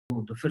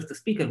the first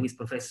speaker, who is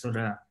Professor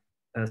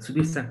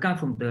Subir Sarkar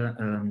from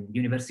the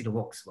University of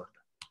Oxford.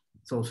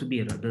 So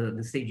Subir,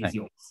 the stage is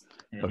yours.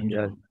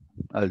 Okay,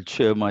 I'll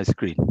share my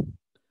screen.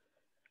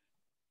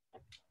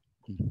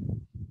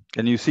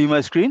 Can you see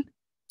my screen?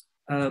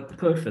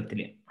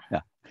 Perfectly.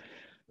 Yeah.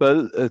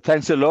 Well,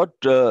 thanks a lot,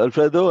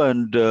 Alfredo,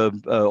 and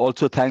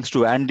also thanks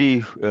to Andy,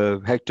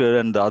 Hector,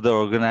 and the other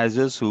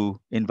organizers who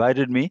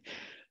invited me.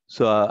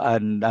 So,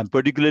 and I'm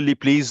particularly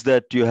pleased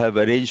that you have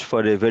arranged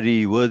for a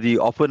very worthy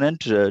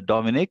opponent,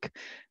 Dominik,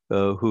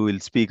 who will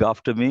speak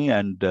after me,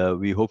 and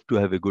we hope to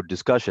have a good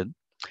discussion.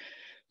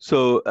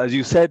 So, as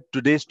you said,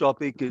 today's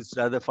topic is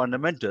rather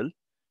fundamental.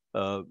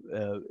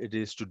 It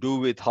is to do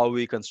with how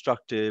we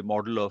construct a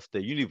model of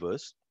the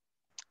universe.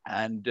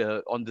 And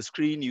on the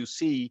screen, you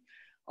see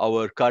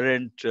our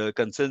current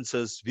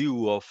consensus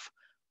view of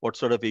what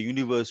sort of a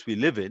universe we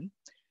live in.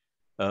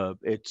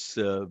 It's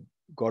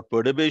got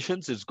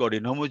perturbations, it's got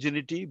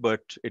inhomogeneity,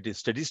 but it is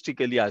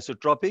statistically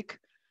isotropic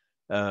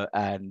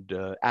and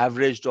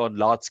averaged on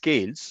large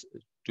scales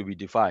to be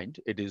defined.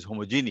 It is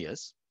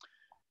homogeneous.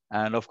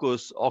 And of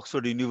course,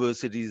 Oxford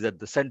University is at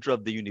the center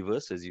of the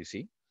universe, as you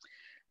see.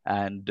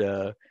 And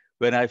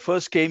when I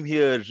first came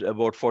here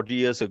about 40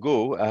 years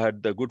ago, I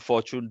had the good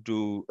fortune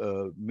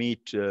to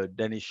meet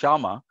Dennis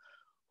Sharma,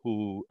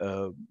 who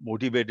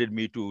motivated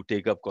me to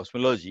take up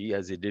cosmology,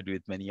 as he did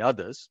with many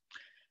others.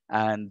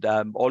 And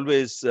I'm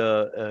always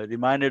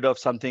reminded of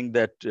something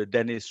that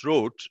Dennis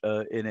wrote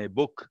in a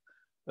book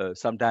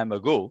some time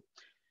ago,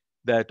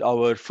 that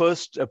our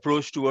first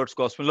approach towards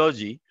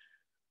cosmology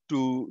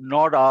to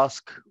not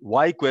ask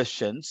why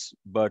questions,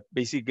 but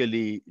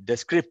basically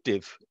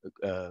descriptive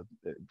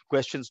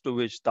questions to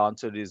which the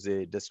answer is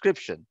a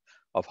description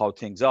of how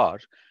things are,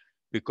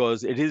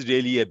 because it is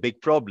really a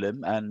big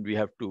problem and we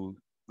have to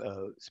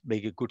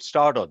make a good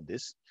start on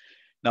this.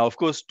 Now, of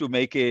course, to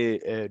make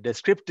a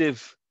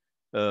descriptive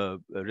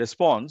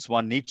response,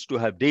 one needs to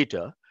have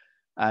data.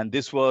 And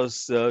this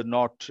was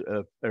not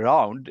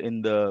around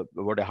in the,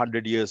 about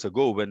 100 years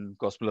ago when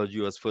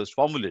cosmology was first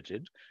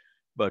formulated.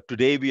 But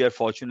today we are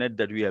fortunate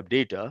that we have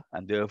data,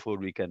 and therefore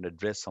we can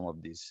address some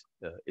of these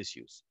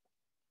issues.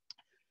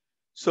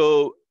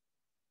 So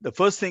the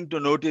first thing to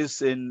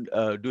notice in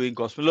doing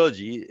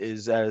cosmology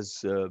is,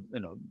 as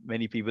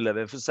many people have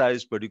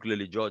emphasized,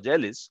 particularly George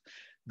Ellis,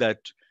 that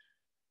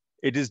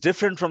it is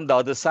different from the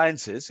other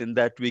sciences in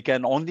that we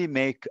can only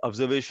make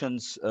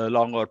observations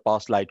along our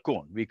past light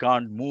cone. We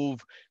can't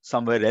move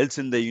somewhere else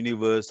in the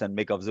universe and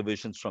make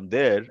observations from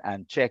there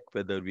and check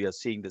whether we are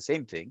seeing the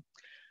same thing.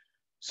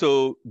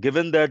 So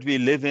given that we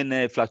live in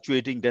a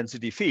fluctuating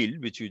density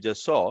field, which you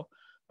just saw,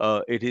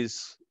 it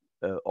is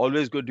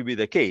always going to be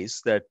the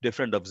case that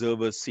different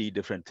observers see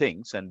different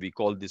things, and we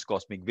call this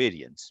cosmic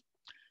variance.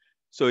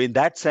 So in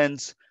that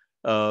sense,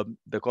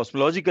 the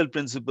cosmological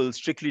principle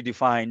strictly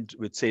defined,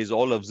 which says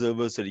all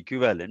observers are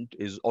equivalent,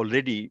 is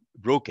already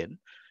broken.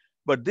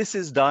 But this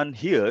is done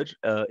here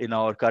in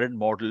our current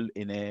model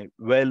in a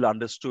well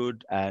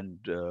understood and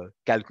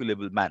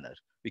calculable manner.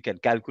 We can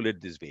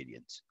calculate this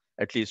variance,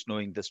 at least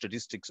knowing the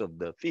statistics of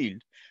the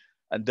field.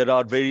 And there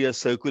are various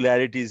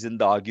circularities in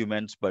the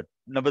arguments, but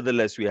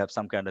nevertheless, we have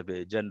some kind of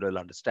a general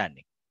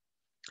understanding.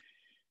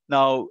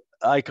 Now,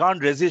 I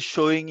can't resist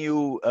showing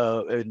you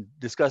in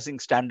discussing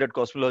standard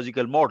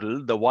cosmological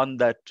model, the one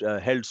that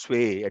held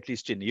sway, at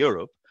least in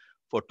Europe,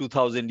 for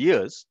 2000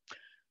 years,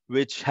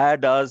 which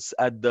had us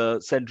at the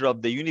center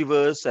of the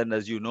universe. And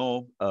as you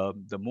know,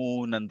 the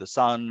moon and the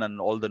sun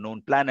and all the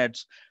known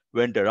planets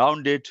went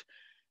around it.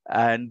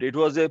 And it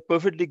was a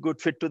perfectly good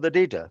fit to the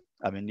data.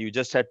 I mean, you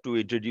just had to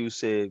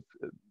introduce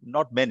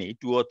not many,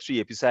 2 or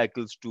 3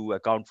 epicycles to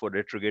account for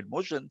retrograde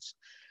motions.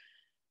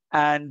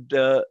 And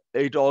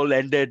it all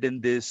ended in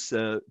this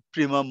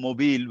primum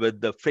mobile where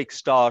the fixed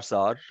stars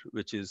are,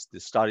 which is the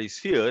starry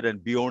sphere.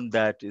 And beyond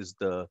that is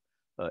the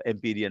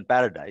Empyrean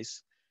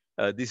paradise.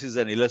 This is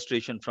an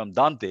illustration from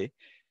Dante.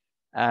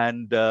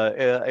 And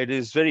it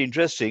is very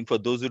interesting for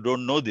those who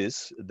don't know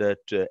this, that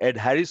Ed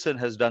Harrison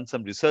has done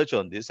some research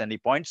on this, and he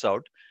points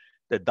out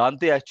that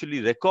Dante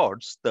actually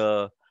records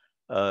the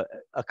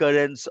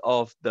occurrence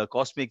of the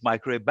cosmic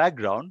microwave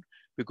background,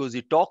 because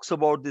he talks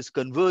about this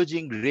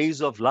converging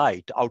rays of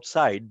light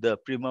outside the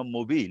primum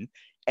mobile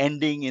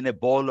ending in a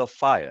ball of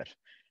fire.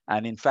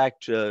 And in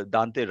fact,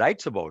 Dante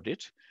writes about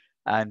it,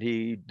 and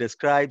he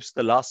describes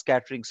the last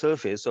scattering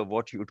surface of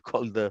what you would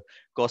call the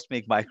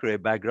cosmic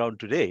microwave background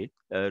today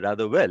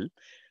rather well,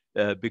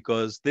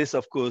 because this,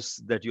 of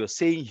course, that you're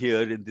seeing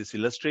here in this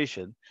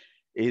illustration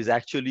is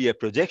actually a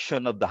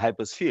projection of the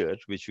hypersphere,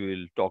 which we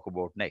will talk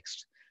about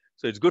next.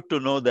 So it's good to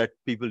know that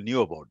people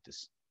knew about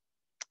this.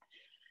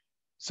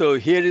 So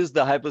here is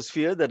the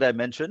hypersphere that I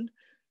mentioned.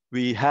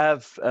 We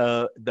have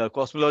the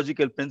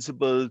cosmological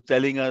principle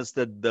telling us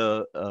that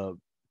the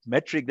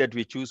metric that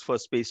we choose for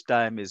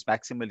space-time is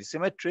maximally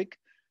symmetric.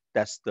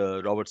 That's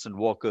the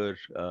Robertson-Walker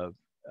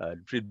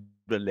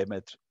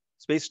Friedmann-Lemaitre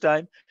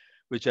space-time,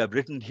 which I've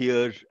written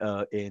here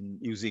in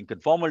using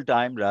conformal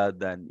time rather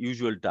than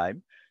usual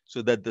time,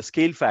 so that the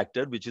scale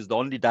factor, which is the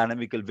only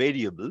dynamical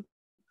variable,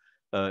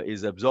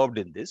 is absorbed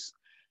in this.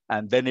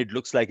 and then it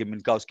looks like a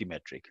Minkowski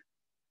metric.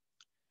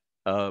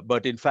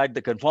 But in fact,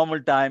 the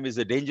conformal time is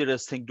a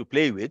dangerous thing to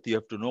play with. You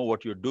have to know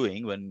what you're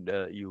doing when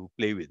you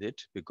play with it,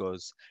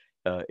 because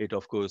it,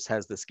 of course,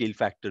 has the scale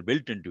factor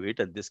built into it,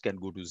 and this can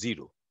go to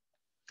 0.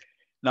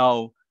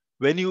 Now,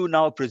 when you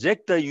now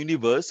project the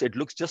universe, it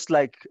looks just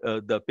like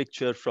the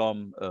picture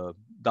from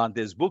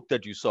Dante's book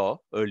that you saw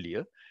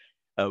earlier.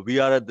 We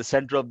are at the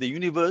center of the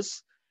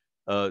universe.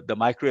 The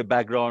microwave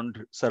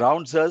background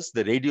surrounds us.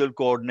 The radial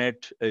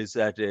coordinate is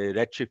at a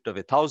redshift of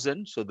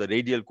 1,000. So the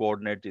radial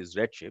coordinate is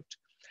redshift.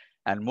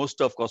 And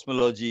most of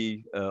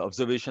cosmology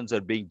observations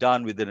are being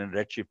done within a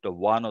redshift of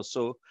 1 or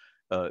so,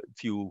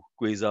 few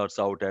quasars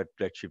out at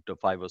redshift of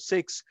 5 or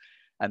 6.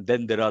 And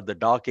then there are the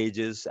dark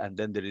ages, and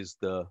then there is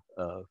the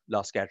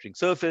last scattering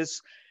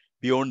surface.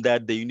 Beyond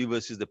that, the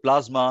universe is the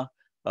plasma.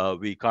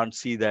 We can't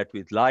see that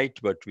with light,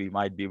 but we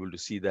might be able to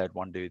see that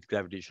one day with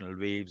gravitational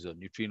waves or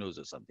neutrinos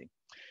or something.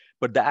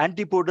 But the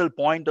antipodal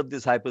point of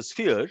this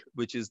hypersphere,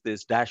 which is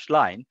this dashed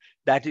line,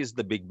 that is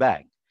the Big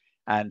Bang.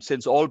 And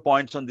since all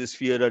points on this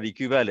sphere are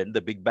equivalent,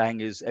 the Big Bang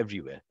is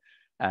everywhere.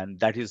 And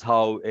that is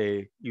how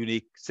a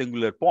unique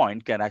singular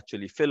point can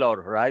actually fill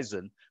our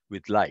horizon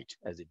with light,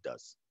 as it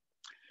does.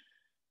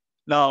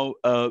 Now,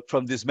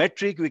 from this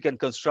metric, we can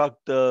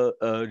construct the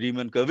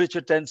Riemann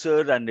curvature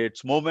tensor and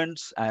its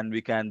moments, and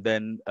we can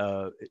then,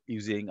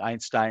 using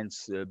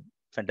Einstein's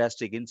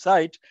fantastic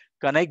insight,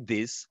 connect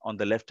this on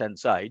the left-hand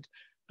side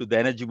to the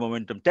energy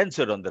momentum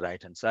tensor on the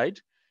right-hand side.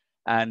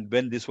 And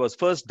when this was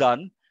first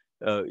done,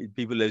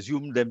 people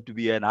assumed them to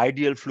be an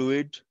ideal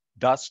fluid,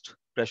 dust,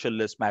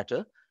 pressureless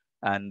matter.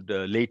 And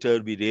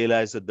later, we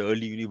realized that the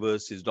early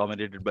universe is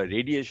dominated by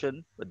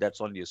radiation, but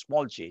that's only a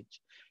small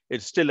change.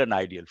 It's still an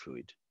ideal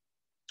fluid.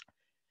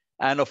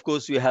 And of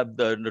course, you have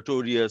the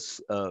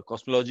notorious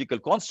cosmological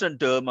constant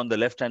term on the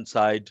left-hand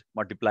side,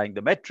 multiplying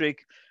the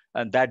metric.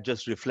 And that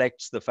just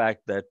reflects the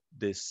fact that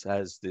this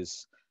has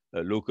this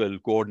local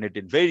coordinate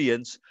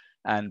invariance.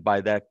 And by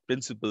that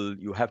principle,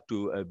 you have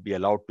to be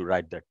allowed to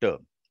write that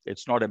term.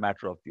 It's not a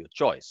matter of your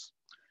choice.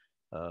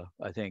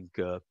 I think,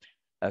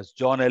 as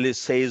John Ellis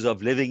says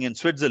of living in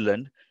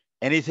Switzerland,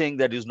 anything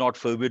that is not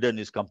forbidden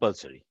is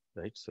compulsory,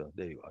 right? So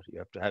there you are, you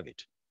have to have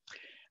it.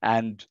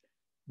 And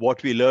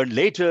what we learned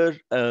later,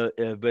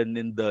 when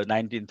in the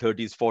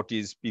 1930s,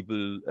 40s,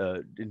 people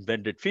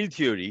invented field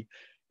theory,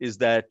 is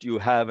that you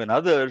have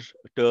another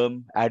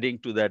term adding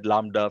to that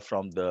lambda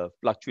from the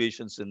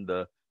fluctuations in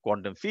the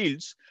quantum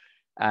fields.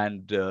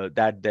 And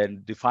that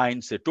then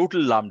defines a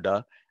total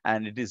lambda.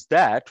 And it is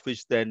that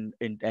which then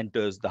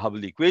enters the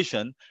Hubble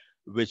equation,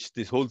 which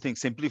this whole thing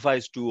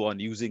simplifies to on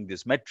using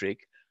this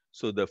metric.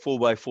 So the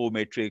 4x4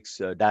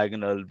 matrix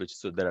diagonal, which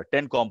so there are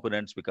 10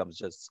 components, becomes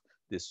just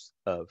this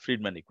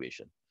Friedmann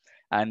equation.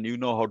 And you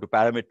know how to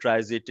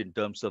parameterize it in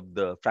terms of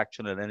the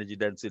fractional energy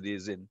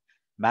densities in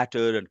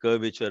matter and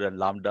curvature and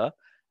lambda.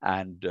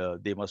 And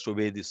they must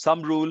obey the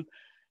sum rule.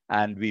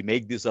 And we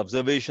make these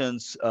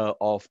observations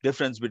of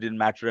difference between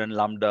matter and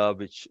lambda,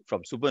 which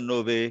from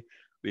supernovae,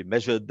 we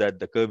measured that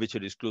the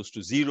curvature is close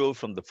to 0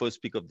 from the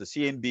first peak of the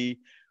CMB.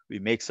 We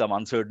make some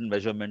uncertain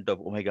measurement of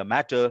omega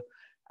matter.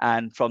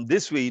 And from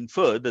this, we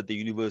infer that the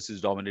universe is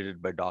dominated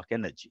by dark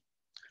energy.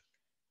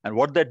 And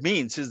what that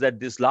means is that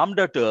this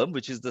lambda term,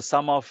 which is the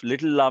sum of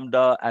little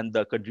lambda and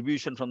the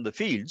contribution from the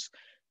fields,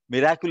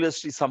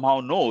 miraculously somehow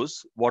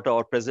knows what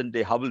our present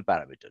day Hubble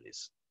parameter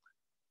is.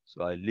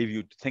 So I'll leave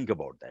you to think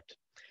about that.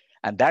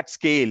 And that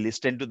scale is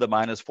 10 to the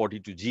minus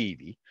 42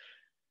 GeV.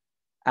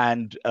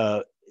 And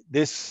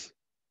this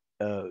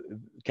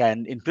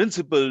can, in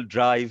principle,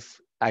 drive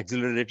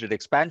accelerated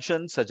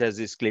expansion, such as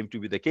is claimed to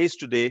be the case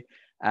today.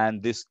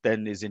 And this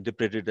then is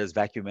interpreted as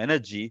vacuum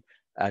energy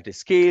at a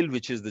scale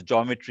which is the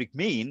geometric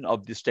mean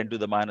of this 10 to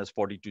the minus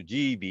 42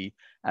 GeV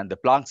and the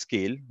Planck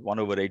scale, 1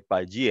 over 8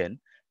 pi Gn.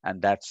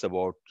 And that's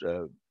about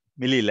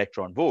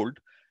milli-electron volt.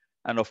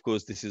 And of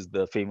course, this is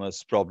the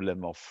famous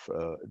problem of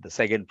the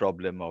second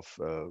problem of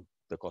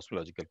the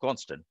cosmological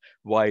constant,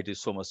 why it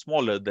is so much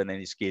smaller than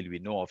any scale we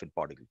know of in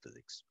particle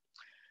physics.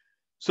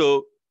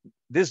 So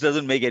this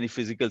doesn't make any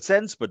physical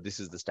sense, but this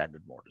is the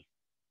standard model.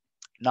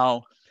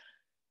 Now,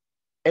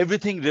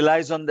 everything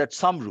relies on that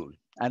sum rule.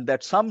 And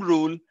that sum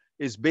rule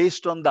is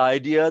based on the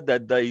idea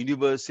that the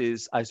universe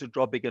is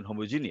isotropic and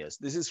homogeneous.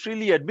 This is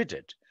freely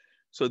admitted.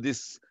 So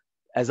this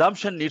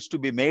assumption needs to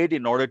be made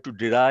in order to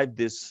derive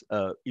this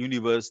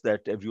universe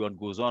that everyone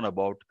goes on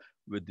about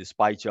with this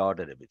pie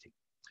chart and everything.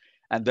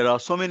 And there are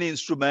so many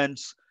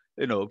instruments,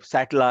 you know,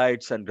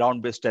 satellites and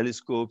ground-based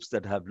telescopes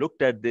that have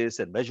looked at this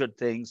and measured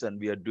things, and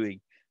we are doing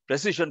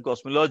precision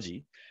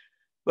cosmology.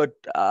 But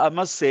I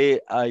must say,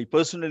 I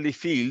personally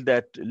feel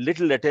that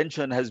little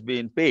attention has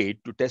been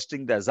paid to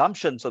testing the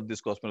assumptions of this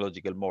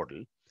cosmological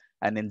model.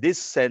 And in this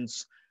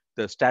sense,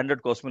 the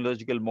standard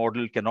cosmological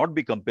model cannot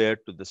be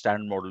compared to the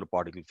standard model of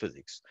particle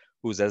physics,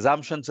 whose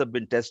assumptions have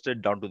been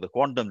tested down to the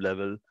quantum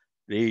level,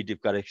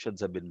 radiative corrections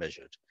have been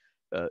measured.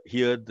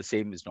 Here, the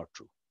same is not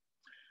true.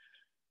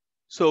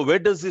 So where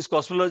does this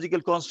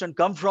cosmological constant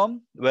come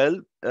from? Well,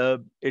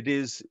 it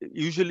is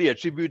usually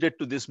attributed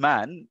to this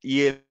man,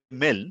 E.A.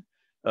 Milne,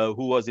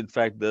 who was in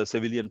fact the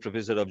civilian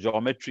professor of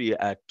geometry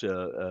at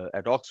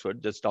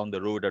Oxford, just down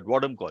the road at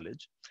Wadham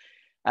College.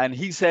 And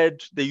he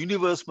said the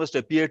universe must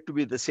appear to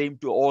be the same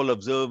to all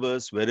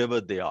observers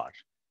wherever they are.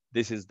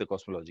 This is the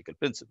cosmological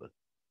principle,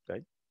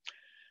 right?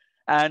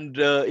 And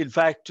in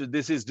fact,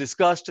 this is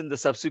discussed in the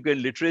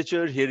subsequent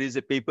literature. Here is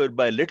a paper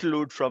by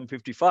Littlewood from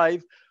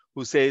 55,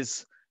 who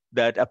says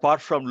that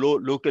apart from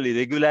local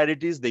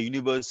irregularities, the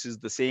universe is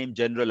the same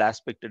general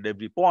aspect at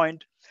every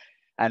point.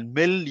 And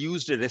Mill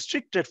used a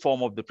restricted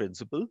form of the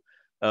principle.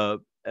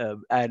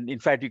 And in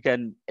fact, you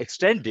can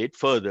extend it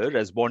further,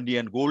 as Bondi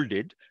and Gould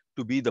did,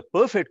 to be the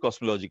perfect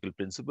cosmological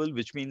principle,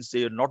 which means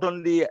you're not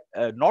only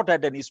not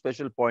at any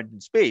special point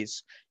in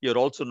space, you're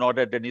also not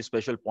at any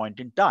special point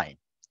in time,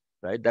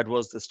 right? That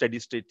was the steady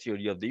state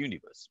theory of the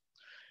universe.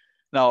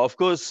 Now, of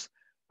course,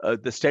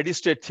 the steady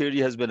state theory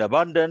has been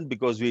abandoned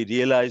because we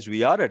realized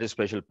we are at a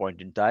special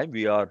point in time.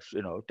 We are,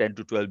 10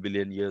 to 12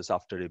 billion years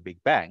after a Big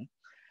Bang.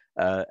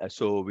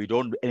 So we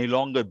don't any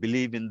longer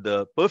believe in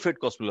the perfect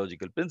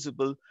cosmological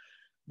principle,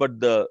 but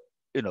the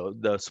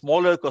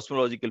smaller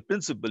cosmological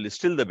principle is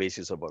still the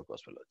basis of our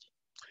cosmology.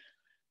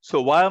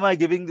 So why am I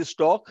giving this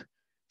talk?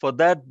 For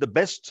that, the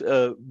best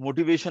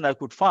motivation I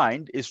could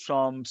find is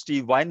from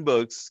Steve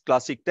Weinberg's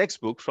classic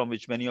textbook, from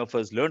which many of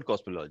us learned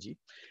cosmology.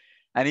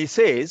 And he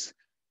says,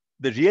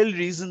 the real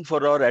reason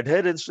for our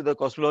adherence to the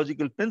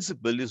cosmological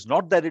principle is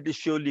not that it is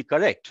surely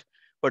correct,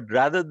 but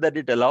rather that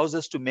it allows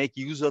us to make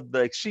use of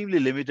the extremely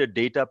limited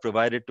data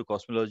provided to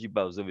cosmology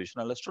by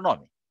observational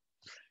astronomy.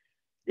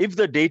 If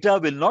the data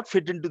will not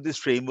fit into this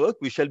framework,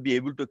 we shall be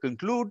able to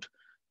conclude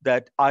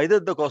that either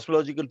the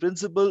cosmological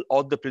principle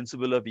or the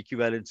principle of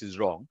equivalence is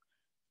wrong.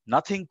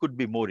 Nothing could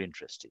be more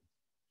interesting.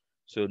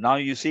 So now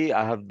you see,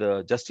 I have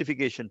the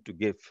justification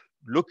to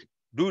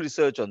do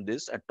research on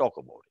this and talk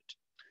about it.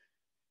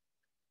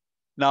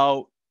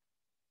 Now,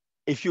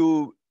 if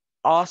you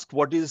ask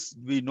what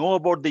we know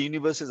about the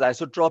universe's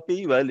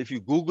isotropy, well, if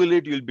you Google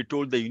it, you'll be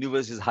told the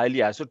universe is highly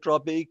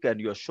isotropic, and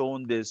you're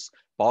shown this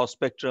power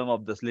spectrum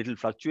of the little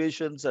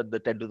fluctuations at the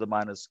 10 to the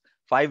minus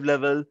 5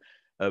 level,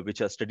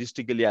 which are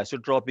statistically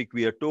isotropic,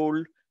 we are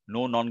told,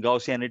 no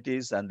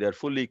non-Gaussianities, and they're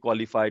fully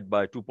qualified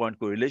by two-point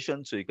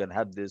correlation. So you can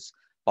have this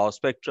power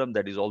spectrum.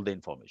 That is all the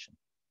information.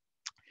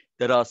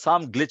 There are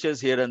some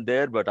glitches here and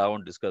there, but I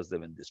won't discuss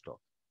them in this talk.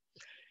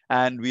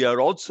 And we are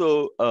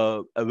also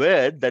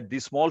aware that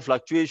these small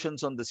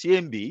fluctuations on the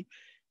CMB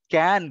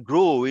can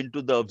grow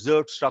into the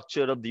observed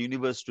structure of the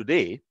universe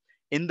today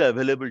in the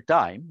available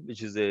time,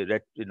 which is a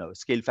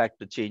scale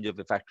factor change of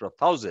a factor of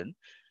 1,000,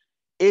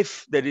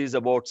 if there is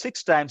about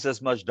 6 times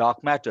as much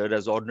dark matter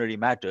as ordinary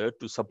matter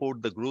to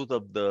support the growth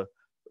of the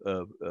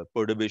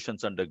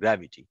perturbations under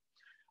gravity.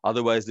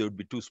 Otherwise, they would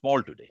be too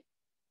small today.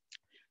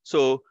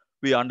 So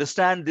we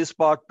understand this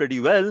part pretty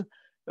well.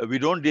 We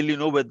don't really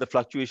know where the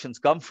fluctuations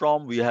come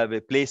from. We have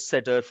a place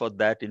setter for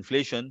that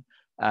inflation,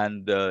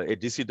 and a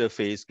de Sitter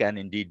phase can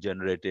indeed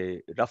generate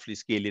a roughly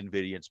scale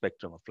invariant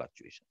spectrum of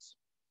fluctuations.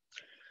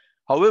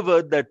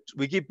 However, that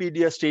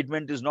Wikipedia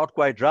statement is not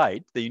quite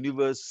right. The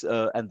universe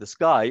and the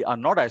sky are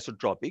not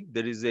isotropic.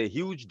 There is a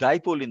huge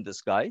dipole in the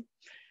sky,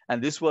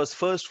 and this was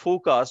first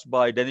forecast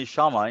by Dennis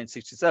Sharma in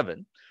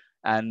 '67.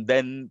 And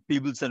then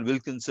Peebles and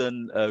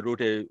Wilkinson wrote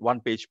a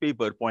one-page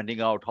paper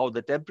pointing out how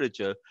the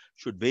temperature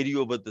should vary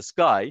over the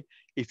sky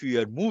if we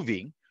are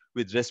moving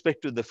with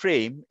respect to the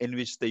frame in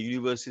which the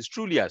universe is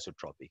truly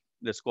isotropic.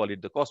 Let's call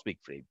it the cosmic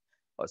frame,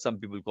 or some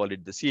people call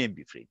it the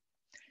CMB frame.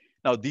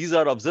 Now, these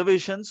are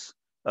observations.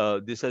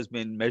 This has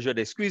been measured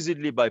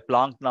exquisitely by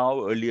Planck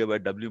now, earlier by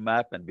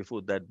WMAP, and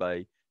before that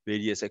by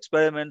various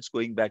experiments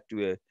going back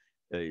to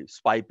a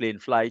spy plane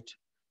flight.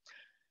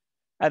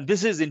 And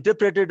this is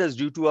interpreted as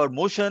due to our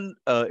motion.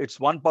 It's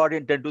 1 part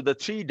in 10 to the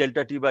 3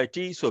 delta t by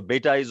t. So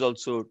beta is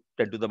also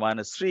 10 to the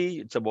minus 3.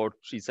 It's about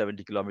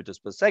 370 kilometers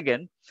per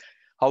second.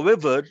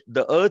 However,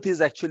 the Earth is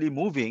actually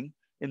moving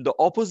in the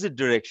opposite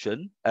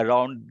direction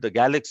around the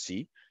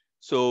galaxy.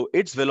 So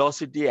its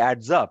velocity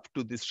adds up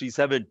to this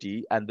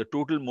 370, and the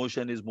total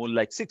motion is more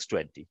like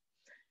 620.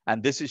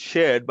 And this is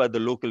shared by the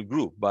local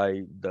group,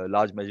 by the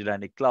Large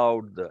Magellanic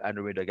Cloud, the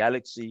Andromeda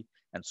Galaxy,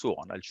 and so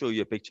on. I'll show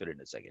you a picture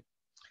in a second.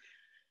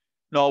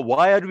 Now,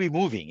 why are we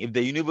moving? If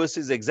the universe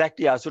is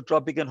exactly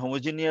isotropic and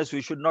homogeneous,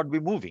 we should not be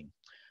moving.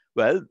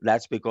 Well,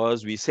 that's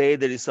because we say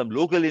there is some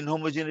local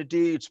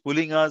inhomogeneity, it's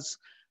pulling us.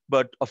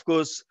 But of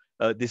course,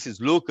 this is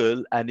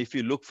local. And if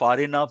you look far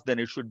enough, then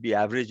it should be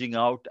averaging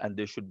out, and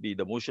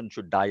the motion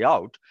should die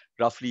out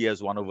roughly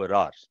as 1 over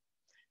r.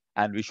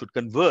 And we should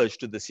converge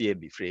to the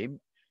CMB frame.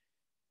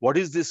 What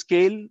is this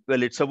scale?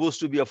 Well, it's supposed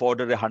to be of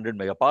order 100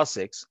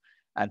 megaparsecs.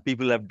 And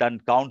people have done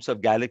counts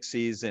of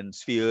galaxies and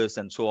spheres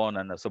and so on,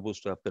 and are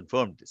supposed to have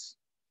confirmed this.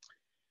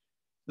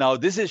 Now,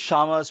 this is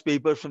Sharma's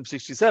paper from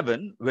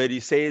 '67, where he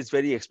says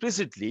very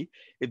explicitly,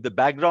 if the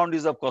background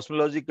is of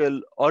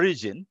cosmological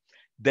origin,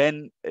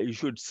 then you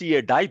should see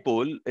a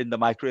dipole in the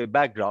microwave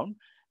background,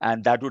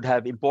 and that would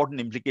have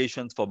important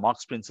implications for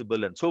Mach's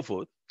principle and so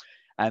forth.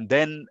 And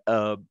then,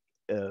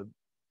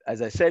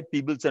 as I said,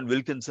 Peebles and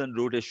Wilkinson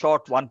wrote a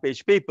short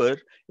 1-page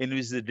paper in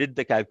which they did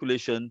the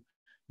calculation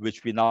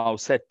which we now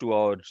set to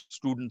our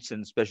students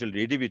in special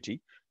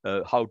relativity,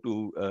 how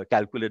to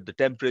calculate the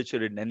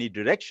temperature in any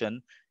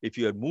direction if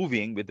you are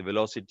moving with the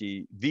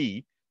velocity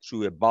v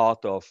through a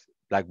bath of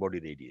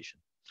blackbody radiation.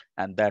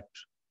 And that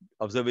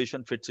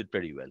observation fits it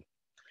very well.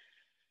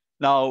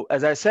 Now,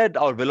 as I said,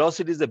 our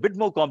velocity is a bit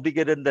more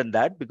complicated than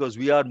that because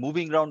we are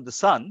moving around the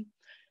sun.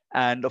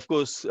 And of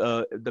course,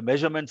 the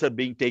measurements are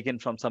being taken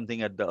from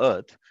something at the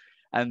Earth.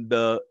 And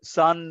the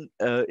sun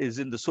is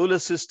in the solar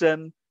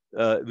system,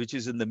 which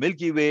is in the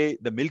Milky Way.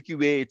 The Milky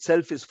Way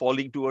itself is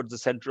falling towards the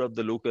center of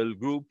the local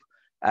group,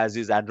 as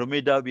is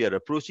Andromeda. We are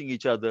approaching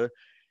each other.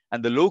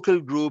 And the local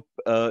group,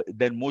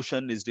 then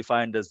motion is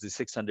defined as the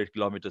 600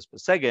 kilometers per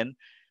second.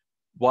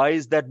 Why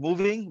is that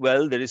moving?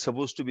 Well, there is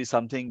supposed to be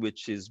something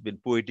which has been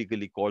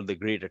poetically called the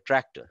great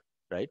attractor,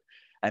 right?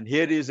 And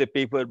here is a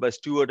paper by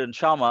Stewart and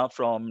Sharma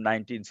from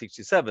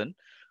 1967,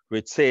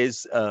 which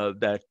says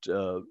that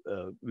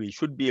we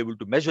should be able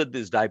to measure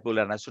this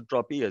dipole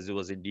anisotropy, as it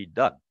was indeed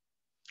done.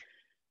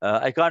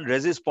 I can't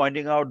resist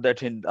pointing out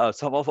that in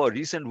some of our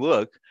recent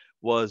work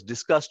was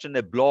discussed in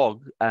a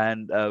blog,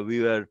 and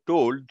we were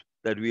told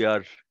that we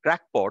are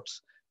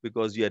crackpots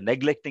because we are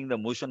neglecting the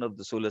motion of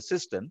the solar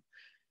system.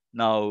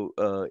 Now,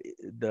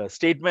 the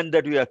statement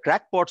that we are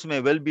crackpots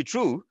may well be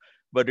true,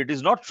 but it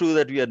is not true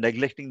that we are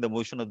neglecting the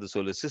motion of the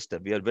solar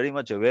system. We are very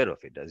much aware of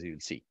it, as you will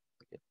see.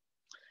 Okay.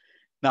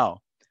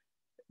 Now,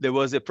 there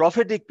was a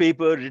prophetic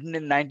paper written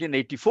in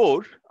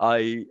 1984.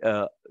 I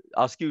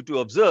ask you to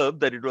observe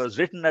that it was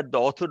written at the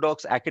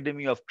Orthodox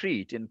Academy of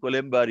Crete in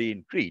Kolembari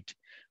in Crete,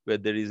 where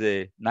there is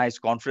a nice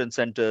conference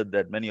center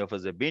that many of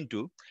us have been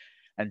to.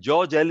 And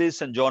George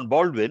Ellis and John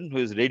Baldwin, who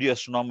is a radio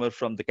astronomer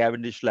from the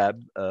Cavendish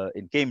Lab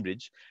in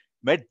Cambridge,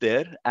 met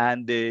there,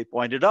 and they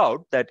pointed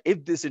out that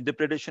if this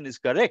interpretation is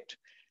correct,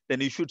 then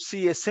you should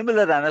see a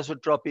similar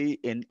anisotropy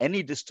in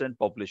any distant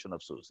population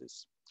of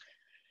sources.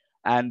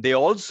 And they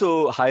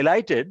also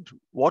highlighted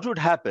what would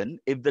happen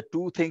if the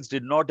two things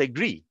did not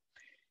agree.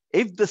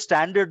 If the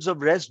standards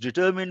of rest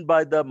determined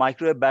by the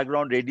microwave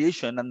background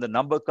radiation and the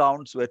number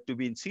counts were to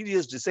be in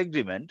serious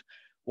disagreement,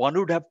 one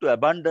would have to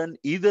abandon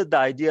either the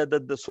idea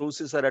that the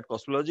sources are at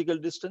cosmological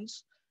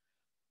distance,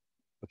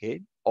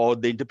 okay, or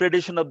the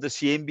interpretation of the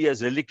CMB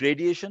as relic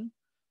radiation,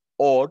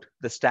 or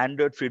the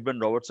standard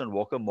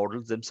Friedman-Robertson-Walker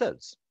models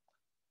themselves.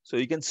 So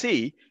you can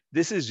see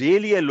this is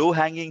really a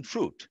low-hanging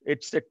fruit.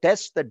 It's a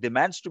test that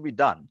demands to be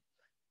done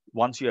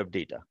once you have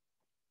data.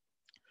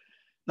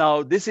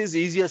 Now, this is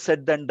easier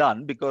said than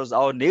done because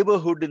our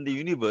neighborhood in the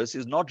universe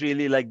is not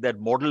really like that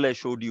model I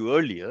showed you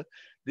earlier.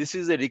 This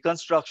is a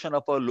reconstruction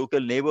of our local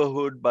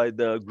neighborhood by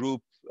the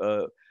group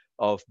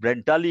of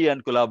Brent Tully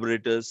and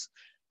collaborators.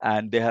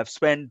 And they have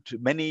spent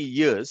many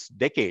years,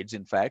 decades,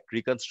 in fact,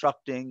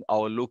 reconstructing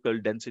our local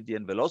density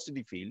and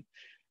velocity field.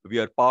 We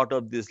are part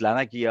of this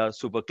Lanakia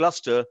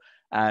supercluster,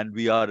 and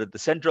we are at the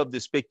center of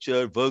this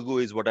picture. Virgo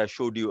is what I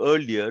showed you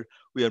earlier.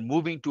 We are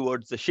moving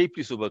towards the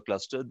Shapley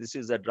supercluster. This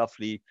is at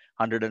roughly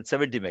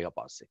 170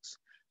 megaparsecs.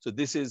 So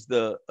this is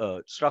the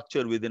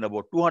structure within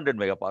about 200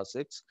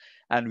 megaparsecs.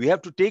 And we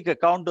have to take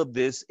account of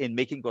this in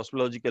making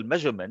cosmological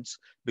measurements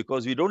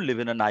because we don't live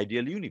in an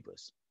ideal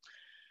universe.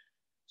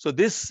 So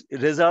this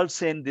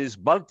results in this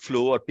bulk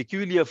flow or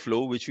peculiar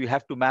flow, which we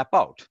have to map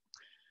out.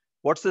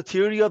 What's the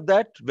theory of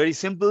that? Very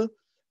simple.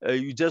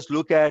 You just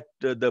look at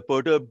the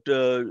perturbed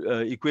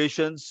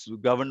equations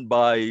governed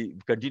by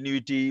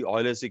continuity,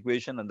 Euler's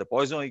equation, and the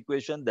Poisson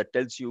equation that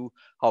tells you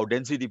how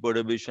density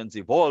perturbations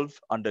evolve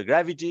under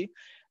gravity.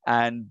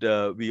 And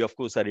we, of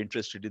course, are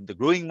interested in the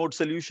growing mode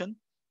solution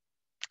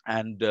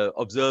and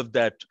observe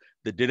that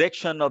the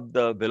direction of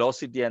the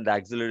velocity and the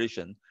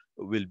acceleration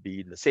will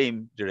be in the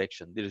same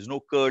direction. There is no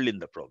curl in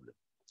the problem.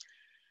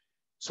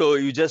 So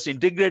you just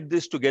integrate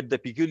this to get the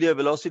peculiar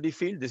velocity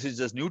field. This is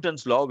just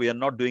Newton's law. We are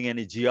not doing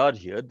any GR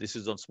here. This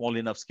is on small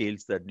enough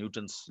scales that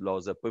Newton's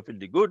laws are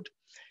perfectly good.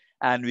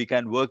 And we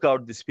can work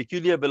out this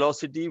peculiar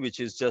velocity, which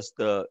is just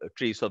the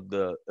trace of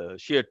the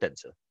shear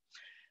tensor.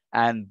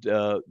 And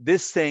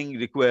this thing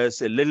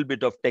requires a little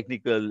bit of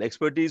technical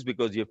expertise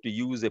because you have to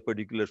use a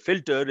particular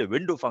filter, a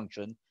window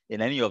function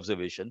in any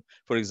observation.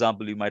 For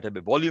example, you might have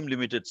a volume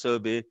limited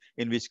survey,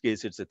 in which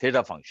case it's a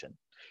theta function.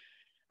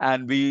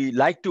 And we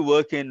like to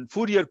work in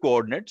Fourier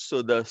coordinates.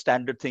 So the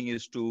standard thing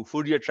is to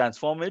Fourier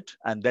transform it.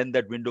 And then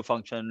that window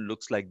function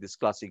looks like this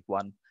classic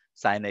one,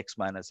 sine x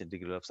minus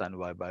integral of sine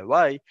y by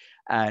y.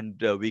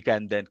 And we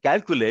can then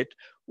calculate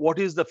what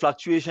is the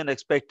fluctuation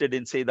expected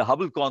in, say, the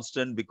Hubble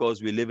constant,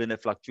 because we live in a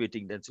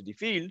fluctuating density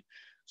field.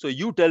 So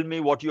you tell me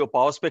what your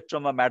power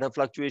spectrum of matter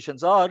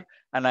fluctuations are,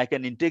 and I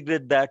can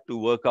integrate that to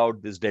work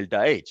out this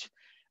delta H.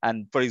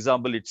 And for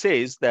example, it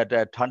says that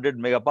at 100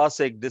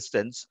 megaparsec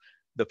distance,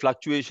 the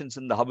fluctuations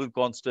in the Hubble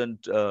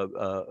constant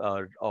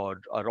are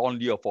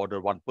only of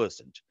order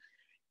 1%.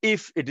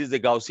 If it is a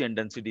Gaussian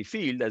density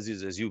field, as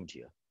is assumed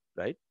here,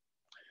 right?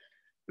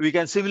 We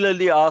can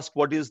similarly ask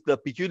what is the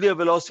peculiar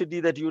velocity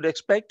that you would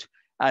expect.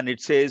 And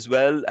it says,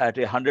 well, at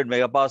 100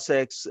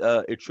 megaparsecs,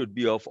 it should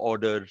be of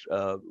order,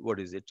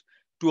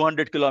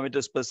 200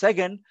 kilometers per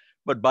second.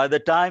 But by the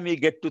time we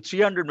get to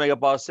 300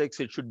 megaparsecs,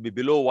 it should be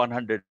below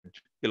 100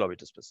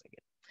 kilometers per second.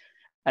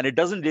 And it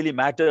doesn't really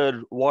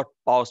matter what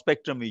power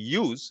spectrum we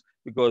use,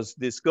 because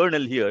this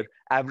kernel here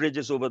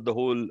averages over the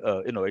whole,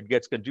 it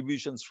gets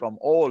contributions from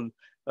all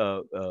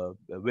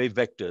wave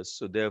vectors.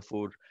 So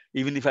therefore,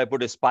 even if I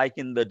put a spike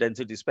in the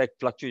density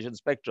fluctuation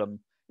spectrum,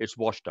 it's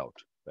washed out,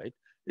 right?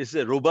 This is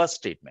a robust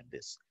statement,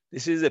 this.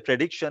 This is a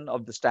prediction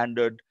of the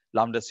standard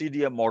lambda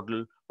CDM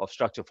model of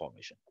structure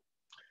formation.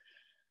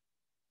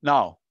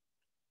 Now,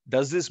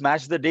 does this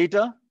match the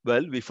data?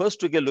 Well, we first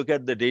took a look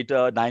at the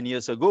data 9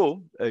 years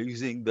ago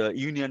using the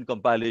union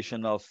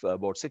compilation of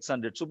about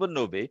 600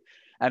 supernovae.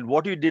 And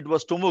what we did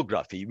was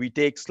tomography. We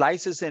take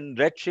slices in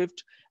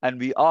redshift, and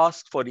we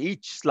ask for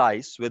each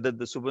slice whether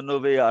the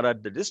supernovae are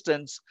at the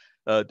distance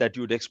that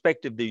you would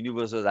expect if the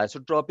universe is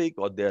isotropic,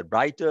 or they're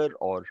brighter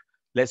or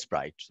less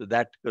bright. So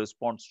that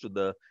corresponds to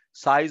the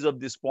size of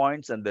these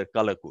points and their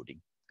color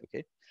coding.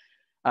 Okay.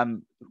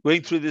 I'm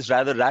going through this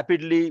rather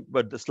rapidly,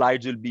 but the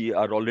slides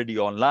are already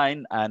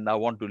online, and I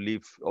want to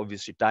leave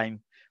obviously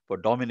time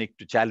for Dominik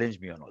to challenge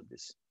me on all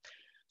this.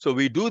 So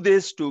we do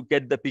this to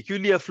get the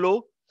peculiar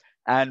flow,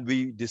 and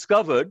we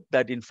discovered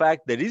that in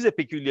fact there is a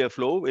peculiar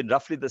flow in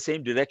roughly the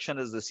same direction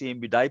as the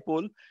CMB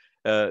dipole.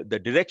 The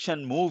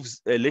direction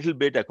moves a little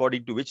bit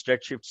according to which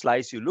redshift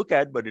slice you look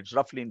at, but it's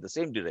roughly in the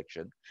same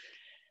direction.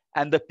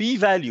 And the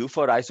p-value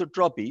for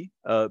isotropy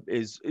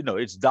is,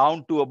 it's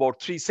down to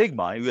about 3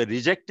 sigma. We are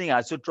rejecting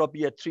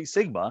isotropy at 3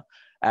 sigma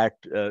at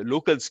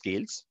local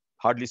scales.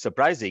 Hardly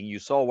surprising. You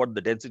saw what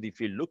the density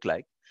field looked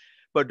like.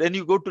 But when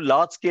you go to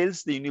large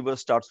scales, the universe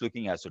starts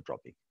looking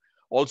isotropic.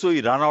 Also,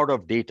 we run out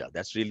of data.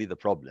 That's really the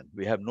problem.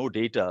 We have no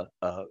data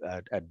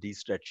at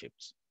these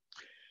redshifts.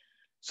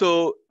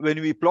 So when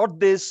we plot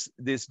this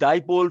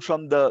dipole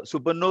from the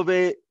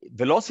supernovae,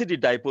 velocity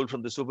dipole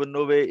from the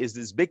supernovae is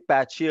this big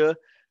patch here.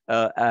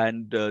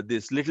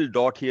 This little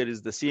dot here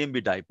is the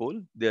CMB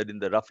dipole. They're in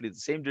roughly the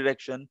same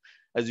direction,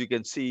 as you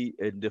can see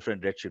in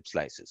different redshift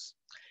slices.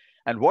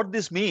 And what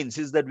this means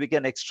is that we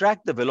can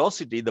extract the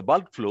velocity, the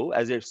bulk flow,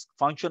 as a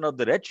function of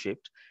the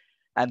redshift.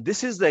 And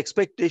this is the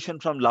expectation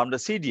from lambda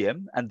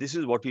CDM, and this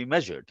is what we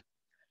measured.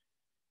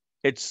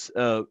 It's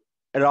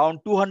around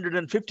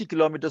 250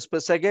 kilometers per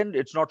second.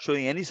 It's not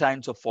showing any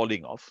signs of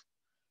falling off.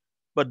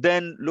 But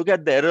then look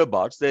at the error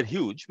bars. They're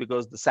huge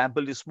because the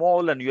sample is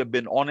small, and you have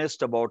been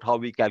honest about how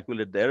we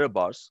calculate the error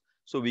bars.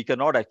 So we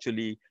cannot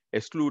actually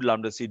exclude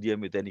lambda CDM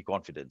with any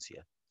confidence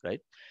here, right?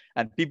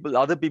 And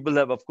other people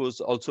have, of course,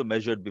 also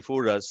measured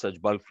before us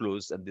such bulk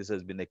flows, and this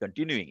has been a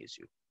continuing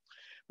issue.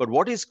 But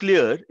what is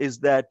clear is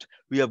that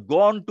we have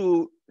gone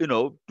to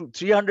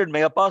 300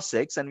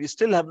 megaparsecs, and we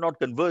still have not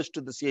converged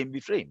to the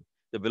CMB frame.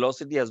 The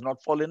velocity has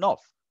not fallen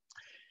off.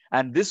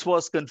 And this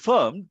was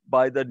confirmed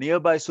by the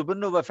nearby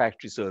supernova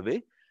factory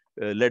survey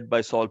led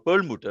by Saul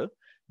Perlmutter.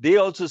 They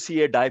also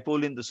see a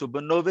dipole in the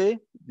supernovae.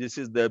 This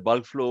is the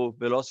bulk flow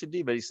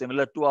velocity, very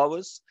similar to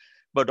ours.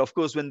 But of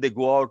course, when they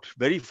go out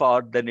very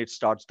far, then it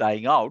starts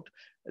dying out.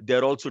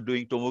 They're also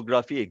doing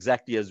tomography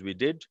exactly as we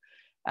did.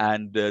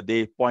 And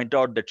they point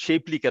out that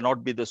Shapley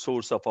cannot be the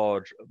source of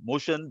our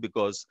motion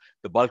because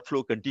the bulk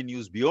flow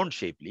continues beyond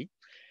Shapley.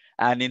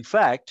 And in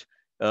fact,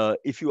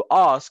 if you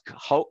ask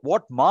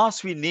what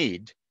mass we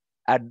need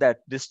at that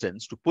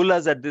distance to pull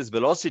us at this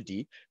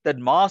velocity, that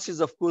mass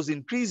is of course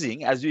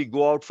increasing as we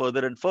go out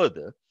further and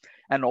further.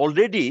 And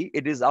already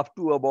it is up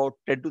to about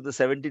 10 to the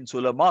 17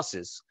 solar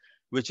masses,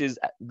 which is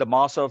the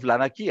mass of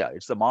Lanakia.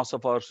 It's the mass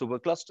of our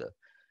supercluster.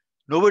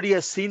 Nobody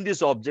has seen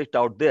this object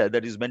out there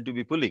that is meant to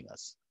be pulling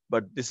us,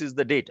 but this is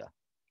the data,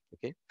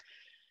 okay?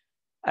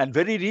 And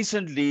very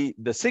recently,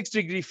 the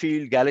 6-degree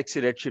field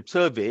galaxy redshift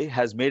survey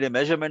has made a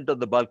measurement of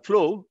the bulk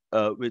flow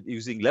with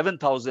using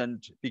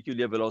 11,000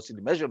 peculiar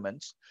velocity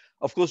measurements.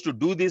 Of course, to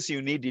do this,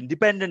 you need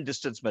independent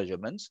distance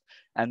measurements.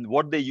 And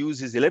what they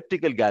use is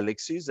elliptical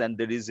galaxies. And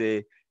there is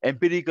a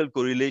empirical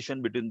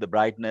correlation between the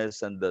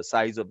brightness and the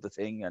size of the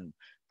thing. And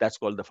that's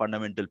called the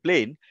fundamental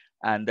plane.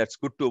 And that's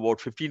good to about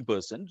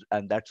 15%.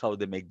 And that's how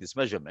they make this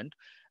measurement.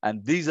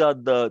 And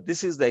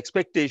this is the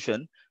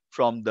expectation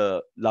from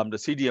the lambda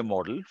CDM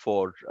model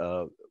for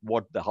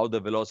how the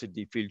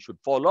velocity field should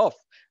fall off.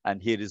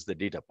 And here is the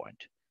data point.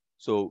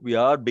 So we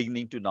are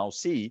beginning to now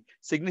see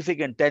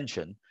significant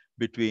tension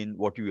between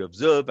what we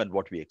observe and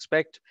what we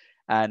expect.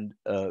 And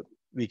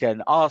we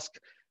can ask,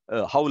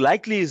 how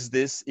likely is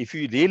this if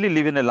we really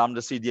live in a lambda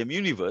CDM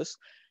universe?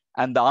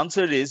 And the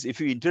answer is, if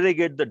we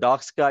interrogate the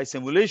dark sky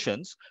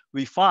simulations,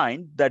 we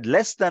find that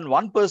less than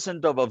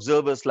 1% of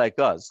observers like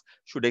us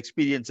should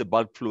experience a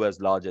bulk flow as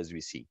large as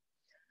we see.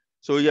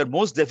 So we are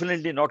most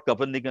definitely not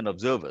Copernican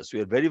observers. We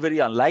are very, very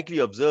unlikely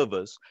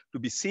observers to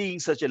be seeing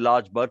such a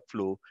large bulk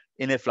flow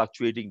in a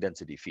fluctuating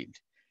density field.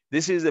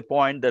 This is a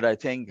point that I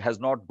think has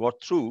not got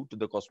through to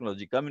the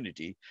cosmology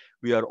community.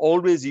 We are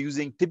always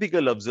using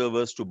typical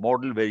observers to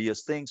model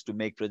various things, to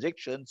make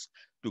projections,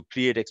 to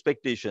create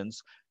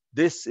expectations.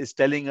 This is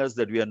telling us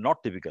that we are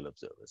not typical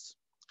observers.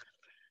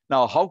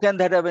 Now, how can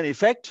that have an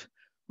effect?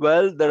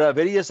 Well, there are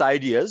various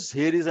ideas.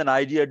 Here is an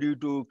idea due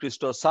to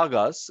Christos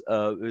Sagas,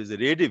 who is a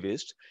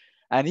relativist.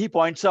 And he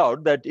points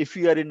out that if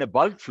we are in a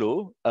bulk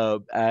flow,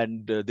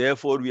 and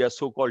therefore we are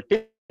so-called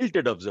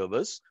tilted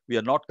observers, we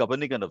are not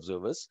Copernican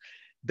observers,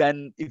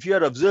 then if you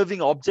are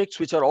observing objects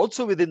which are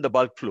also within the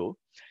bulk flow,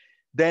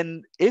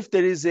 then if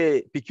there is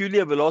a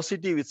peculiar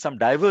velocity with some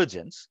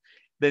divergence,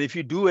 then if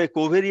you do a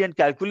covariant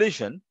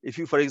calculation, if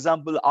you, for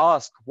example,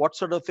 ask what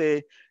sort of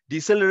a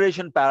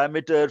deceleration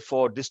parameter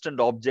for distant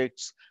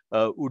objects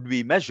would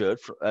be measured,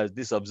 as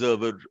this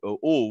observer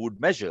O would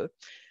measure,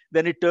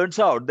 then it turns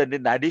out that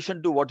in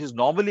addition to what is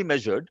normally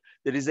measured,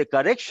 there is a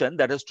correction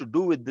that has to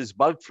do with this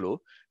bulk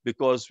flow,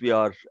 because we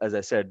are, as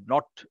I said,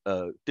 not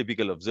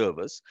typical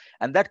observers.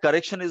 And that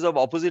correction is of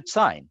opposite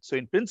sign. So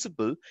in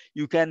principle,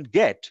 you can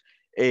get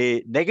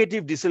a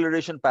negative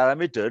deceleration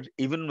parameter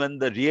even when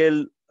the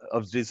real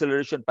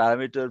deceleration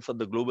parameter for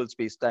the global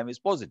space-time is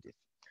positive.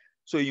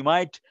 So you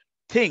might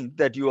think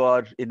that you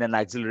are in an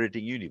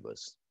accelerating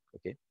universe.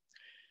 Okay.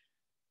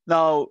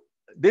 Now,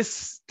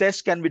 this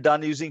test can be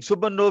done using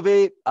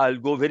supernovae. I'll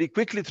go very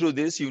quickly through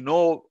this. You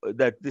know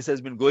that this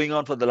has been going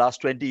on for the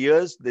last 20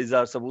 years. These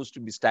are supposed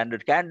to be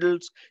standard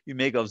candles. You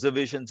make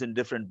observations in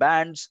different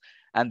bands,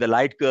 and the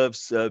light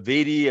curves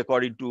vary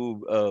according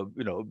to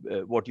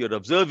what you're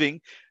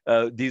observing.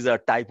 These are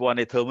type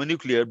 1a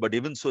thermonuclear, but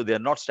even so, they are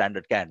not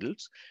standard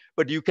candles.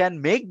 But you can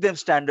make them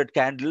standard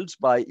candles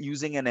by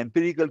using an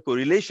empirical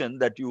correlation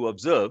that you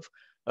observe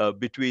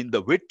between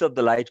the width of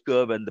the light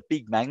curve and the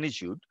peak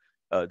magnitude.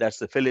 That's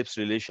the Phillips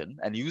relation.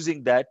 And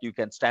using that, you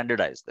can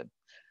standardize them.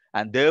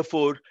 And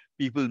therefore,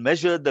 people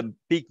measure the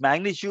peak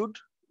magnitude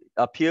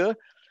up here,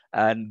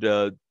 and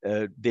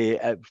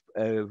they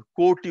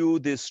quote you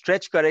this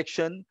stretch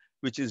correction,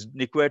 which is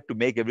required to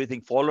make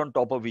everything fall on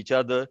top of each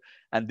other.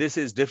 And this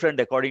is different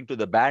according to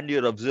the band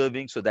you're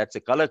observing. So that's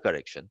a color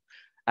correction.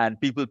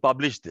 And people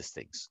publish these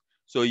things.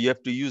 So you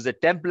have to use a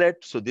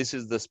template. So this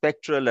is the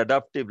spectral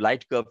adaptive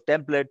light curve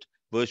template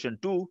version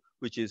 2,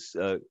 which is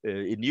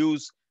in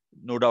use.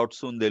 No doubt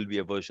soon there'll be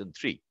a version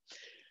 3.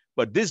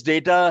 But this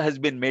data has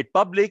been made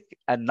public,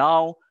 and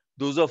now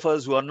those of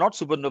us who are not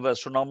supernova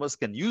astronomers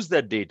can use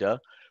that data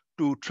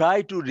to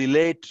try to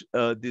relate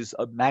these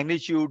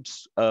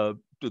magnitudes to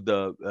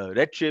the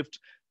redshift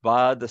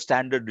via the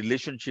standard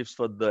relationships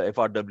for the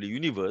FRW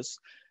universe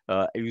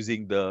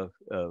using the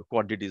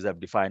quantities I've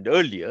defined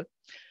earlier.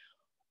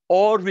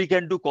 Or we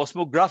can do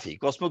cosmography.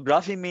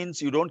 Cosmography means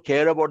you don't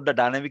care about the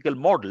dynamical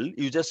model.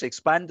 You just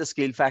expand the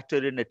scale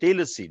factor in a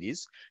Taylor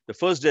series. The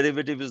first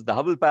derivative is the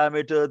Hubble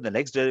parameter. The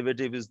next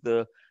derivative is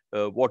the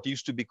what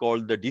used to be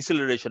called the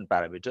deceleration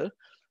parameter.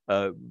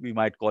 We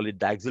might call it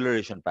the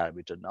acceleration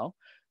parameter now.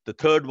 The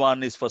third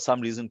one is for some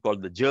reason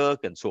called the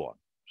jerk, and so on.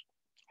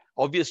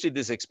 Obviously,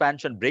 this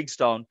expansion breaks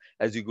down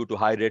as you go to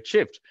high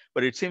redshift,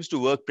 but it seems to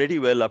work pretty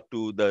well up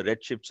to the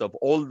redshifts of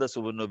all the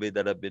supernovae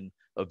that have been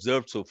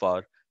observed so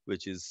far,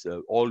 which is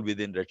all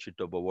within redshift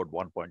of about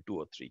 1.2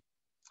 or 3.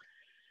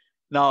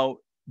 Now,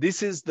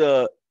 this is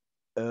the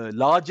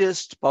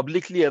largest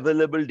publicly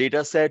available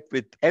data set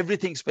with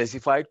everything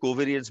specified,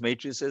 covariance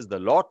matrices, the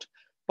lot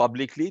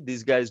publicly.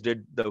 These guys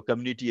did the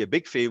community a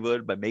big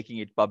favor by making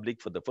it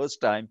public for the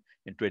first time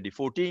in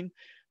 2014.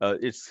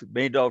 It's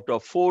made out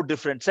of 4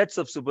 different sets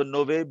of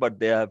supernovae, but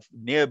they have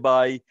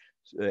nearby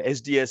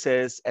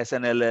SDSS,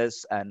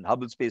 SNLS, and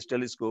Hubble Space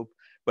Telescope,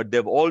 but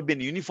they've all been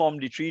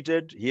uniformly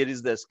treated. Here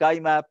is the sky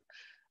map,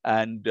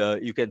 and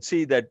you can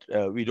see that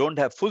we don't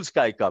have full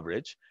sky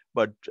coverage,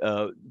 but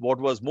what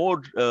was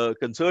more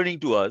concerning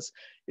to us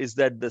is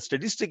that the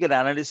statistical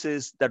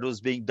analysis that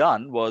was being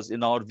done was,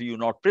 in our view,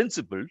 not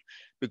principled,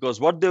 because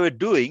what they were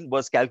doing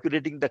was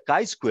calculating the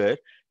chi-square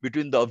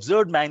between the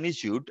observed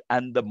magnitude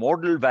and the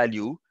model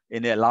value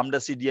in a lambda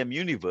CDM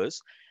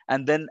universe,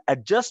 and then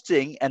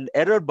adjusting an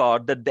error bar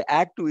that they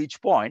add to each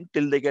point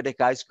till they get a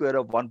chi-square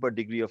of 1 per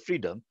degree of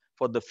freedom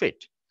for the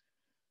fit.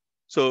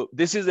 So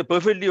this is a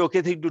perfectly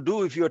okay thing to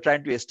do if you are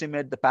trying to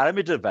estimate the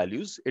parameter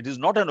values. It is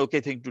not an okay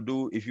thing to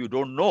do if you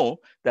don't know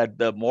that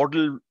the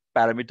model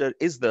parameter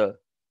is the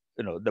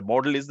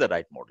model is the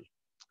right model.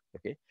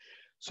 Okay.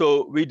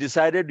 So we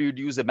decided we'd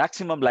use a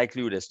maximum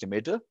likelihood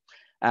estimator,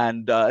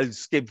 and I'll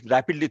skip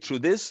rapidly through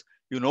this.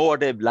 You know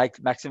what a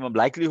maximum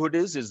likelihood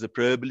is the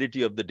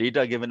probability of the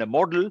data given a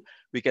model.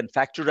 We can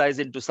factorize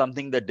into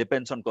something that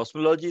depends on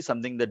cosmology,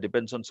 something that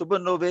depends on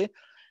supernovae.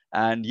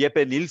 And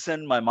Jeppe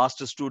Nielsen, my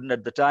master student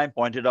at the time,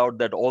 pointed out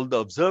that all the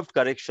observed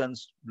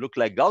corrections look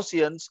like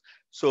Gaussians.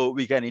 So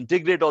we can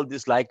integrate all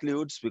these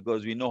likelihoods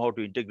because we know how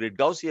to integrate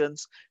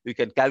Gaussians. We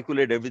can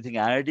calculate everything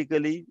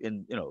analytically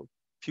in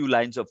few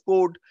lines of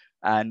code,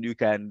 and you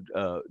can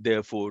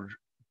therefore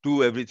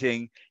do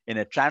everything in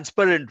a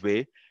transparent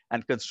way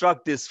and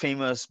construct these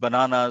famous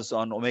bananas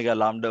on omega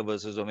lambda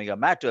versus omega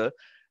matter,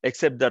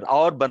 except that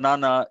our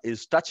banana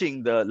is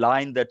touching the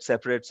line that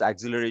separates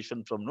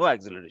acceleration from no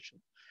acceleration,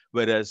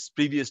 whereas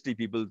previously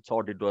people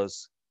thought it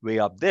was way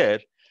up there.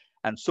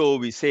 And so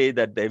we say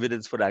that the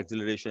evidence for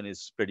acceleration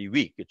is pretty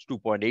weak. It's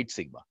 2.8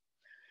 sigma.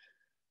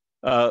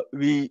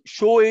 We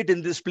show it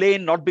in this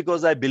plane, not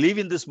because I believe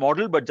in this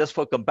model, but just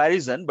for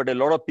comparison. But a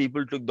lot of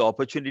people took the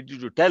opportunity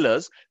to tell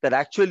us that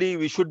actually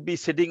we should be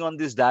sitting on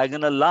this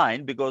diagonal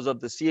line because of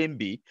the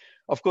CMB.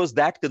 Of course,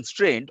 that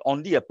constraint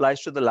only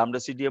applies to the lambda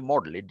CDM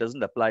model. It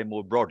doesn't apply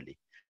more broadly.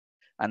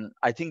 And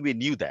I think we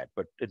knew that,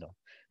 but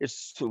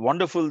it's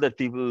wonderful that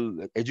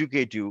people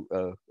educate you,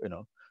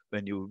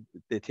 when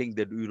they think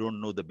that you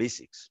don't know the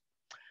basics.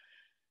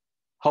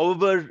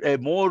 However, a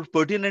more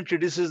pertinent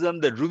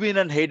criticism that Rubin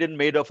and Hayden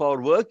made of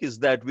our work is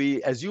that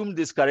we assume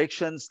these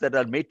corrections that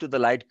are made to the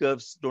light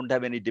curves don't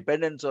have any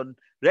dependence on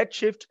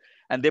redshift.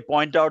 And they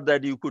point out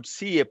that you could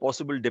see a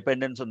possible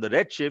dependence on the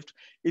redshift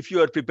if you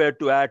are prepared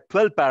to add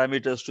 12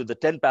 parameters to the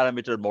 10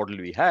 parameter model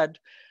we had.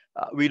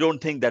 We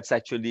don't think that's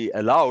actually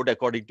allowed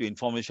according to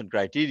information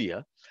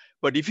criteria.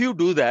 But if you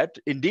do that,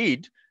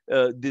 indeed,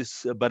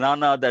 this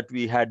banana that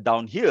we had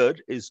down here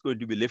is going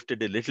to be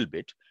lifted a little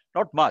bit.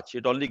 Not much,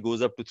 it only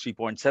goes up to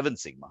 3.7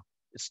 sigma.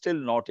 It's still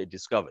not a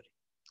discovery.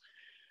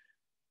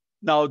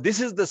 Now, this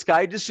is the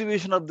sky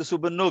distribution of the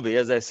supernovae,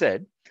 as I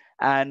said,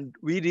 and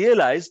we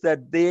realized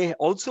that they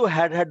also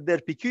had their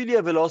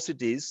peculiar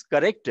velocities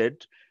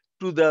corrected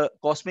to the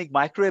cosmic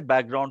microwave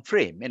background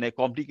frame in a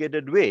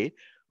complicated way,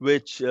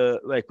 which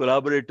my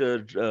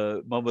collaborator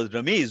Mohammad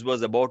Ramiz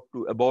was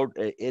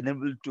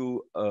enabled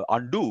to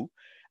undo.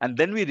 And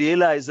then we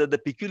realized that the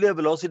peculiar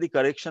velocity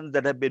corrections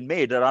that have been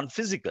made are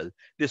unphysical.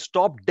 They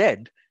stop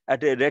dead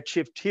at a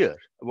redshift here,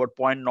 about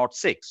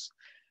 0.06,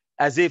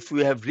 as if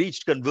we have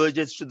reached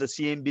convergence to the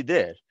CMB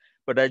there.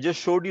 But I just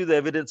showed you the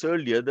evidence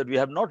earlier that we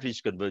have not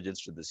reached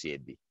convergence to the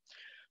CMB.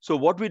 So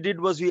what we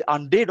did was we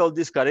undid all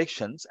these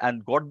corrections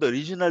and got the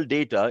regional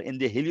data in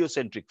the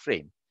heliocentric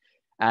frame.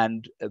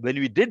 And when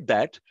we did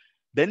that,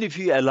 then if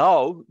you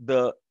allow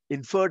the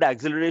inferred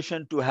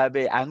acceleration to have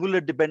an angular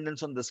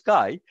dependence on the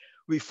sky,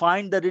 we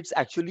find that it's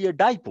actually a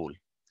dipole.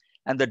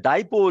 And the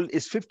dipole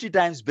is 50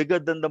 times bigger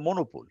than the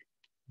monopole.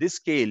 This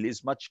scale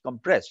is much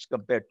compressed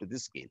compared to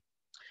this scale.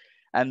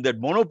 And that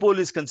monopole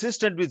is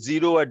consistent with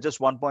 0 at just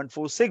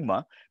 1.4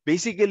 sigma.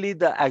 Basically,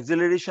 the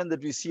acceleration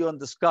that we see on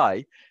the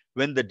sky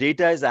when the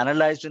data is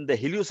analyzed in the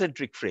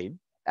heliocentric frame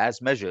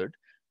as measured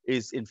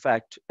is in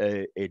fact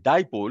a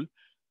dipole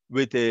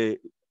with a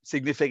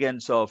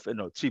significance of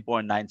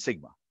 3.9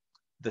 sigma.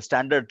 The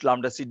standard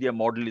lambda CDM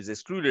model is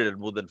excluded at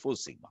more than 4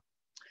 sigma.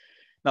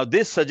 Now,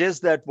 this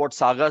suggests that what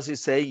Sagas is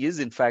saying is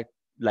in fact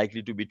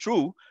likely to be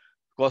true.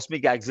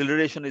 Cosmic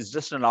acceleration is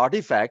just an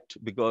artifact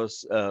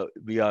because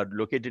we are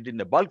located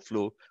in a bulk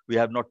flow. We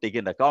have not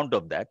taken account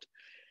of that.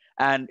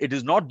 And it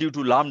is not due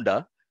to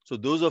lambda. So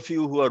those of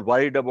you who are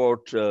worried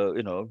about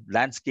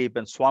landscape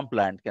and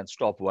swampland can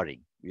stop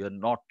worrying. We are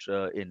not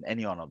in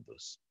any one of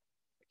those.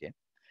 Okay.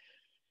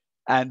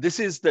 And this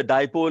is the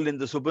dipole in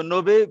the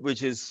supernovae,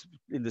 which is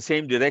in the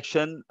same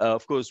direction.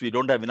 Of course, we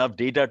don't have enough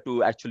data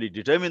to actually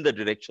determine the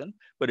direction,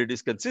 but it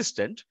is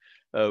consistent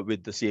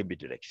with the CMB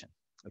direction.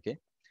 Okay.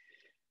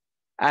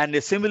 And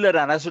a similar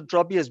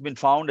anisotropy has been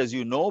found, as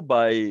you know,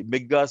 by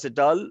Miggas et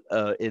al.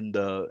 In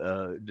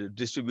the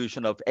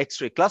distribution of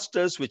X-ray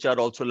clusters, which are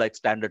also like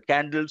standard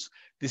candles.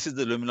 This is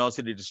the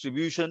luminosity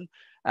distribution.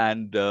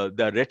 And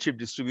the redshift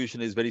distribution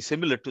is very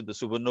similar to the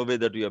supernovae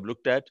that we have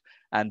looked at.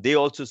 And they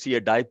also see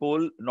a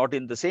dipole, not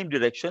in the same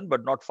direction,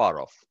 but not far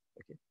off.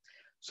 Okay.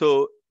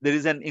 So there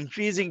is an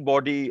increasing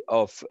body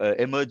of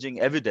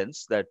emerging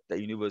evidence that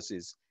the universe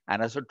is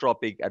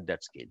anisotropic at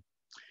that scale.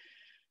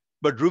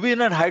 But Rubin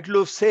and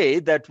Heitloff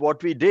say that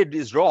what we did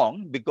is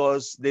wrong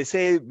because they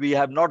say we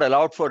have not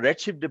allowed for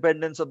redshift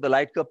dependence of the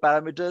light curve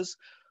parameters.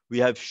 We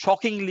have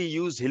shockingly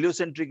used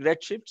heliocentric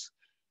redshifts.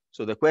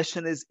 So the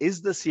question is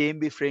the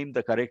CMB frame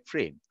the correct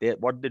frame?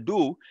 What they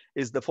do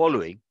is the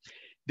following.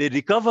 They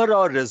recover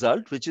our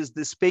result, which is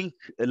this pink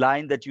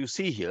line that you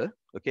see here,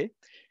 okay,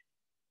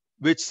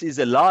 which is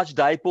a large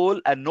dipole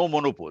and no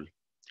monopole.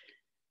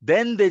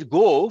 Then they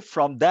go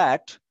from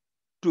that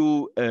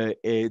to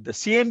the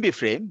CMB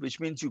frame, which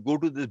means you go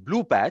to this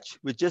blue patch,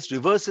 which just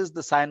reverses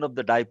the sign of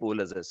the dipole,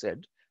 as I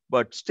said,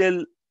 but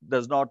still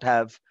does not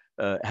have,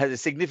 has a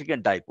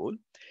significant dipole.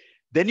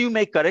 Then you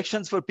make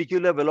corrections for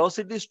peculiar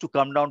velocities to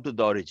come down to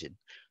the origin.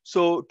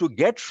 So to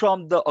get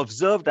from the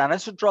observed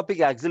anisotropic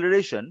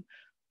acceleration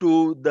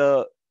to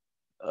the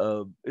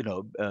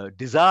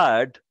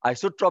desired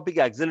isotropic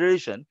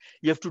acceleration,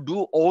 you have to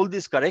do all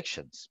these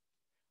corrections.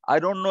 I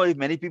don't know if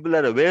many people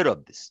are aware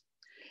of this.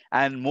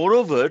 And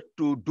moreover,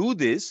 to do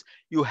this,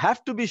 you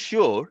have to be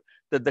sure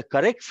that the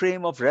correct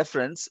frame of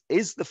reference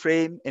is the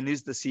frame in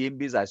which the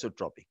CMB is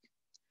isotropic.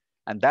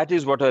 And that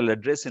is what I'll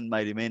address in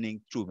my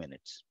remaining 2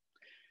 minutes.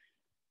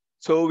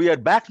 So we are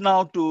back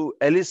now to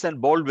Ellis and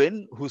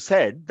Baldwin, who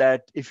said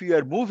that if we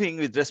are moving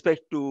with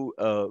respect to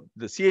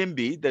the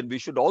CMB, then we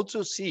should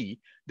also see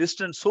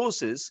distant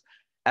sources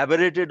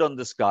aberrated on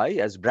the sky,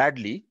 as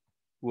Bradley,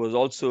 who was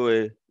also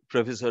a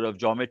professor of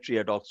geometry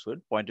at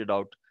Oxford, pointed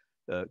out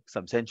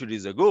some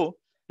centuries ago,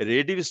 a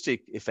relativistic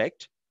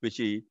effect, which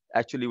he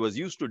actually was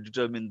used to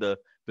determine the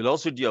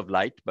velocity of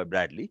light by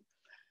Bradley.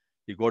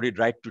 He got it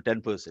right to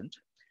 10%.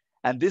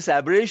 And this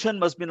aberration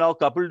must be now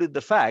coupled with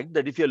the fact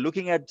that if you're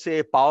looking at, say,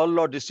 a power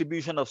law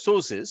distribution of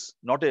sources,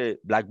 not a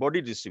black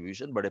body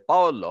distribution, but a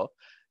power law,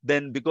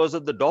 then because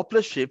of the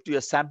Doppler shift, you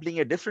are sampling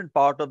a different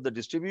part of the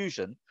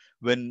distribution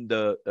when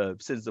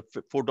since the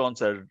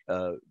photons are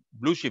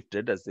blue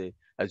shifted as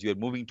you are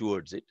moving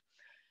towards it.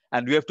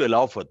 And we have to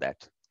allow for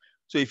that.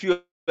 So if you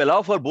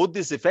allow for both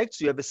these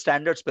effects, you have a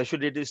standard special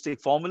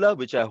relativistic formula,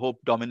 which I hope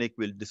Dominik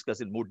will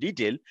discuss in more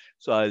detail.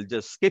 So I'll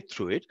just skip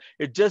through it.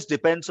 It just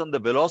depends on the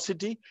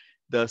velocity,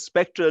 the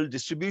spectral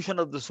distribution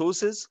of the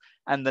sources,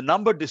 and the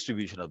number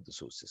distribution of the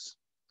sources.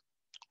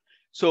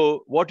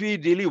 So what we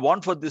really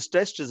want for this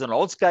test is an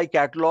all-sky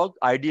catalog,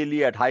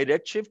 ideally at high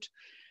redshift.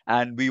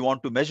 And we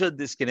want to measure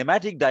this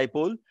kinematic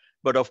dipole.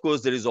 But of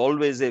course, there is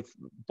always a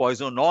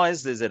Poisson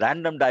noise. There's a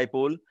random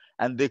dipole.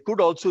 And there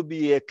could also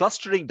be a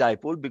clustering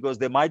dipole because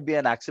there might be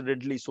an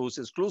accidentally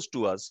sources close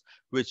to us,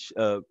 which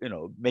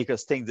make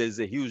us think there is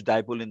a huge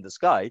dipole in the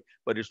sky,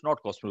 but it's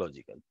not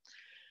cosmological.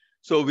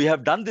 So we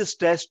have done this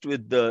test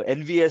with the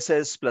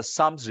NVSS plus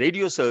SUMS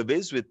radio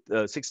surveys with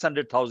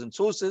 600,000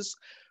 sources,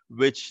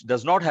 which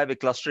does not have a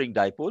clustering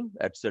dipole.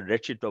 That's a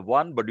redshift of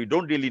 1, but we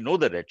don't really know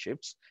the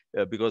redshifts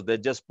because they're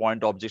just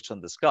point objects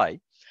on the sky.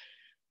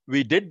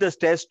 We did this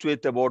test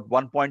with about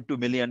 1.2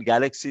 million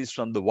galaxies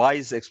from the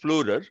WISE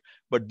Explorer,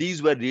 but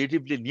these were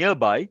relatively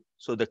nearby,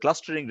 so the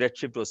clustering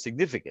redshift was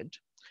significant.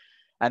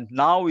 And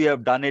now we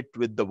have done it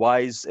with the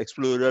WISE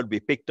Explorer. We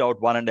picked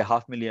out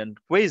 1.5 million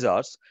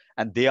quasars,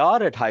 and they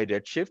are at high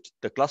redshift.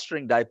 The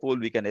clustering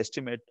dipole we can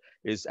estimate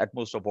is at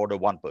most of order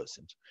 1%.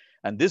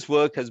 And this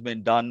work has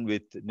been done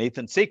with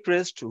Nathan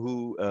Seacrest,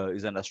 who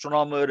is an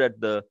astronomer at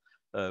the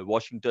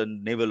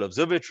Washington Naval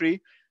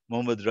Observatory,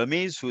 Mohammad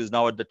Ramiz, who is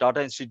now at the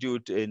Tata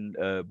Institute in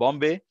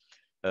Bombay,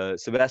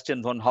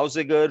 Sebastian von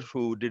Hauseger,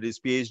 who did his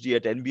PhD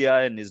at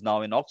NBI and is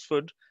now in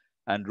Oxford,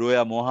 and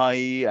Roya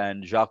Mohai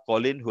and Jacques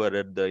Collin, who are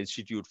at the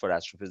Institute for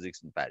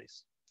Astrophysics in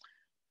Paris.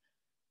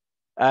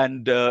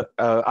 And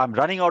I'm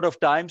running out of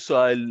time, so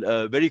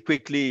I'll very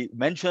quickly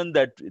mention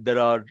that there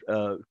are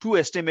 2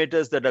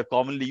 estimators that are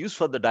commonly used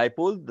for the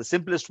dipole. The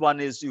simplest one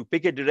is you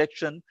pick a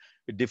direction,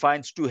 it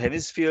defines 2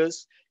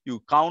 hemispheres, you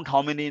count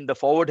how many in the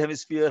forward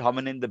hemisphere, how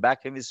many in the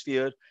back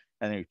hemisphere,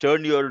 and you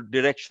turn your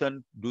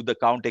direction, do the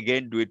count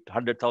again, do it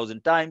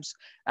 100,000 times,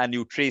 and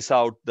you trace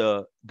out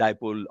the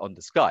dipole on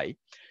the sky.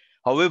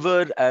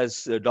 However,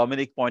 as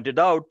Dominik pointed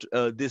out,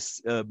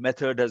 this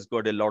method has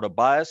got a lot of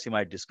bias. He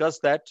might discuss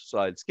that, so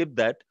I'll skip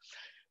that.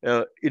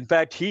 In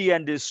fact, he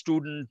and his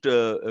student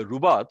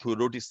Rubat, who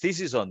wrote his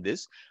thesis on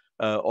this,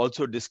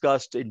 also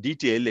discussed in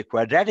detail a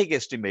quadratic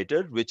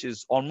estimator, which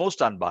is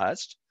almost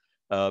unbiased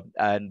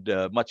and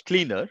much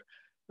cleaner.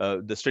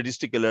 The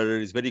statistical error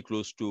is very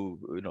close to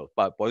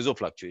Poisson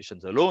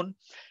fluctuations alone.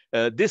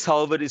 This,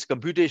 however, is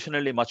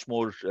computationally much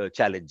more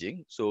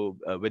challenging. So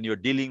when you're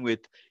dealing with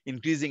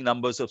increasing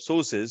numbers of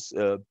sources,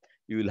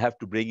 you will have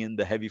to bring in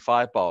the heavy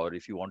firepower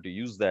if you want to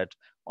use that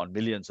on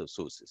millions of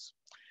sources.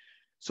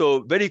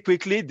 So very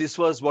quickly, this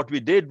was what we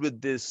did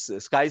with this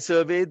sky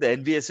survey, the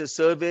NVSS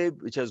survey,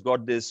 which has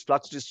got this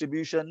flux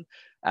distribution.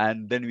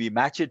 And then we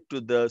match it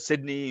to the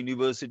Sydney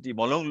University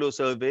Molonglo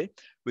survey,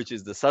 which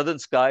is the southern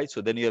sky.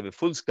 So then you have a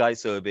full sky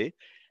survey.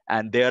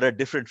 And they are at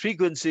different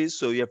frequencies.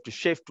 So you have to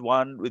shift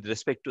one with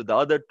respect to the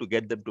other to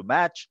get them to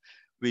match.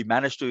 We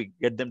managed to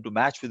get them to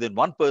match within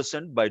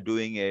 1% by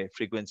doing a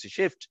frequency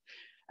shift.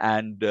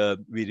 And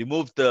we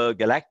removed the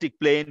galactic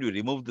plane, we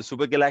removed the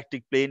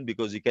supergalactic plane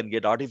because you can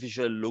get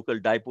artificial local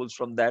dipoles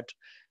from that.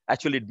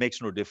 Actually, it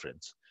makes no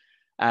difference.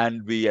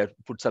 And we have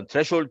put some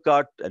threshold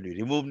cut and we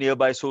remove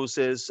nearby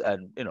sources.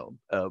 And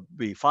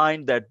we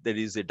find that there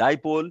is a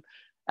dipole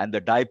and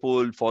the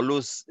dipole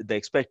follows the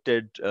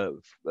expected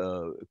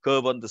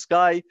curve on the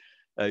sky.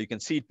 You can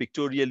see it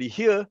pictorially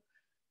here.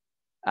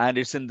 And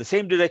it's in the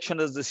same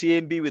direction as the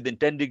CMB within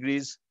 10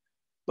 degrees,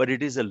 but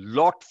it is a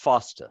lot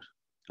faster,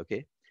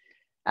 okay?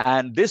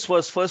 And this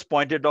was first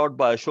pointed out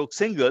by Ashok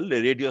Singhal,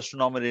 a radio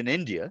astronomer in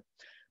India.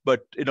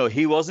 But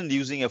he wasn't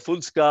using a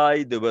full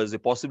sky. There was a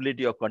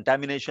possibility of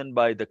contamination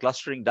by the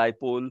clustering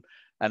dipole.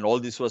 And all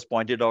this was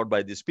pointed out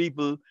by these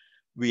people.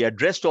 We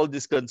addressed all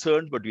these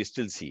concerns, but we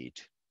still see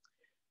it.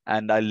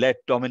 And I'll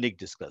let Dominik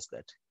discuss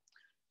that.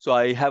 So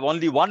I have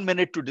only 1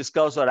 minute to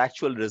discuss our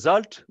actual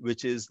result,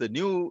 which is the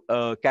new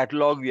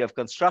catalog we have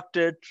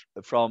constructed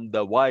from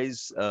the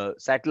WISE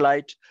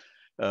satellite,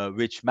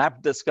 which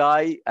mapped the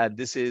sky. And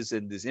this is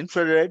in this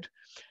infrared.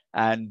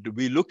 And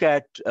we look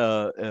at,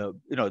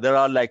 there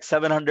are like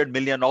 700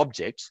 million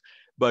objects,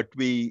 but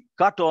we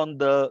cut on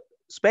the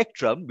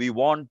spectrum. We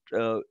want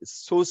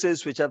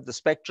sources which have the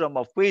spectrum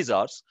of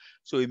quasars.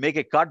 So we make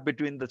a cut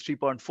between the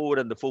 3.4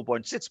 and the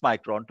 4.6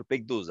 micron to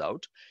pick those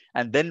out.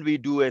 And then we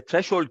do a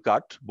threshold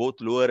cut,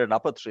 both lower and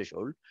upper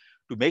threshold,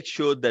 to make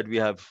sure that we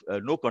have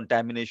no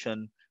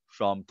contamination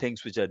from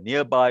things which are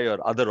nearby or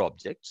other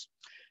objects.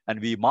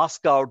 And we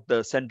mask out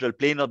the central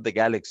plane of the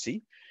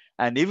galaxy.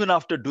 And even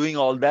after doing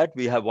all that,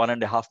 we have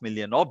 1.5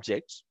 million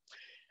objects.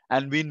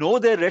 And we know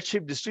their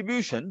redshift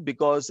distribution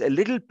because a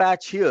little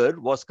patch here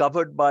was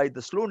covered by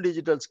the Sloan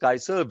Digital Sky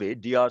Survey,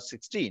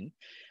 DR16.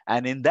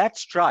 And in that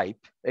stripe,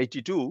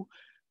 82,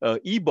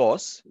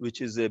 EBOS,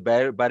 which is a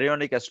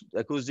baryonic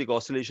acoustic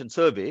oscillation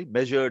survey,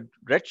 measured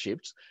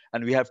redshifts.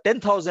 And we have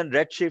 10,000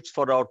 redshifts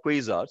for our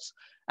quasars.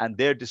 And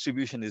their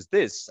distribution is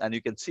this. And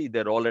you can see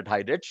they're all at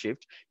high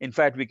redshift. In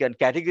fact, we can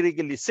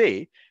categorically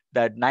say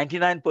that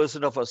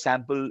 99% of our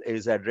sample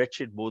is at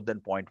redshift more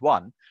than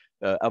 0.1,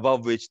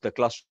 above which the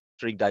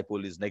clustering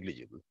dipole is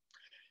negligible.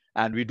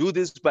 And we do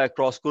this by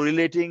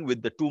cross-correlating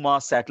with the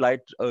 2-mass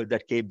satellite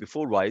that came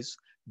before WISE.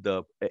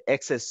 The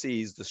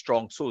XSC is the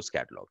strong source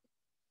catalog.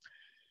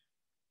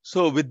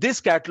 So with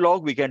this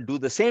catalog, we can do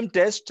the same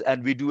test,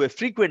 and we do a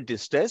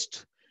frequentist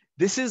test.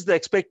 This is the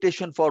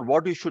expectation for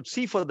what we should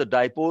see for the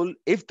dipole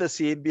if the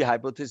CMB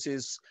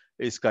hypothesis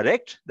is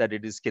correct, that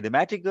it is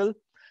kinematical.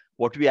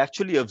 What we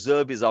actually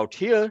observe is out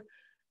here.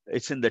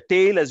 It's in the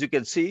tail, as you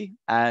can see,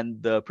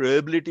 and the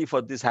probability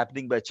for this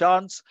happening by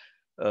chance.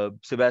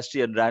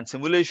 Sebastian ran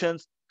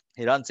simulations.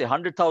 He runs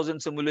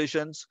 100,000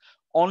 simulations.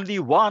 Only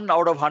 1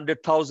 out of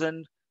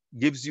 100,000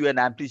 gives you an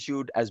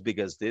amplitude as big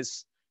as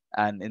this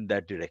and in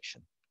that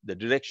direction. The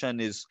direction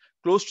is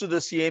close to the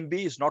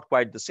CMB. It's not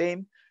quite the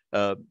same,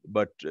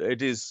 but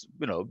it is,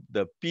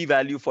 the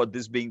p-value for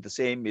this being the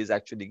same is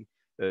actually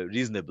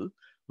reasonable.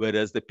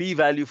 Whereas the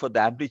p-value for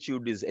the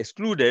amplitude is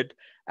excluded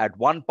at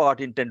 1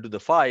 part in 10 to the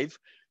 5.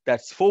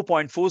 That's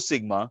 4.4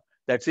 sigma.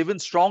 That's even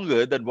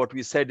stronger than what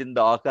we said in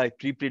the archive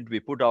preprint we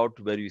put out,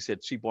 where we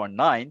said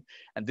 3.9.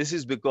 And this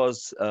is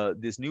because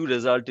this new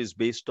result is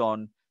based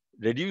on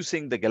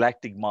reducing the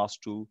galactic mass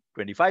to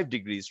 25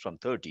 degrees from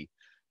 30.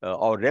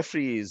 Our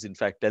referee is, in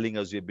fact, telling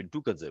us we have been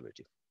too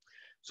conservative.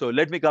 So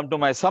let me come to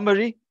my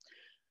summary.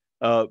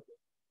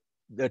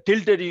 The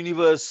tilted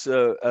universe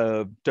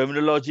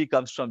terminology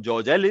comes from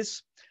George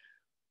Ellis.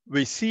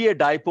 We see a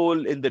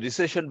dipole in the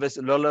recession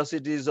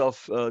velocities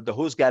of the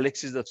host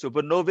galaxies of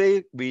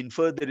supernovae. We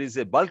infer there is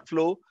a bulk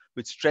flow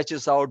which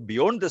stretches out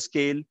beyond the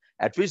scale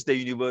at which the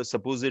universe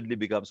supposedly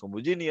becomes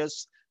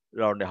homogeneous,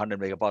 around 100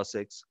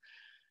 megaparsecs.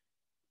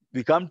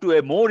 We come to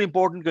a more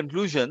important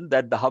conclusion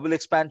that the Hubble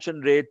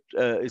expansion rate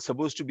is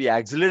supposed to be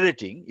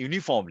accelerating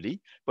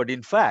uniformly, but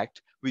in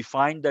fact, we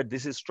find that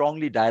this is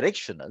strongly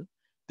directional.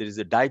 There is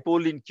a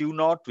dipole in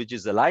Q0, which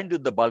is aligned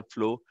with the bulk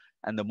flow,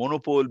 and the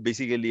monopole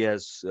basically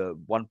has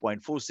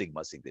 1.4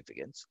 sigma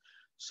significance.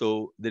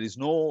 So there is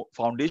no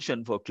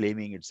foundation for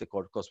claiming it's a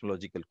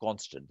cosmological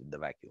constant in the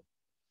vacuum.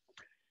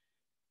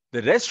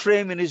 The rest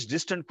frame in which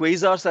distant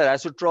quasars are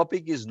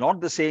isotropic is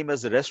not the same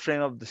as the rest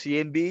frame of the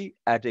CMB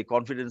at a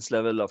confidence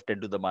level of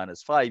 10 to the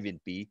minus 5 in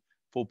P,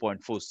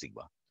 4.4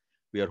 sigma.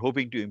 We are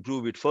hoping to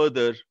improve it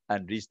further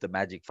and reach the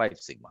magic 5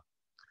 sigma.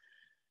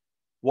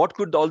 What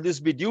could all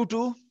this be due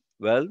to?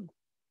 Well,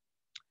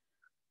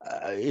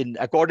 in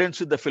accordance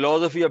with the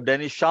philosophy of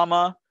Dennis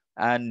Sharma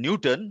and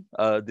Newton,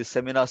 this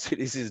seminar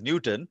series is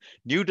Newton.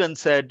 Newton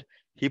said,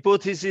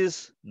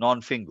 hypothesis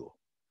non-fingo.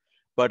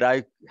 But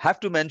I have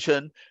to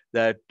mention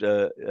that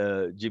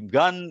Jim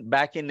Gunn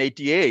back in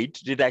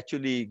 '88 did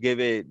actually give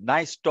a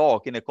nice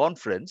talk in a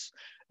conference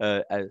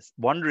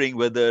wondering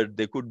whether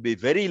there could be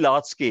very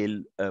large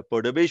scale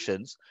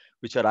perturbations,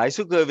 which are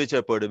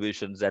isocurvature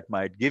perturbations that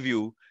might give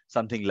you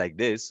something like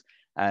this.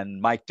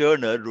 And Mike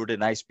Turner wrote a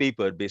nice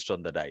paper based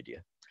on that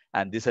idea.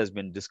 And this has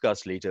been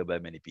discussed later by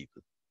many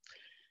people.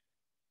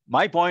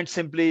 My point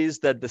simply is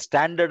that the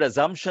standard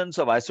assumptions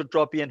of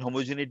isotropy and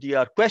homogeneity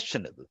are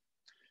questionable.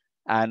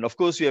 And of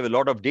course, we have a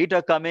lot of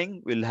data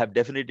coming. We'll have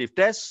definitive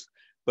tests.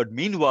 But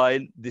meanwhile,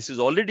 this is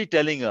already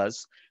telling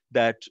us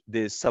that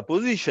the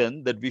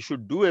supposition that we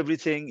should do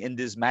everything in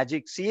this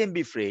magic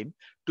CMB frame,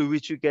 to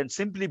which you can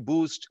simply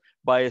boost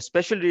by a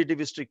special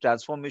relativistic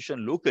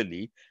transformation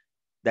locally,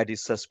 that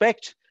is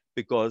suspect,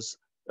 because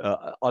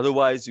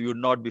otherwise you would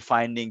not be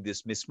finding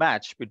this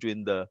mismatch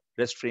between the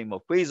rest frame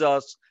of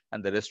quasars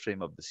and the rest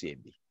frame of the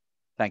CMB.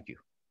 Thank you.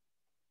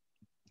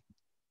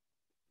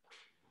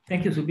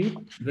 Thank you, Subir.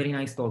 Very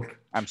nice talk.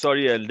 I'm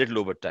sorry, a little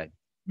over time.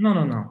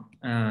 No.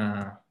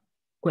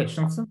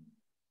 Questions?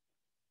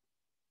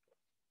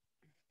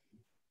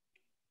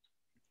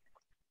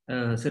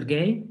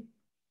 Sergey,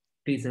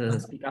 please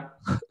speak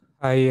up.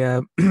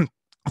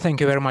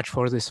 Thank you very much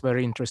for this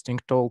very interesting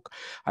talk.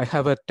 I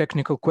have a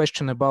technical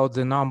question about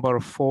the number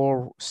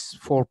 4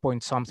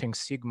 point something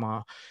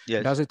sigma.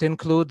 Yes. Does it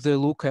include the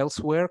look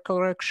elsewhere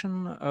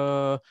correction?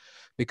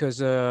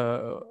 Because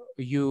I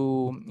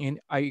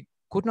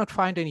could not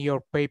find in your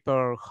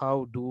paper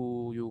how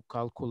do you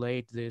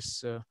calculate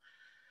this.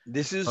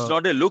 This is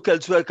not a look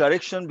elsewhere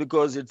correction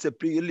because it's a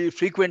purely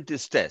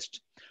frequentist test.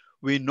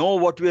 We know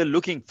what we are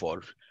looking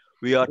for.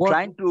 We are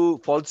trying to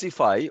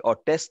falsify or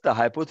test the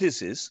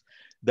hypothesis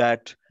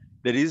that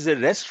there is a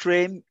rest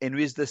frame in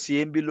which the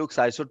CMB looks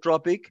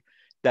isotropic.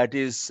 That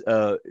is,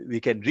 we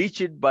can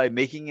reach it by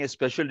making a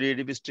special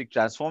relativistic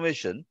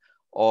transformation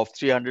of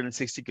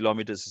 360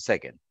 kilometers a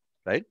second,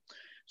 right?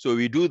 So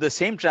we do the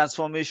same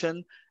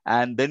transformation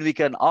And then we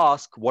can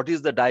ask what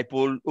is the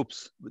dipole,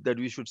 that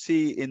we should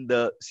see in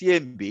the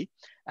CMB.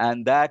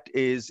 And that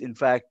is, in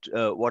fact,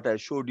 what I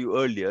showed you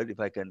earlier. If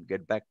I can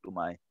get back to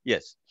my,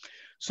 yes.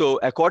 So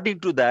according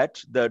to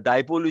that, the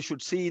dipole you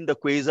should see in the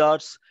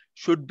quasars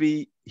should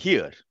be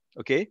here,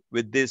 okay,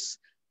 with this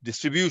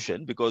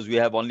distribution, because we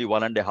have only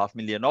 1.5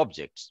 million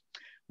objects.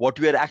 What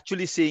we are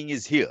actually seeing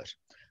is here.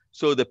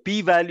 So the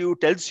p-value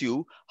tells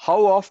you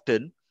how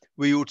often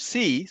we would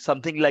see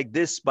something like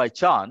this by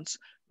chance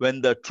when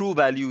the true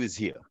value is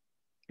here.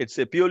 It's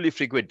a purely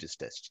frequentist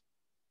test.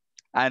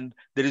 And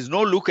there is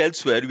no look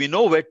elsewhere. We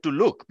know where to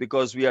look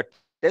because we are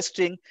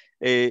testing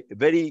a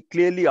very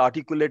clearly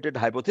articulated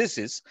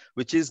hypothesis,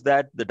 which is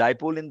that the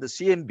dipole in the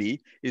CMB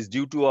is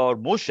due to our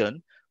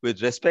motion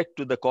with respect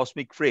to the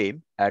cosmic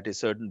frame at a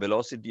certain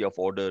velocity of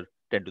order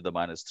 10 to the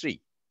minus 3.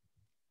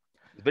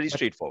 It's very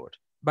straightforward.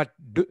 But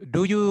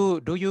do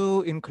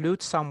you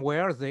include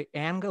somewhere the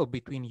angle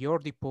between your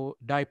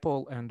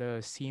dipole and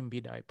the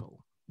CMB dipole?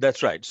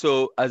 That's right.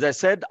 So as I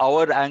said,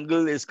 our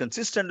angle is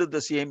consistent with the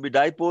CMB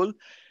dipole.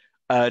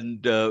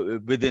 And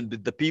within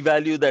the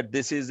p-value that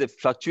this is a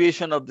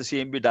fluctuation of the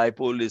CMB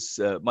dipole is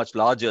much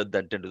larger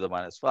than 10 to the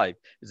minus 5,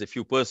 is a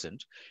few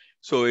percent.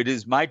 So it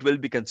is might well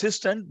be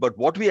consistent. But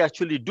what we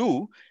actually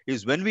do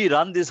is when we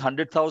run these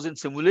 100,000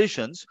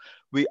 simulations,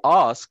 we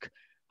ask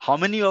how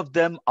many of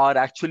them are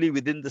actually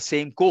within the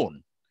same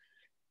cone.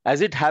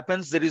 As it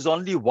happens, there is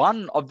only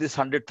one of this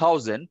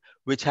 100,000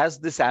 which has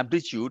this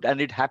amplitude,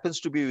 and it happens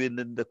to be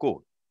within the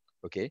cone.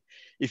 Okay,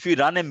 if we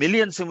run 1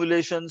 million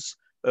simulations,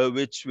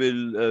 which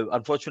will,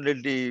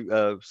 unfortunately,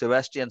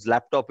 Sebastian's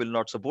laptop will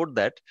not support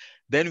that,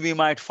 then we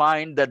might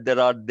find that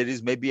there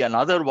is maybe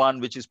another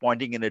one which is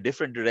pointing in a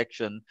different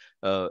direction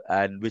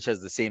and which has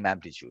the same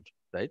amplitude,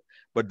 right?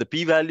 But the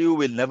p-value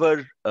will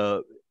never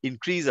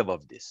increase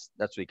above this.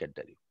 That's what we can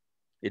tell you.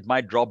 It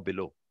might drop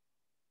below.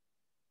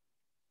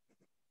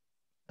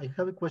 I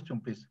have a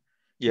question, please.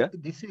 Yeah.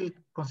 This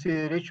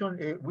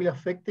consideration will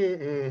affect,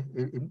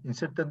 in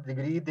certain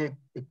degree, the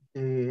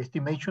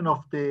estimation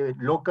of the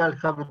local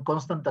Hubble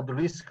constant that the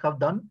RISC have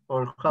done,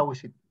 or how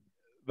is it?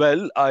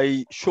 Well,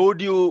 I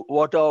showed you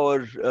what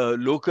our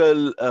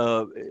local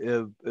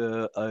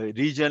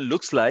region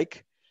looks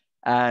like.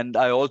 And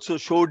I also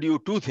showed you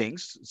two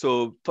things.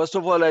 So first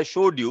of all, I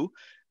showed you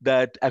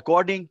that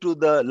according to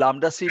the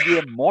lambda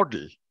CDM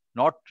model,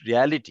 not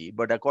reality,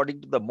 but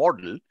according to the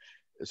model,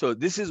 so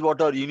this is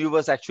what our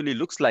universe actually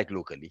looks like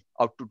locally,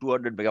 up to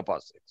 200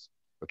 megaparsecs,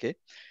 okay?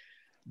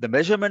 The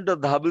measurement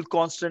of the Hubble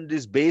constant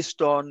is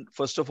based on,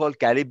 first of all,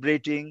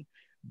 calibrating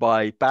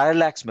by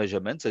parallax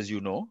measurements, as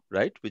you know,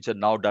 right? Which are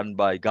now done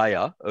by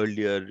Gaia.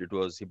 Earlier, it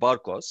was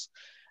Hipparcos.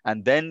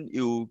 And then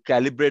you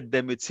calibrate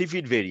them with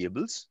CFIT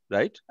variables,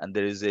 right? And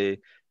there is a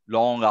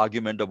long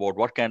argument about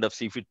what kind of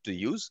CFIT to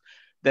use.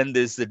 Then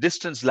there's the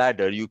distance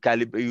ladder. You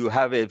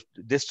have a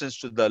distance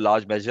to the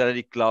Large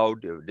Magellanic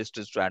Cloud,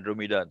 distance to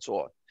Andromeda, and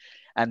so on.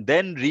 And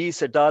then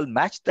Rees et al.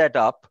 Matched that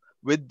up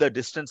with the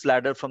distance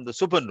ladder from the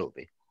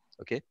supernovae.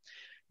 Okay,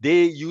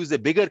 they use a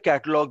bigger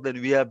catalog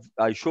than we have.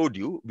 I showed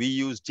you. We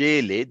use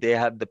JLA. They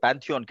have the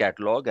Pantheon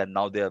catalog, and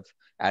now they have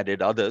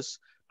added others,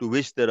 to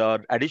which there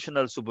are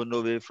additional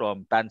supernovae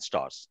from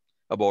Pan-STARRS,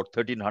 about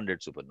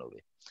 1,300 supernovae.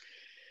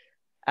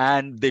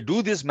 And they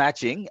do this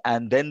matching,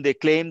 and then they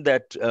claim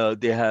that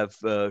they have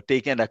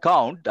taken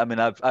account. I mean,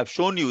 I've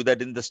shown you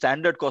that in the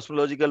standard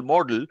cosmological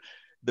model,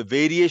 the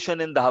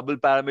variation in the Hubble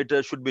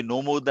parameter should be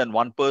no more than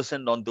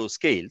 1% on those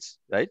scales,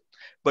 right?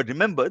 But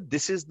remember,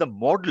 this is the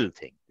model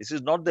thing. This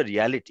is not the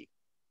reality,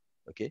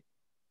 okay?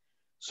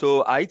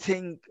 So I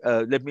think,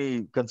 let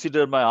me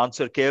consider my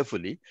answer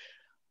carefully.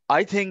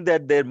 I think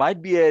that there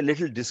might be a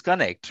little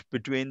disconnect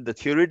between the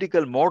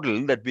theoretical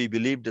model that we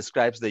believe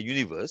describes the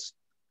universe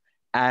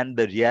and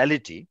the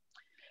reality.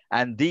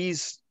 And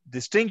these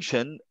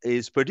distinction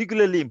is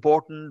particularly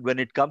important when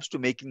it comes to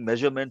making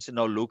measurements in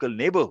our local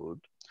neighborhood.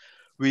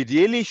 We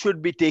really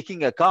should be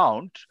taking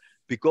account,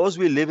 because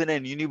we live in a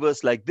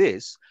universe like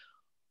this,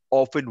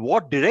 of in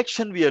what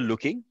direction we are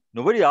looking.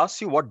 Nobody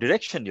asks you what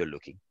direction you're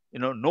looking. You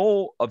know,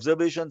 no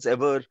observations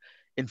ever.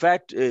 In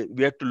fact,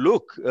 we have to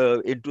look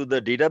into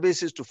the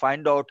databases to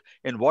find out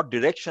in what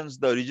directions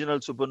the original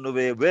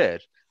supernovae were,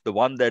 the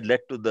one that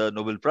led to the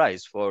Nobel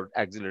Prize for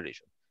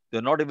acceleration.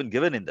 They're not even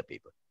given in the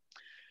paper.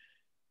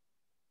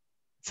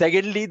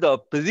 Secondly, the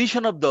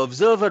position of the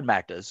observer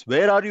matters.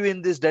 Where are you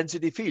in this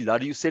density field?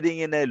 Are you sitting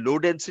in a low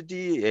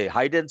density, a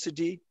high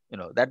density? You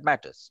know, that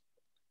matters,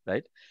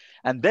 right?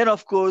 And then,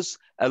 of course,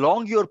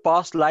 along your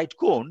past light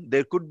cone,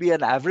 there could be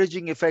an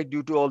averaging effect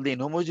due to all the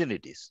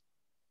inhomogeneities,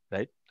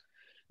 right?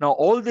 Now,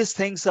 all these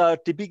things are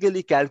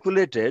typically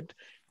calculated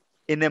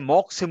in a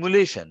mock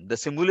simulation. The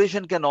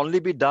simulation can only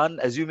be done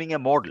assuming a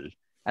model,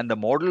 and the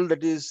model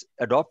that is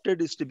adopted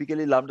is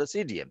typically lambda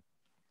CDM.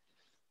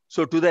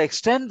 So to the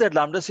extent that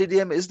lambda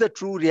CDM is the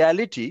true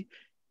reality,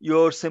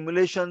 your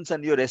simulations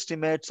and your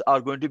estimates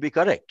are going to be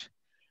correct.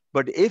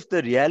 But if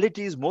the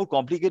reality is more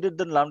complicated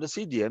than lambda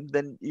CDM,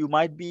 then you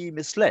might be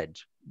misled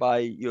by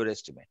your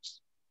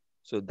estimates.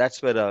 So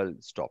that's where I'll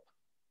stop.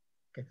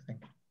 Okay, thank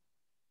you.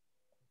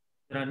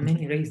 There are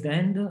many raised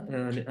hands.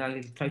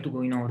 I'll try to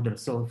go in order.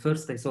 So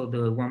first I saw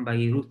the one by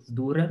Ruth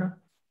Durer.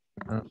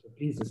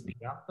 Please speak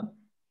up.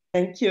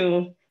 Thank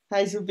you.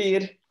 Hi,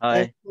 Subir. Hi.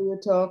 Thanks for your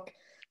talk.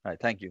 Hi,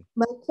 thank you.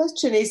 My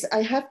question is,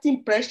 I have the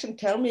impression,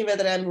 tell me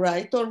whether I'm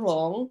right or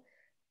wrong,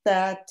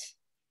 that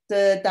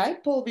the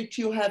dipole which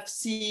you have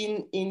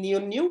seen in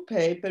your new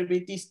paper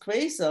with these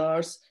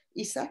quasars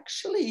is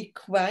actually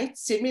quite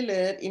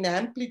similar in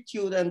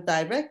amplitude and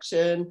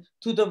direction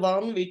to the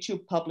one which you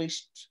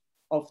published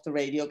of the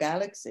radio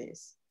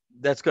galaxies.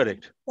 That's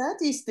correct. If that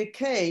is the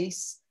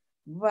case,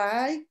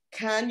 why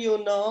can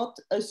you not,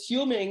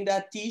 assuming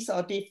that these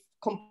are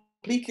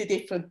completely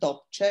different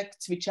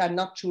objects, which I'm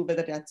not sure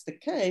whether that's the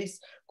case,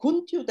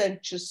 couldn't you then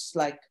just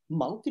like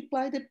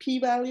multiply the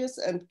p-values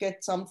and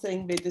get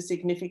something with a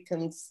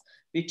significance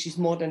which is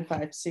more than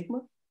 5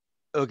 sigma?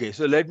 Okay,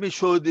 so let me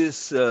show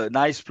this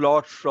nice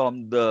plot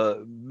from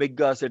the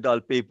Miggas et al.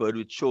 Paper,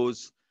 which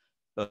shows,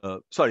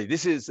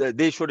 this is,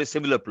 they showed a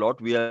similar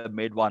plot. We have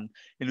made one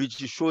in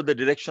which you show the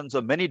directions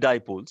of many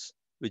dipoles,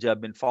 which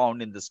have been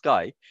found in the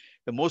sky.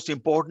 The most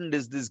important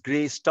is this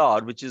gray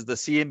star, which is the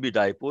CMB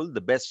dipole, the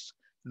best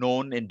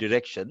known in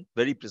direction,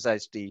 very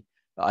precisely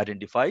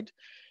identified.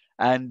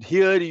 And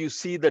here you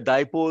see the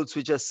dipoles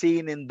which are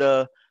seen in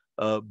the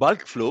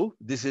bulk flow.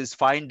 This is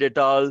Find et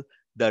al.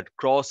 That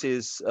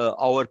crosses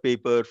our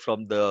paper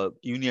from the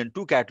Union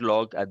 2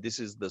 catalog, and this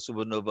is the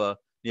supernova,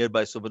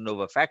 nearby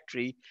supernova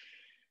factory.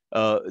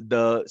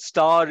 The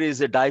star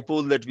is a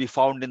dipole that we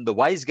found in the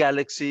WISE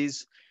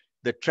galaxies.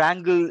 The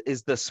triangle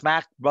is the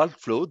SMAC bulk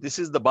flow. This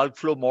is the bulk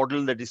flow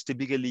model that is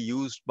typically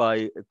used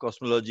by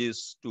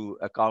cosmologists to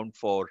account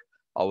for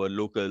our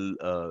local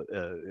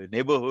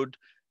neighborhood,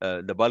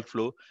 the bulk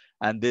flow.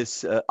 And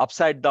this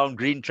upside down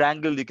green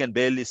triangle you can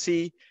barely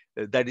see.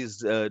 That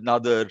is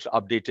another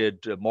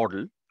updated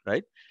model,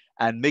 right?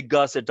 And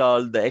Miggas et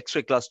al., the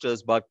X-ray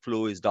clusters bulk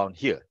flow is down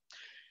here.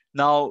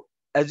 Now,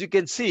 as you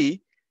can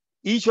see,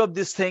 each of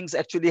these things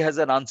actually has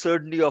an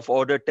uncertainty of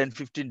order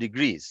 10-15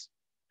 degrees.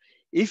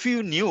 If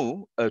you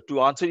knew,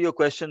 to answer your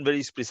question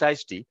very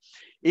precisely,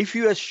 if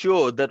you are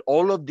sure that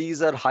all of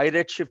these are high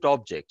redshift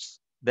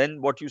objects,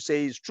 then what you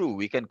say is true.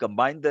 We can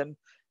combine them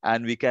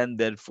and we can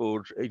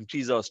therefore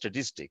increase our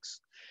statistics.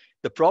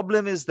 The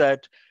problem is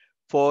that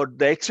for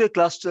the X-ray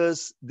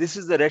clusters, this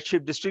is the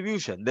redshift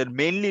distribution. They're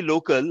mainly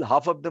local.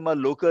 Half of them are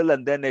local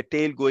and then a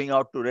tail going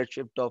out to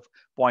redshift of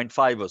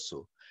 0.5 or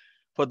so.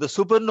 For the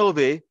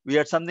supernovae, we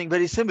had something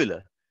very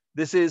similar.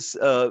 This is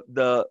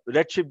the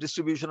redshift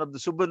distribution of the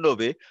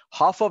supernovae.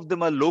 Half of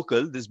them are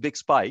local, this big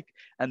spike,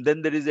 and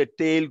then there is a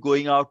tail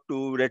going out to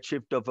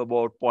redshift of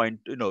about 0.5,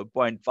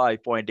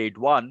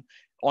 0.81,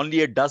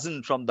 only a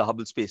dozen from the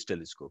Hubble Space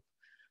Telescope.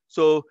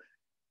 So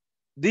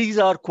these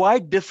are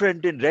quite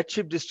different in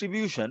redshift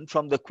distribution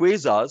from the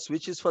quasars,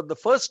 which is for the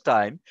first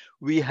time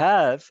we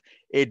have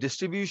a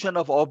distribution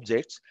of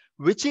objects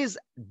which is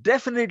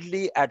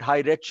definitely at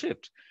high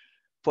redshift.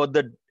 For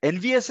the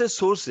NVSS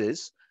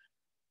sources,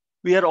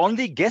 we are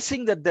only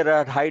guessing that there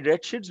are high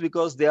redshifts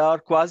because they are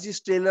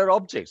quasi-stellar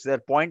objects. They're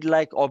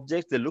point-like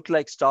objects. They look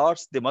like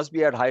stars. They must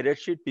be at high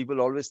redshift.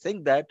 People always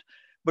think that,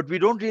 but we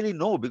don't really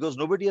know because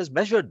nobody has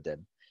measured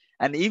them.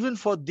 And even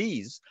for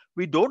these,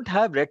 we don't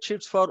have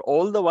redshifts for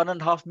all the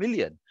 1.5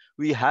 million.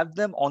 We have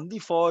them only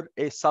for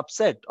a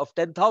subset of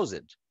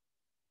 10,000,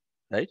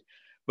 right?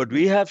 But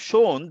we have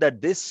shown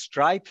that this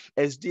stripe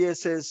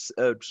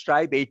SDSS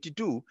stripe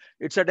 82,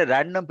 it's at a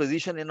random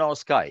position in our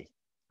sky,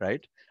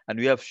 right? And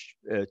we have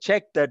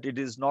checked that it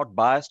is not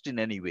biased in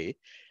any way.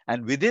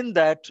 And within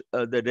that,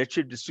 the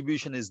redshift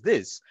distribution is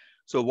this.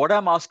 So what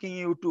I'm asking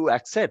you to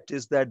accept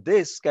is that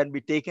this can be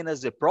taken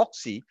as a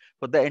proxy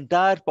for the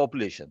entire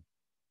population,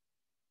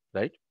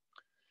 right?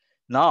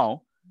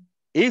 Now,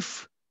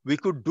 if we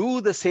could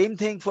do the same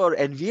thing for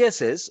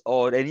NVSS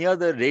or any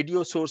other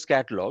radio source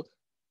catalog,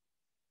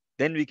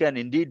 then we can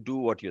indeed do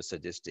what you're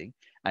suggesting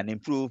and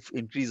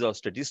increase our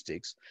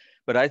statistics.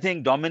 But I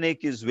think Dominik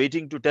is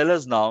waiting to tell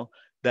us now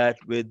that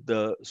with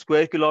the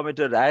square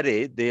kilometer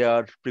array, they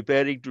are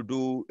preparing to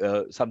do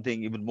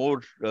something even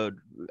more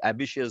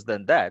ambitious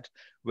than that,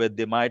 where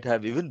they might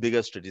have even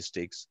bigger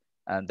statistics,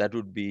 and that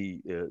would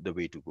be the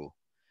way to go.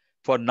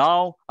 For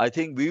now, I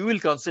think we will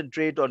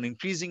concentrate on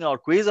increasing our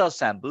quasar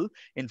sample.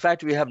 In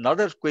fact, we have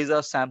another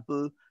quasar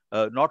sample,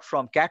 not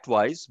from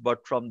CatWise,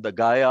 but from the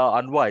Gaia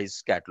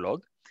Unwise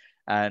catalog.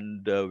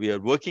 And we are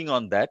working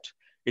on that.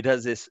 It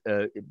has this,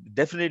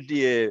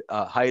 definitely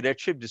a high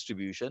redshift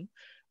distribution,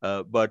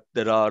 but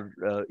there are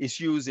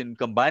issues in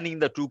combining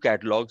the two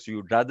catalogs. You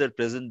would rather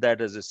present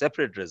that as a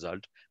separate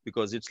result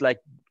because it's like,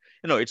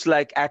 it's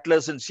like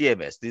Atlas and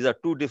CMS. These are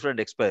two different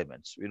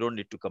experiments. We don't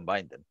need to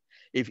combine them.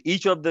 If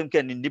each of them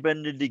can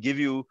independently give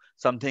you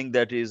something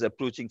that is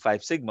approaching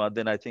 5 sigma,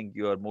 then I think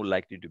you are more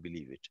likely to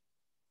believe it.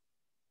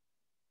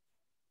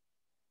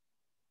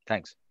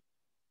 Thanks.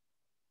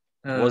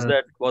 Was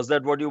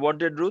that what you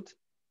wanted, Ruth?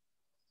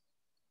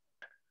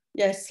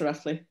 Yes,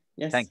 roughly.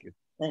 Yes. Thank you.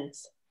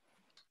 Thanks.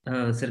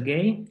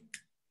 Sergey?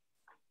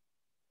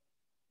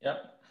 Yeah.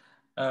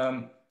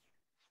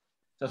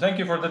 So thank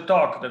you for the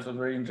talk. That was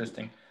very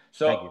interesting.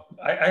 So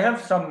I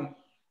have some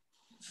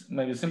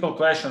maybe simple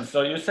questions.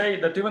 So you say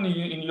that even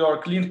in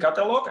your clean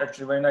catalog,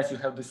 actually very nice, you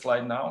have this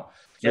slide now.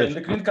 So yes. In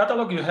the clean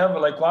catalog, you have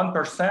like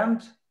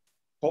 1%,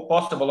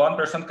 possible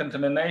 1%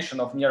 contamination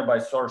of nearby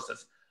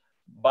sources.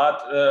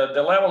 But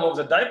the level of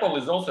the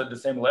dipole is also at the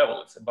same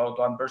level. It's about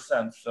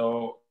 1%.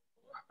 So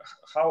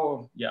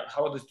how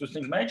these two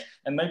things match?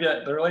 And maybe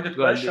the related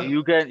question.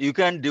 You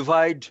can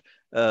divide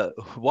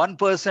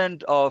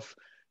 1% of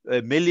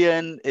a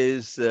million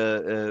is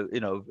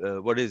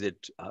what is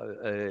it?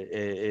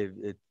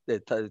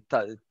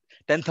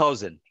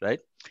 10,000, right?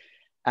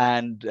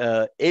 And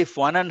if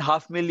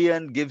 1.5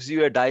 million gives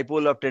you a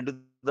dipole of 10 to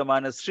the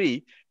minus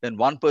 3, then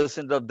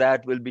 1% of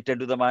that will be 10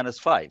 to the minus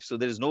 5. So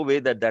there is no way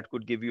that that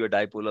could give you a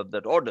dipole of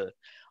that order,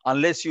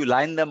 unless you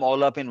line them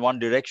all up in one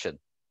direction.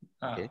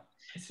 Okay.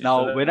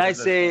 Now, so when I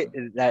say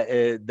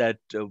that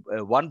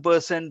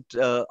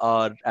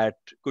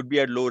 1% could be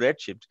at low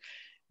redshift,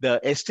 the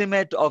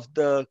estimate of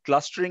the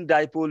clustering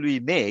dipole we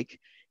make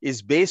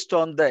is based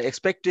on the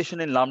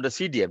expectation in lambda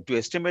CDM. To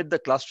estimate the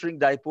clustering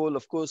dipole,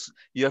 of course,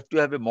 you have to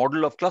have a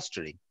model of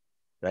clustering,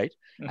 right?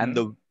 Mm-hmm. And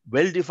the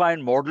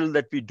well-defined model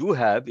that we do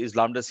have is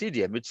lambda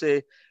CDM. It's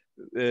a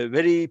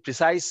very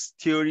precise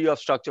theory of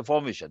structure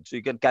formation. So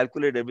you can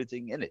calculate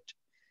everything in it.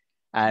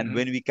 And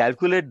when we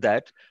calculate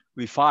that,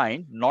 we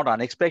find, not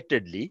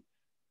unexpectedly,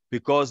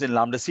 because in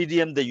lambda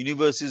CDM, the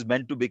universe is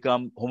meant to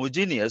become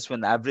homogeneous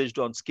when averaged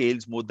on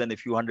scales more than a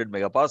few hundred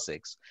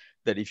megaparsecs,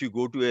 that if you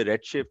go to a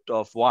redshift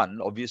of 1,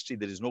 obviously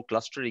there is no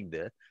clustering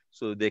there.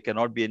 So there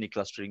cannot be any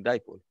clustering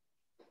dipole,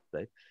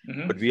 right?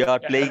 But we are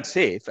playing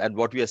safe. And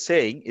what we are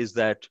saying is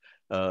that,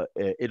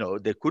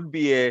 there could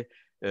be a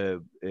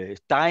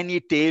tiny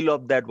tail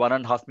of that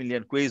 1.5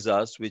 million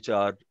quasars, which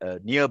are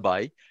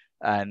nearby.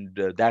 And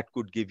that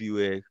could give you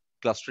a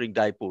clustering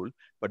dipole,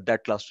 but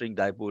that clustering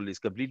dipole is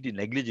completely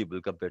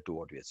negligible compared to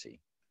what we are seeing.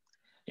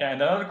 Yeah,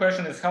 and another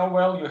question is how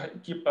well you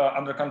keep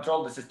under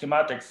control the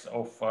systematics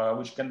of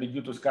which can be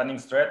due to scanning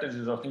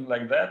strategies or things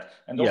like that.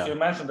 And also you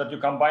mentioned that you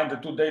combine the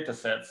two data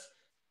sets.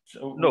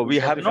 So no, we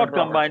have not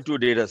combined two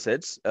data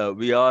sets.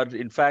 We are,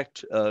 in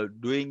fact,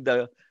 doing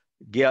the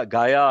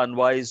Gaia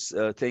unwise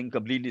thing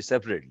completely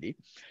separately.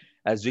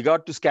 As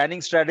regard to scanning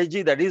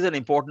strategy, that is an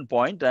important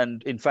point.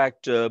 And in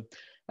fact,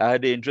 I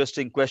had an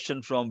interesting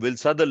question from Will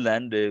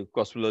Sutherland, a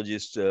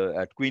cosmologist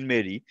at Queen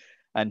Mary,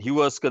 and he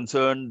was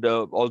concerned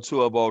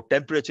also about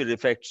temperature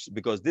effects,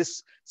 because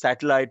this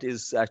satellite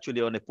is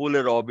actually on a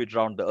polar orbit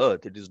around the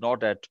Earth. It is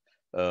not at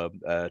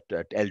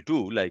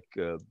L2 like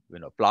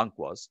Planck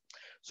was.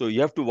 So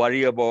you have to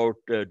worry about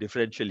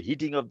differential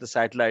heating of the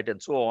satellite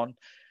and so on.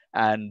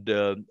 And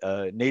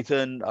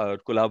Nathan, our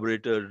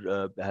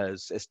collaborator,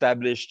 has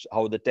established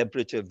how the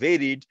temperature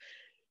varied.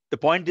 The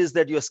point is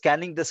that you're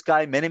scanning the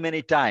sky many,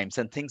 many times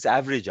and things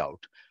average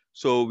out.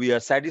 So we are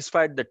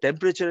satisfied the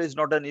temperature is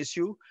not an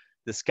issue.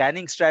 The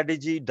scanning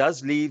strategy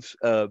does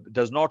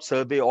not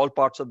survey all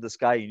parts of the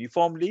sky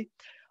uniformly.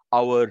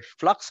 Our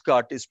flux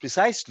cut is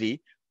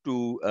precisely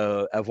to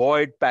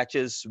avoid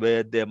patches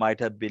where there might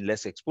have been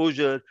less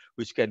exposure,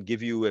 which can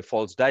give you a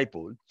false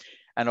dipole.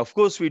 And of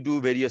course, we do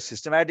various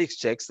systematics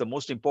checks, the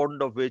most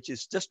important of which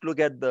is just look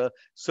at the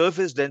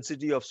surface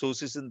density of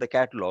sources in the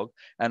catalog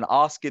and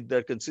ask if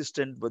they're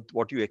consistent with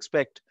what you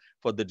expect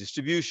for the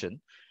distribution.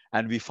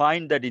 And we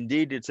find that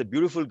indeed it's a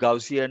beautiful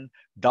Gaussian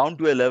down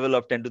to a level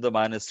of 10 to the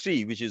minus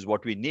 3, which is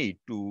what we need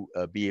to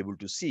be able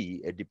to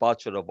see a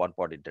departure of 1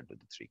 part in 10 to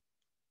the 3.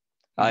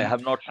 I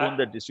have not shown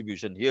that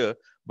distribution here,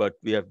 but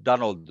we have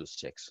done all those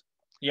checks.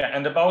 Yeah,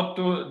 and about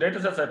two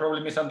datasets, I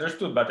probably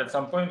misunderstood, but at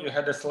some point you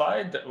had a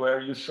slide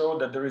where you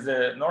showed that there is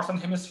a northern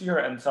hemisphere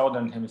and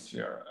southern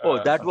hemisphere.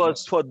 That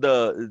was for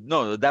the,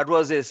 no, that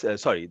was a,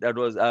 sorry, that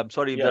was, I'm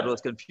sorry if that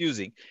was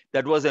confusing.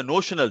 That was a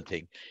notional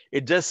thing.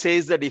 It just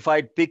says that if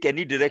I pick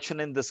any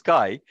direction in the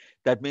sky,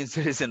 that means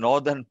there is a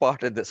northern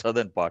part and the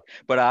southern part.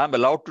 But I'm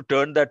allowed to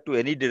turn that to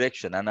any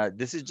direction. And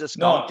this is just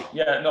counting.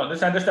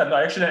 This I understand. No,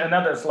 actually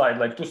another slide,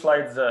 like 2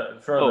 slides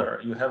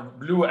further, you have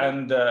blue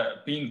and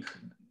pink.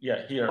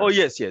 Yeah, here. Oh,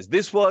 yes.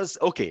 This was,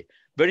 okay,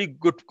 very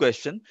good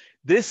question.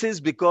 This is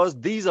because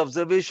these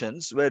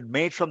observations were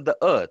made from the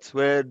Earth,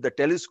 where the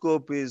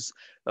telescope is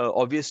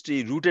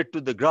obviously rooted to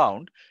the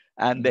ground.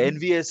 And the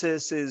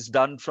NVSS is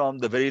done from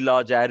the very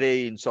large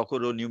array in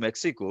Socorro, New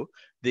Mexico.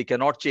 They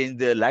cannot change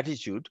their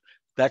latitude.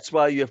 That's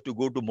why you have to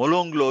go to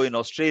Molonglo in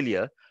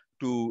Australia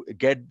to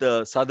get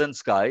the southern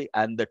sky,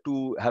 and the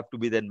two have to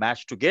be then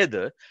matched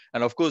together.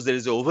 And of course, there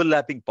is an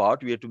overlapping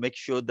part. We have to make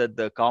sure that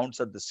the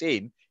counts are the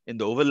same in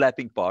the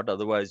overlapping part.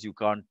 Otherwise, you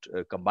can't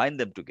combine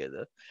them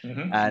together.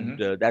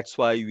 That's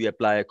why we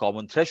apply a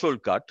common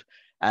threshold cut,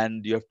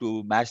 and you have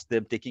to match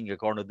them taking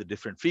account of the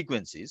different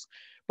frequencies.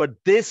 But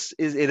this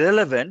is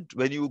irrelevant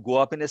when you go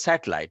up in a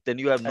satellite. Then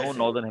you have no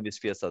northern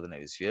hemisphere, southern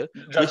hemisphere.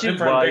 Just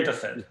different data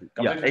set.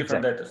 Completely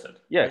different data set.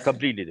 Yeah,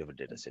 completely different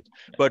data set.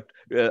 Yeah. But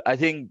I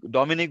think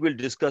Dominik will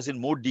discuss in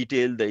more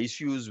detail the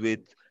issues with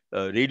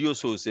radio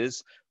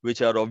sources,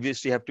 which are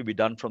obviously have to be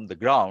done from the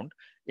ground,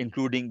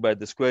 including by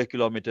the square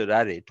kilometer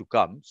array to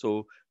come.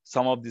 So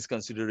some of these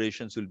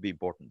considerations will be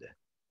important there.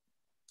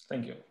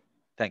 Thank you.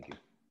 Thank you.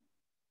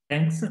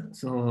 Thanks.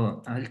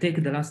 So I'll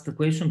take the last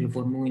question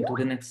before moving to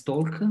the next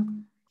talk.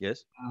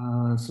 Yes.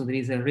 So there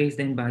is a raised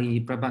hand by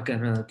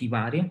Prabhakar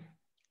Tiwari.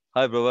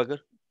 Hi, Prabhakar.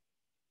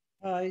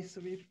 Hi,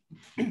 Subir.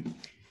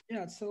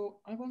 Yeah, so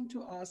I want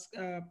to ask,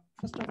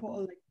 first of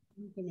all, like,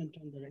 comment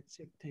on the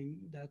redshift thing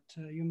that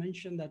you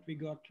mentioned that we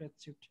got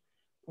redshift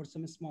for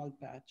some small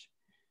patch.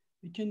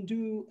 We can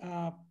do,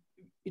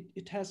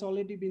 it has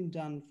already been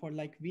done for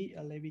like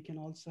VLA, we can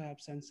also have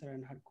sensor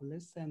and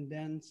Hercules, and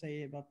then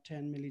say about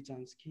 10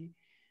 millijansky.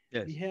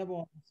 Yes. We have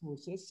all the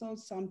sources, so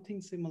something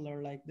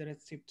similar like the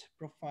redshift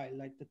profile,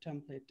 like the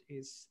template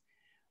is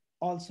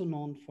also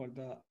known for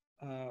the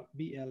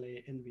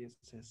VLA and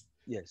VSS.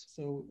 Yes.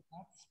 So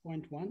that's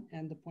point one.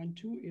 And the point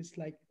two is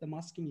like the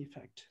masking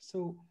effect.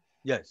 So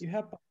yes, you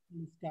have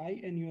partial sky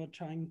and you are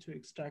trying to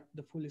extract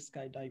the full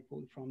sky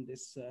dipole from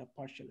this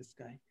partial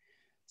sky.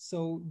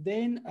 So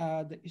then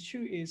the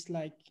issue is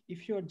like,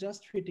 if you're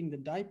just fitting the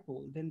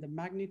dipole, then the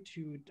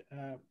magnitude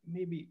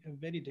may be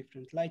very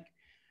different. Like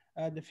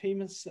the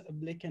famous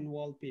Blake and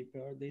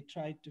wallpaper, they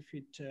tried to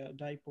fit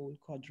dipole,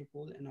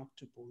 quadrupole, and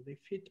octupole. They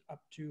fit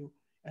up to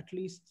at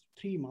least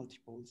 3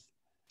 multipoles.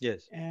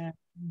 Yes. And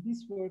in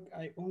this work,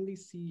 I only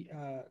see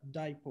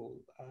dipole.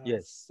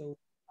 Yes. So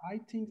I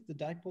think the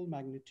dipole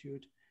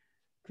magnitude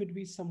could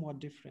be somewhat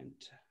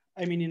different.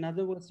 I mean, in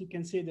other words, you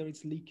can say there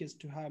is leakage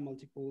to higher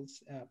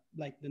multipoles,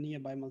 like the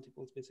nearby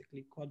multipoles,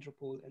 basically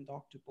quadrupole and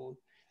octupole.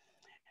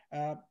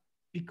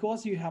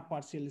 Because you have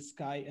partial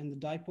sky and the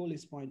dipole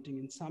is pointing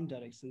in some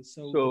direction.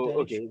 So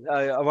okay,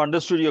 I've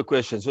understood your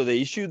question. So the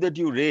issue that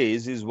you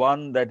raise is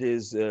one that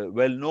is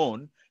well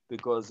known,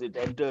 because it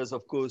enters,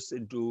 of course,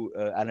 into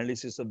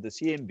analysis of the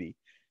CMB.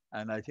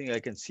 And I think I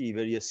can see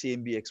various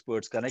CMB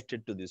experts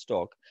connected to this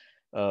talk,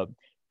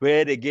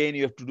 where again,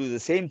 you have to do the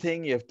same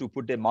thing. You have to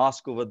put a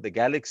mask over the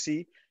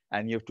galaxy,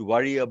 and you have to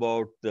worry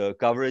about the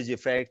coverage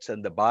effects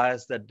and the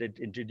bias that it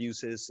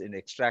introduces in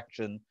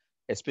extraction,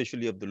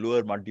 especially of the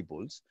lower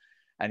multipoles.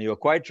 And you're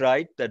quite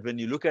right that when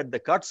you look at the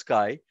cut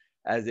sky,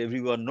 as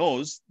everyone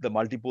knows, the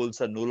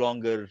multipoles are no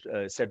longer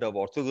a set of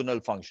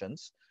orthogonal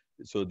functions.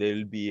 So there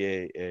will be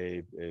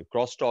a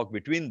crosstalk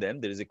between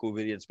them. There is a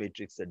covariance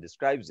matrix that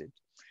describes it.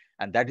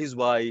 And that is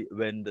why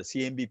when the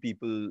CMB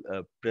people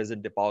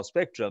present a power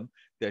spectrum,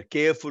 they're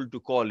careful to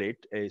call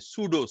it a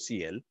pseudo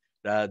CL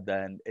rather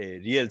than a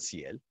real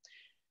CL.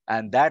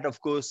 And that,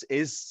 of course,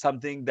 is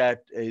something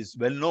that is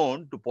well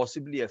known to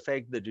possibly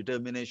affect the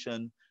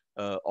determination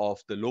of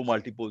the low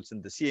multipoles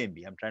in the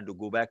CMB. I'm trying to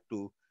go back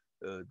to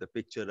the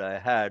picture I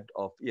had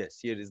of, yes,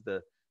 here is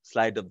the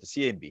slide of the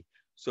CMB.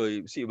 So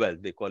you see, well,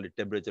 they call it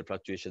temperature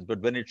fluctuations,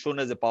 but when it's shown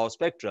as a power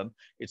spectrum,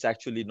 it's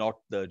actually not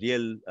the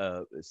real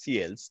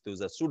CLs.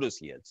 Those are pseudo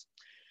CLs.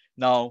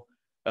 Now,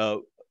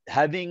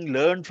 having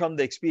learned from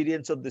the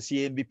experience of the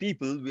CMB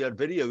people, we are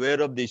very aware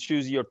of the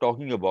issues you're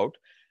talking about.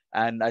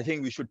 And I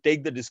think we should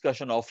take the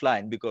discussion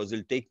offline, because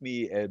it'll take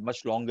me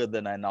much longer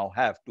than I now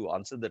have to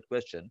answer that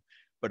question.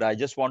 But I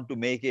just want to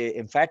make an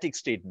emphatic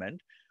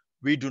statement.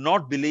 We do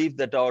not believe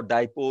that our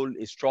dipole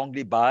is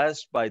strongly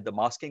biased by the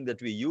masking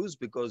that we use,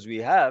 because we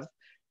have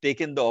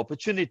taken the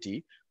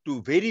opportunity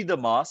to vary the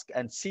mask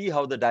and see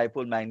how the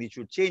dipole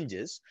magnitude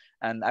changes.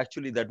 And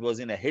actually, that was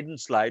in a hidden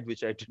slide,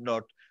 which I did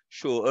not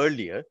show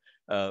earlier,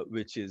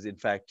 which is in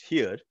fact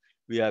here.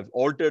 We have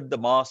altered the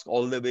mask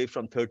all the way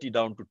from 30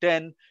 down to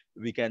 10.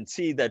 We can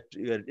see that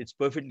it's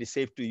perfectly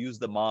safe to use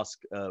the mask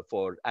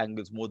for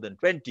angles more than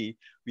 20.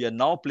 We are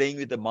now playing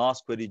with a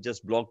mask where you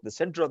just block the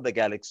center of the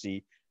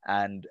galaxy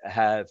and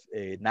have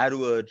a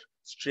narrower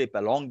strip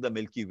along the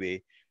Milky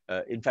Way.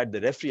 In fact,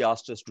 the referee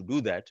asked us to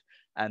do that.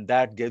 And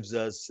that gives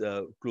us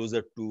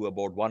closer to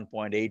about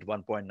 1.8,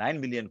 1.9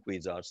 million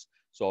quasars.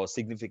 So our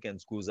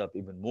significance goes up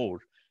even more.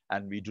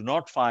 And we do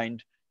not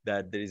find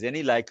that there is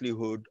any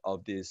likelihood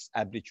of this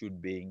amplitude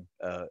being,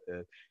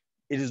 it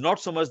is not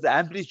so much the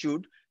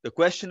amplitude. The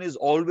question is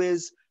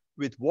always,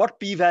 with what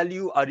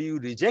p-value are you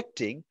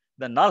rejecting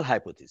the null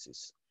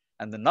hypothesis?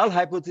 And the null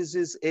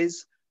hypothesis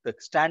is the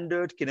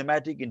standard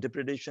kinematic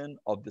interpretation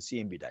of the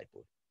CMB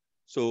dipole.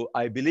 So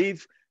I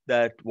believe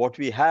that what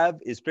we have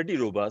is pretty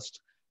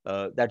robust.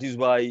 That is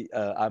why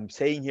I'm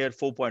saying here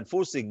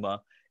 4.4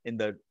 sigma. In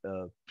the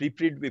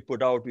preprint we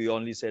put out, we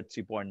only said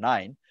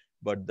 3.9,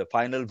 but the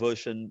final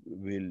version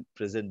will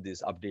present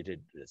these updated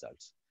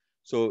results.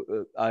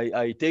 So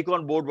I take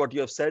on board what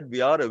you have said.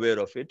 We are aware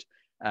of it.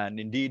 And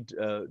indeed,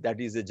 that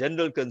is a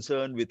general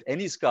concern with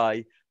any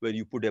sky where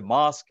you put a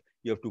mask.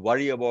 You have to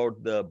worry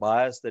about the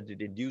bias that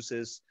it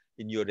induces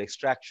in your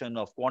extraction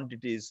of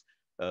quantities,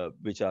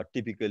 which are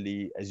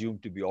typically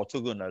assumed to be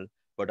orthogonal,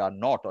 but are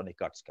not on a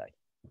cut sky.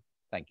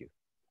 Thank you.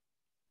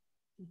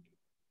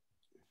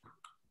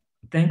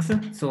 Thanks.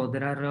 So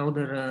there are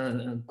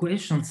other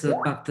questions,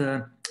 but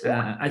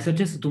I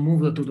suggest to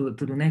move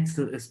to the next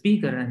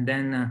speaker, and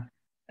then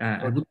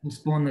I would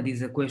postpone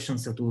these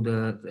questions to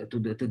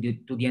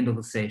the end of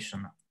the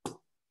session.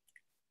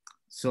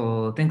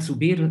 So thanks,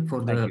 Subir,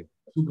 for the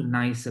super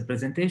nice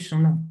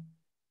presentation.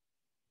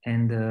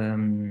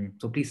 And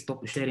so please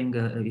stop sharing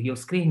your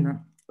screen.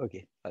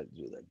 Okay, I'll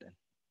do that then.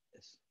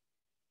 Yes.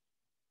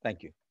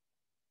 Thank you.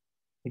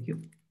 Thank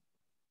you.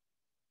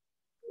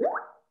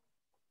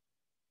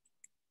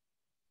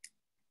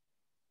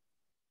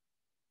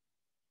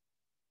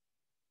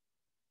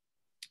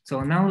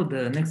 So now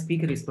the next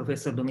speaker is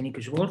Professor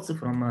Dominik Schwarz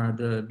from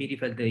the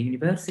Bielefeld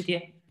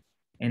University,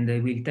 and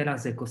will tell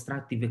us a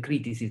constructive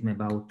criticism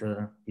about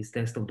this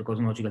test of the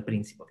cosmological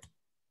principle.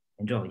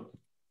 Enjoy.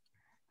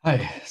 Hi,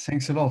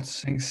 thanks a lot.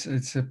 Thanks.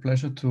 It's a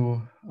pleasure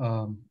to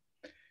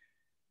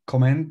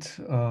comment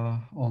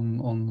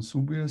on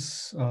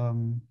Subir's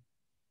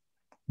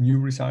new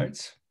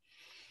results.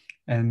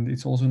 And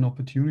it's also an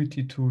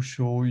opportunity to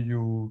show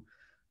you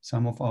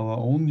some of our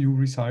own new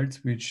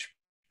results, which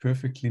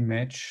perfectly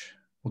match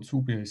what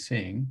Subir is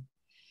saying.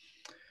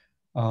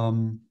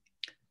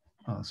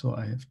 So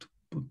I have to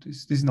put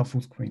this. This is not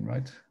full screen,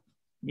 right?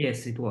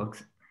 Yes, it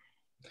works.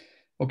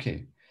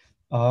 Okay.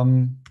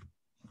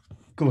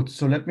 Good.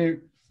 So let me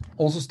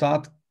also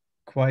start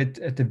quite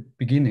at the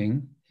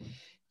beginning.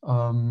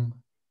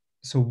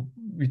 So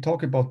we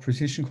talk about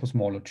precision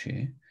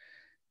cosmology,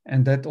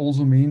 and that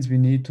also means we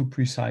need to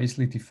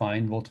precisely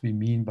define what we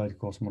mean by the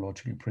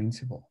cosmological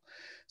principle.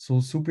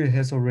 So Subir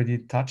has already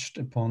touched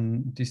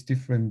upon these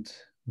different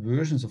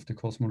versions of the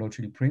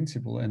cosmological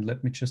principle, and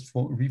let me just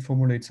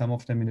reformulate some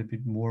of them in a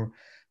bit more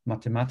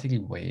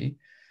mathematical way.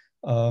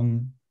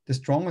 The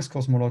strongest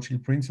cosmological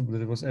principle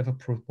that was ever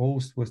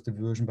proposed was the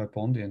version by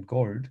Bondi and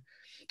Gold,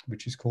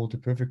 which is called the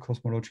perfect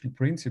cosmological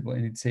principle,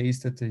 and it says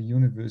that the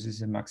universe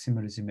is a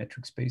maximally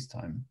symmetric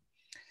space-time,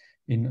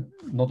 in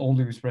not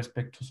only with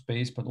respect to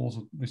space, but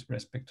also with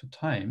respect to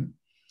time.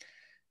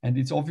 And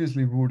it's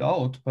obviously ruled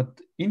out, but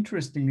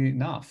interestingly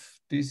enough,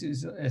 this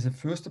is, as a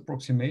first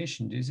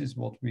approximation, this is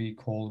what we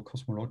call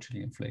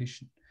cosmological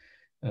inflation.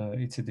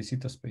 It's a de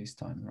Sitter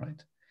space-time,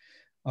 right?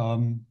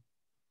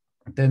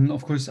 Then,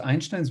 of course,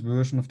 Einstein's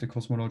version of the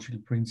cosmological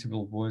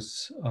principle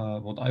was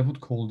what I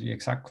would call the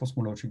exact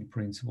cosmological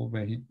principle,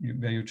 where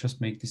you just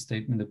make this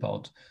statement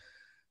about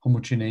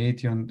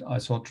homogeneity and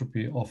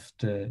isotropy of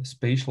the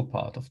spatial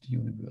part of the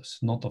universe,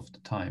 not of the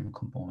time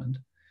component.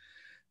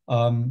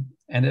 And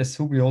as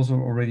Subir also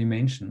already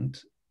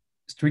mentioned,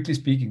 strictly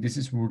speaking, this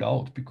is ruled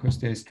out because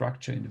there is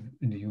structure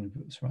in the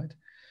universe, right?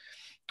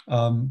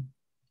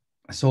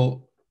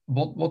 So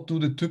what do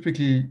the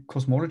typical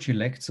cosmology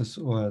lectures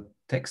or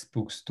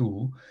textbooks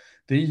do?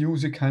 They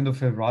use a kind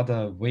of a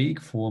rather vague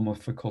form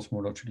of a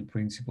cosmological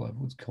principle, I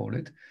would call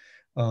it,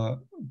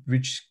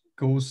 which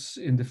goes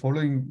in the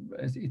following.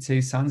 It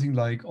says something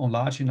like, on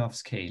large enough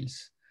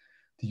scales,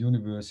 the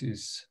universe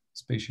is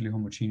spatially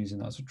homogeneous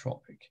and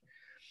isotropic.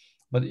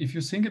 But if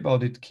you think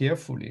about it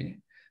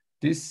carefully,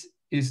 this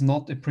is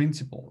not a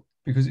principle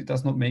because it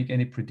does not make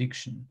any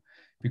prediction.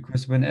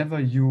 Because whenever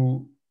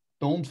you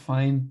don't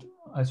find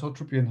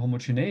isotropy and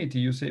homogeneity,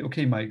 you say,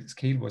 okay, my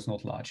scale was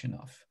not large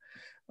enough.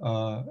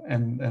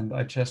 And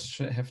I just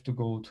have to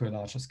go to a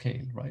larger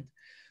scale, right?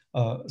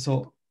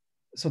 So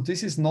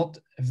this is not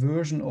a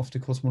version of the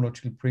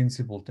cosmological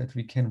principle that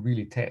we can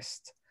really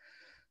test.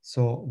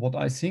 So what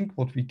I think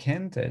what we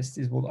can test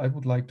is what I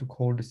would like to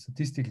call the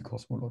statistical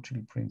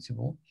cosmological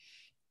principle.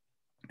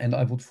 And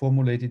I would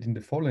formulate it in the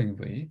following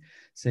way.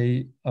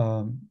 Say,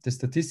 the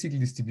statistical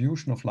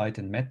distribution of light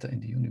and matter in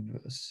the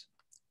universe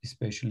is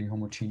spatially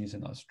homogeneous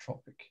and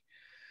isotropic.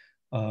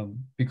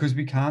 Because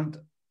we can't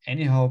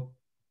anyhow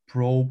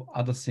probe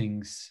other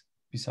things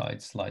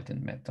besides light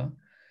and matter.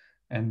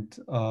 And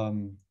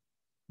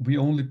we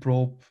only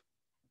probe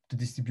the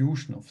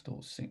distribution of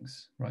those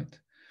things, right?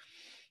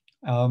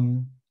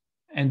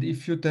 And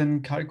if you then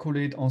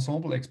calculate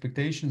ensemble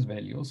expectations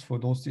values for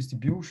those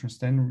distributions,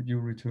 then you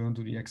return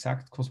to the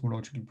exact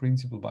cosmological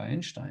principle by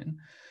Einstein,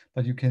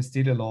 but you can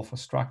still allow for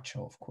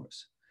structure, of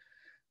course.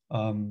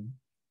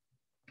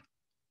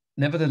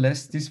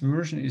 Nevertheless, this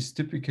version is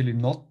typically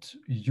not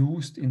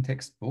used in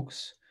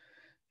textbooks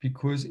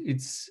because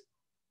it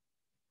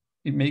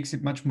makes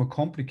it much more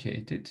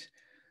complicated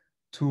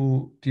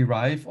to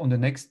derive on the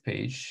next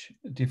page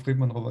the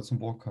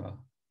Friedmann-Robertson-Broca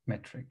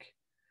metric,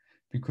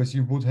 because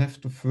you would have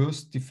to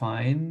first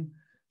define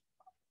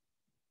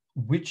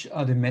which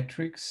are the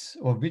metrics,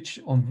 or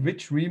on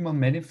which Riemann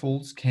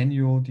manifolds can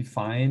you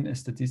define a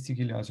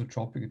statistically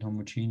isotropic and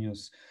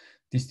homogeneous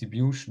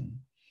distribution.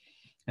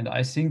 And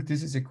I think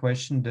this is a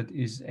question that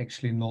is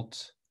actually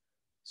not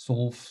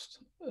solved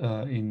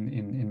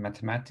in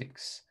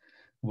mathematics,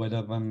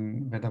 whether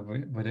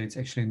it's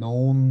actually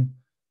known.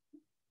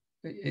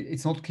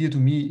 It's not clear to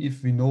me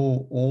if we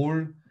know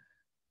all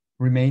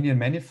Riemannian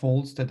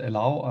manifolds that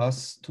allow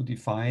us to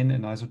define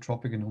an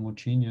isotropic and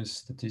homogeneous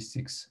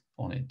statistics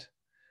on it.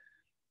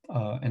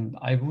 And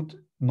I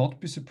would not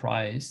be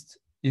surprised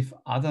if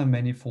other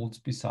manifolds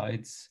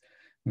besides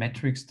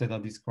metrics that are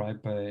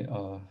described by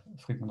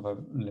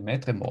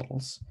Friedmann-Lemaitre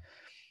models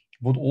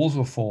would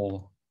also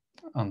fall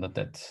under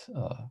that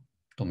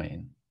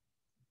domain.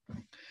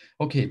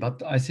 Okay,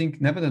 but I think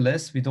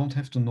nevertheless, we don't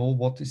have to know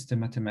what is the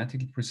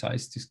mathematical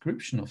precise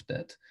description of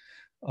that.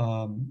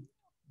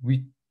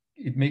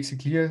 It makes a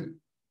clear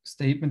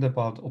statement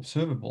about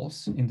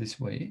observables in this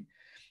way,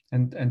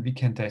 and we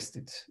can test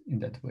it in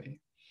that way.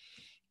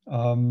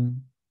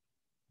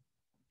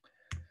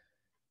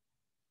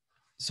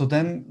 so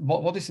then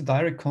what is the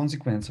direct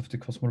consequence of the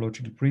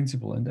cosmological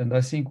principle? And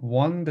I think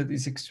one that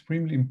is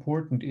extremely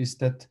important is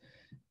that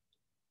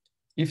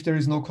if there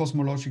is no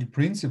cosmological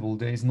principle,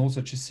 there is no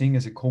such a thing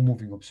as a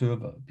co-moving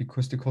observer,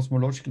 because the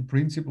cosmological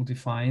principle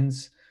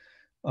defines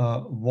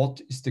what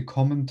is the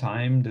common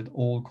time that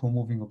all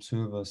co-moving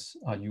observers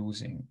are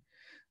using.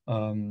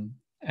 And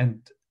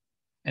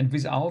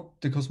without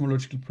the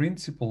cosmological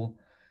principle,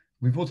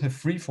 we would have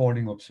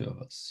free-falling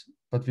observers,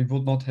 but we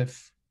would not have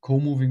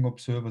co-moving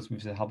observers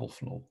with the Hubble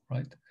flow,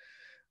 right?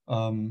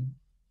 And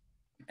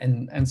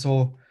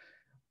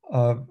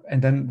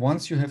then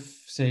once you have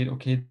said,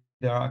 okay,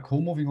 there are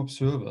co-moving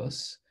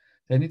observers,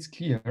 then it's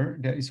clear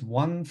there is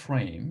one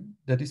frame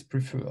that is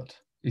preferred.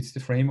 It's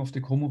the frame of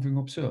the co-moving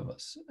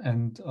observers,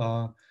 and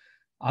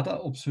other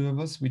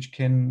observers, which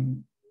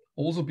can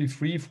also be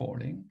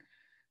free-falling,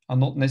 are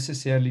not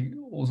necessarily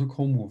also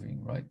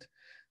co-moving, right?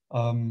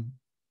 So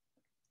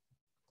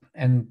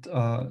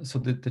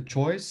the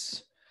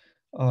choice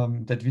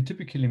that we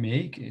typically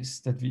make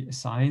is that we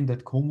assign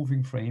that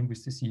co-moving frame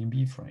with the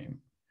CMB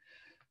frame.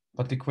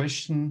 But the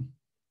question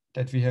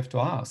that we have to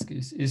ask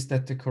is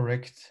that the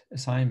correct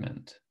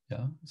assignment?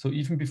 Yeah. So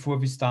even before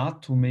we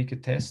start to make a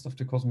test of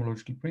the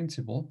cosmological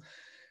principle,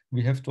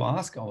 we have to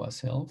ask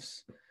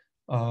ourselves,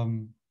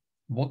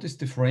 what is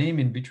the frame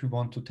in which we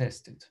want to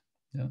test it?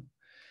 Yeah.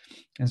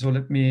 And so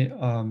let me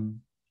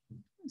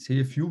say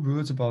a few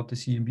words about the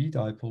CMB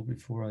dipole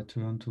before I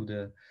turn to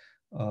the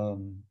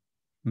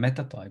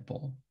meta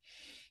dipole.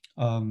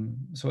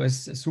 So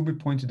as Subir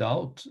pointed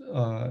out,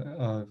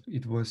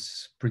 it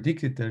was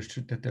predicted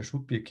that there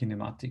should be a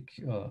kinematic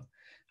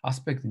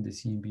aspect in the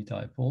CMB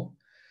dipole.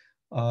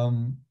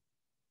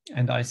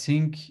 And I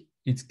think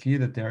it's clear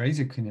that there is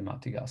a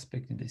kinematic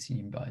aspect in the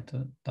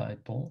CMB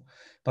dipole,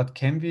 but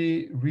can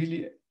we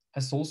really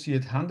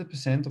associate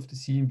 100% of the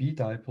CMB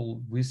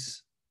dipole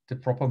with the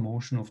proper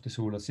motion of the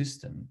solar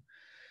system?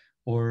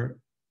 Or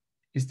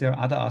is there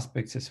other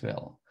aspects as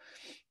well?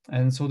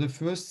 And so the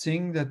first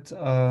thing that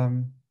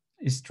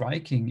is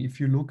striking, if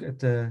you look at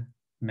the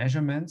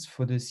measurements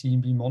for the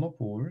CMB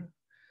monopole,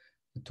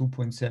 the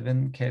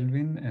 2.7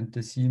 Kelvin, and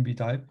the CMB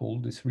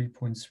dipole, the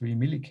 3.3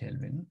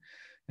 millikelvin,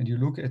 and you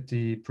look at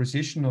the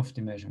precision of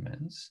the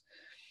measurements,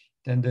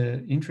 then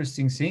the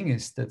interesting thing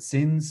is that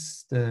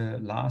since the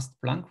last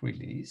Planck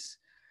release,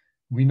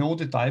 we know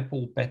the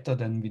dipole better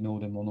than we know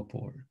the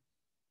monopole.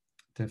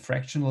 The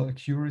fractional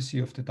accuracy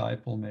of the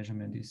dipole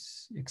measurement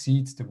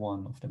exceeds the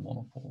one of the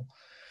monopole.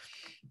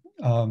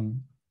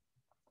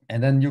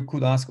 And then you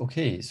could ask,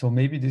 okay, so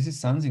maybe this is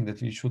something that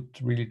we should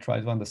really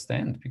try to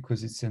understand,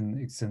 because it's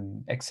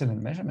an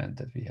excellent measurement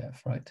that we have,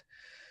 right?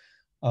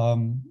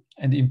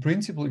 And in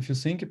principle, if you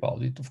think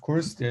about it, of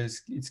course,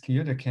 it's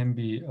clear there can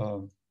be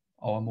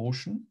our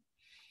motion,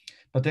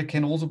 but there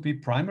can also be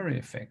primary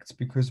effects,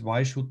 because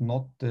why should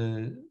not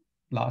the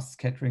last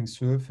scattering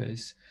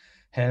surface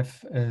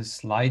have a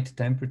slight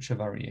temperature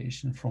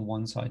variation from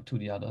one side to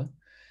the other?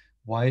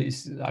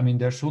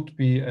 There should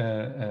be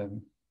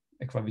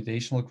a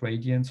gravitational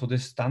gradient. So the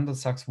standard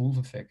Sachs-Wolf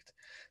effect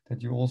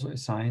that you also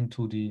assign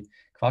to the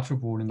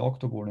quadrupole and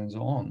octopole and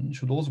so on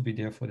should also be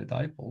there for the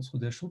dipole. So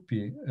there should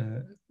be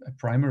a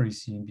primary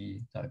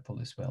CMB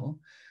dipole as well.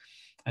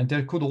 And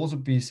there could also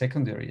be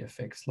secondary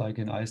effects like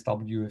an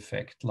ISW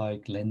effect,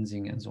 like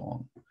lensing and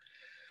so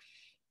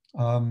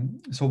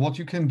on. So what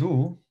you can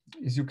do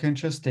is you can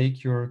just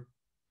take your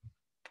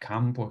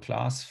CAMP or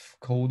class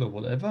code or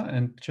whatever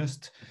and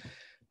just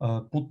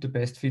put the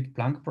best fit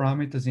Planck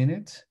parameters in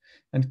it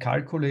and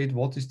calculate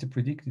what is the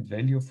predicted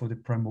value for the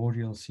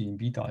primordial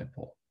CMB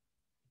dipole.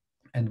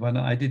 And when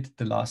I did it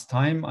the last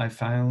time, I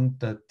found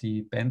that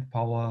the band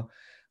power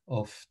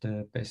of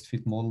the best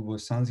fit model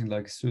was something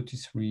like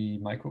 33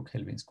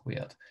 microkelvin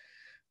squared.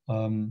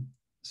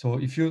 So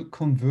if you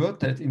convert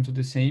that into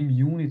the same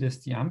unit as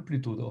the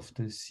amplitude of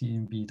the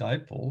CMB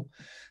dipole,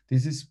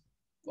 this is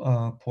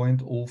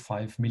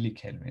 0.05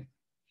 millikelvin.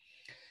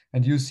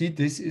 And you see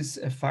this is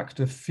a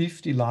factor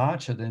 50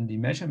 larger than the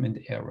measurement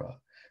error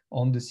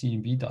on the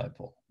CMB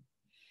dipole.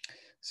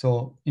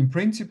 So in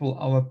principle,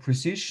 our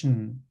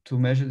precision to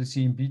measure the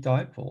CMB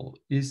dipole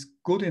is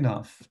good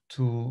enough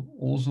to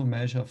also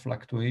measure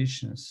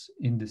fluctuations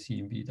in the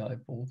CMB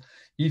dipole,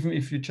 even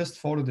if you just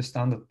follow the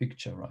standard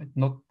picture, right?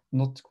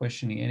 Not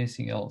questioning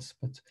anything else.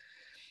 But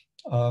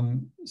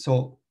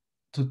so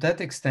to that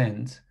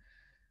extent,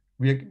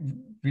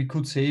 we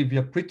could say we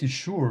are pretty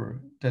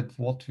sure that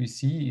what we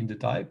see in the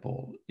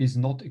dipole is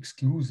not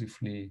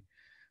exclusively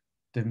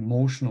the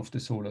motion of the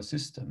solar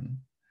system,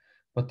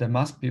 but there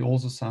must be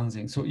also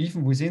something. So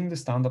even within the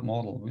standard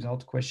model,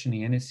 without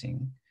questioning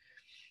anything,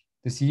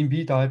 the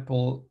CMB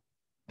dipole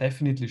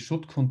definitely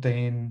should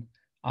contain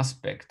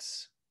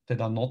aspects that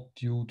are not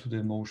due to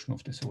the motion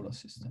of the solar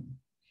system.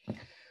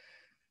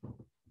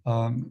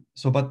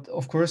 But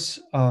of course,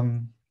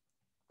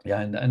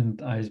 yeah,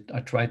 and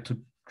I tried to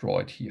draw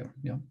it here.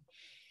 Yeah.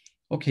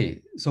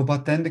 Okay. So,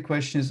 but then the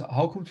question is,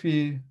 how could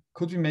we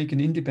make an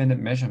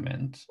independent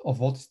measurement of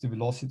what is the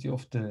velocity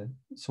of the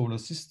solar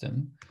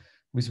system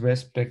with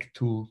respect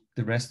to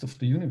the rest of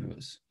the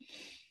universe?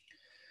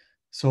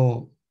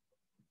 So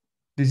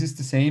this is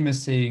the same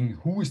as saying,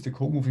 who is the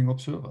co-moving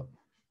observer?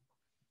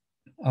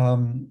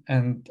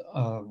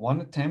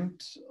 One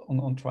attempt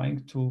on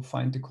trying to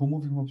find the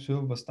co-moving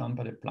observer was done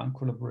by the Planck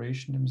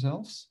collaboration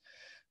themselves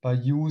by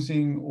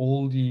using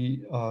all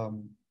the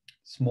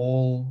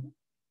small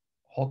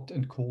hot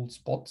and cold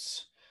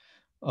spots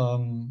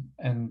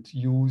and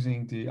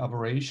using the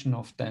aberration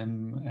of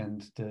them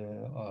and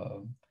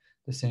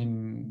the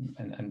same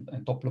and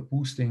Doppler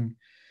boosting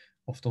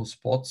of those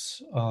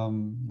spots,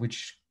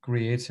 which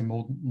creates a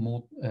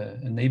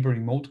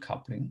neighboring mode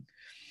coupling.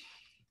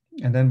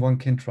 And then one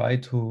can try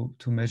to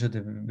measure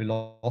the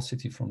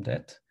velocity from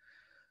that.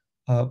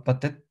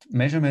 But that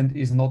measurement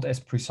is not as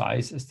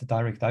precise as the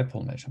direct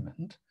dipole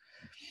measurement.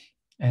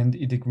 And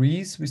it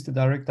agrees with the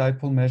direct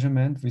dipole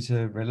measurement with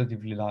a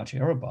relatively large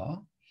error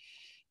bar.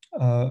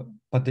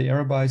 But the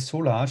error bar is so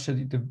large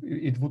that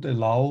it would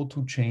allow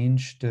to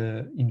change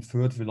the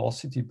inferred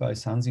velocity by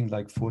something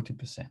like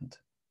 40%.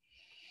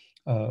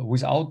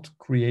 Without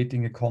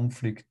creating a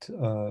conflict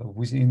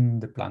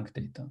within the Planck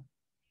data.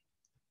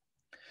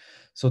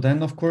 So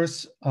then, of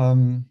course,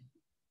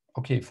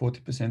 okay,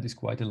 40% is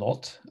quite a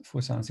lot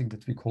for something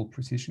that we call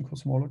precision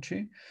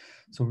cosmology.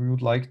 So we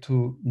would like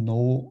to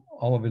know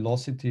our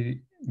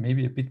velocity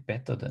maybe a bit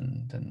better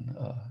than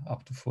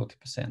up to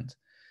 40%.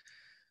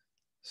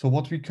 So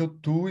what we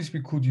could do is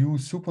we could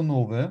use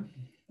supernovae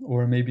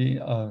or maybe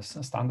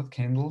standard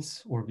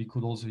candles, or we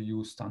could also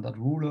use standard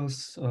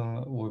rulers,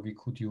 or we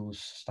could use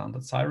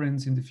standard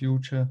sirens in the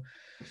future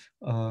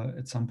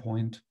at some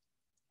point.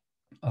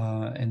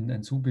 And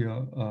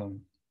Subir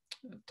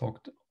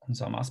talked on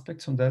some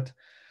aspects on that.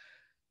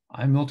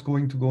 I'm not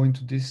going to go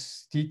into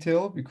this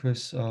detail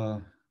because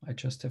I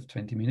just have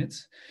 20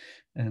 minutes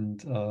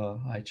and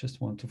I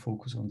just want to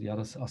focus on the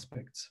other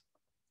aspects.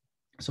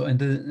 So, and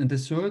the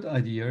third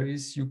idea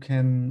is you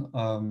can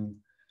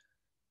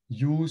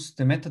use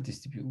the meta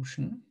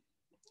distribution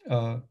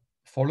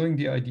following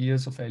the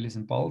ideas of Ellis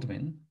and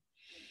Baldwin.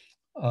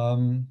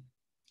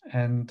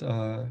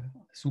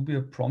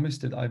 Subir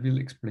promised that I will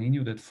explain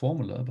you that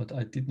formula, but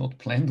I did not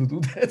plan to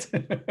do that.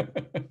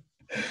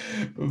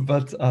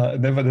 But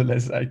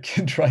nevertheless, I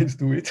can try to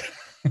do it.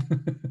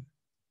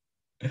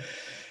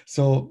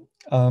 So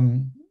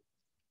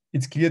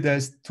it's clear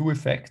there's two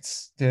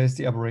effects. There's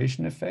the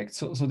aberration effect.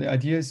 So the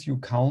idea is you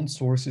count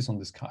sources on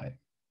the sky.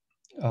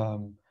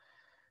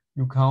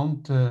 You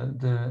count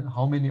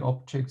how many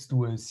objects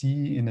do I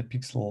see in a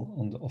pixel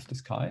of the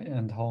sky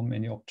and how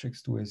many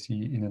objects do I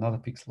see in another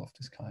pixel of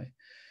the sky.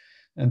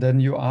 And then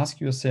you ask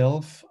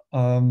yourself,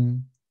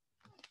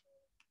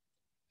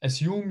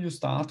 assume you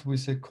start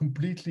with a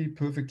completely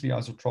perfectly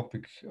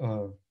isotropic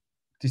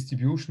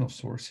distribution of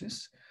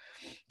sources,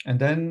 and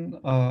then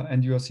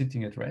and you are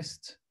sitting at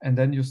rest, and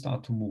then you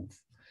start to move.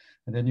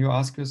 And then you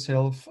ask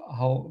yourself,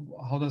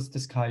 how does the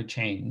sky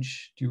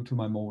change due to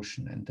my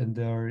motion? And then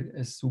there,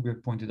 as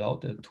Subir pointed out,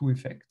 there are two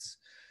effects.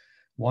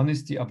 One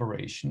is the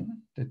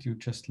aberration that you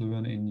just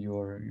learn in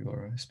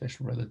your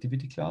special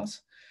relativity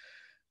class.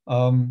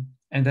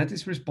 And that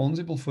is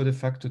responsible for the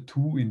factor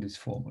 2 in this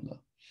formula.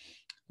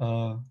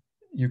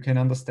 You can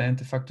understand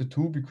the factor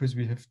 2 because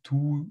we have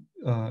two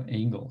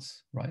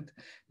angles, right?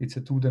 It's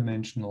a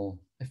two-dimensional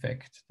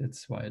effect.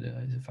 That's why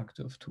there is a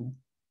factor of 2.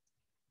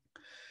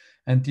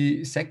 And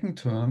the second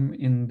term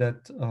in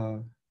that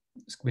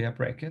square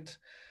bracket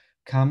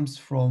comes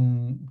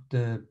from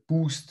the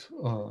boost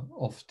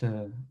of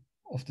the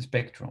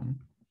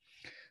spectrum.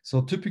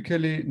 So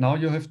typically now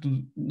you have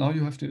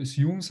to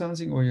assume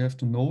something, or you have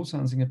to know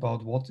something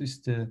about what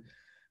is the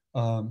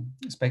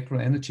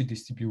spectral energy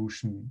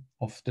distribution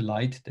of the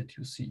light that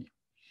you see.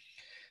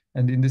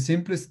 And in the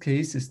simplest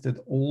case is that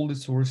all the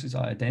sources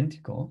are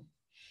identical,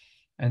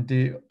 and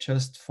they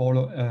just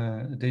follow.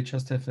 They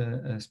just have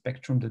a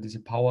spectrum that is a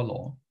power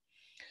law,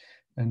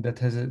 and that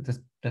has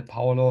that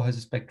power law has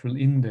a spectral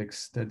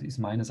index that is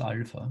minus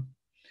alpha.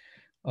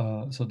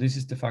 So this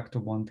is the factor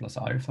 1 plus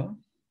alpha,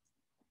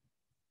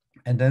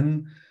 and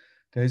then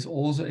there is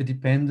also a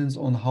dependence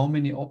on how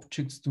many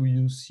objects do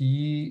you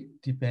see,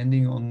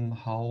 depending on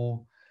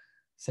how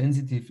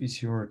sensitive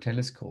is your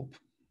telescope.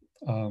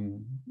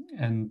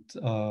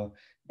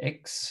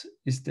 X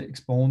is the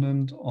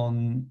exponent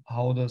on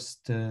how does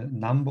the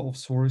number of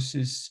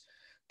sources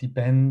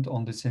depend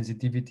on the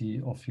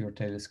sensitivity of your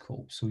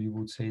telescope. So you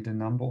would say the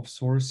number of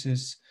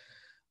sources,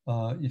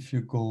 if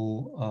you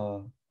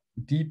go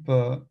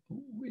deeper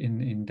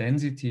in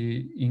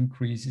density,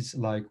 increases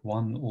like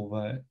 1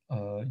 over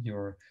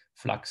your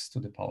flux to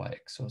the power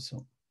x or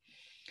so.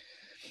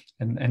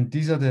 And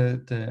these are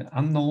the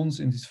unknowns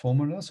in this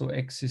formula. So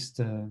x is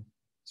the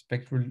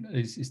spectral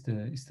is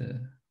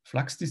the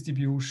flux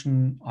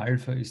distribution,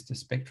 alpha is the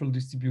spectral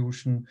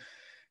distribution,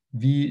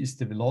 v is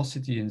the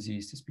velocity, and z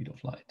is the speed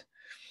of light.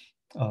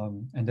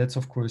 And that's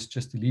of course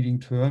just the leading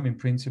term. In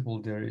principle,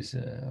 there is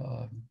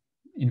a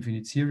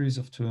infinite series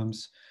of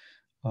terms,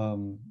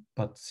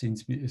 but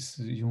since we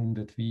assume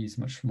that v is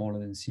much smaller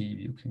than c,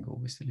 you can go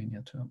with the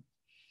linear term.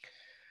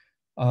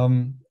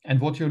 And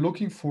what you're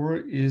looking for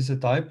is a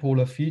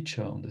dipolar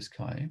feature on the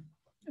sky,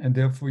 and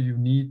therefore you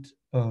need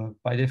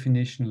by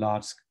definition,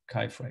 large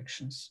sky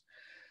fractions.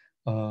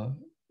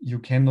 You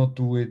cannot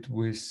do it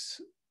with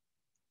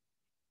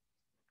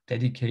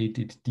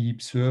dedicated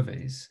deep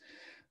surveys.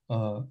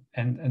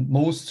 And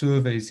most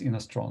surveys in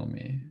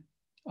astronomy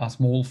are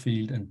small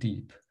field and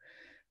deep.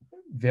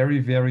 Very,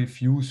 very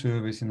few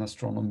surveys in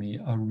astronomy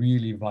are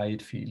really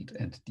wide field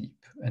and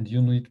deep. And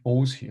you need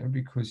both here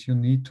because you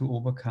need to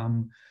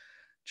overcome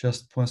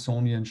just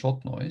Poissonian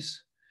shot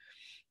noise.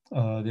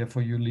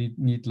 Therefore, you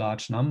need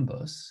large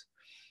numbers,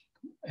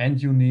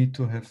 and you need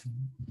to have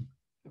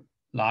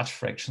large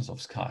fractions of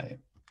sky.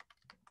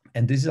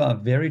 And these are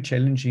very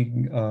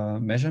challenging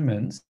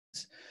measurements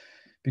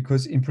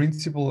because in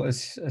principle,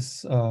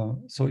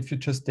 so if you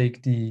just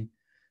take the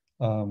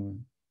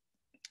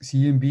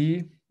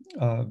CMB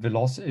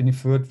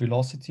inferred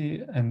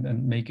velocity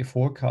and make a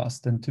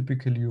forecast, then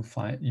typically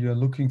you are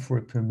looking for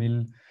a per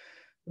mil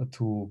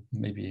to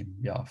maybe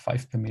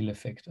 5 per mil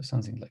effect or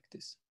something like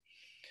this.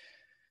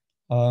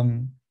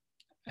 And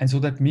so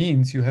that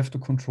means you have to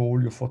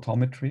control your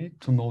photometry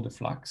to know the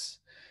flux.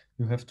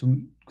 You have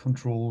to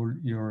control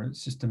your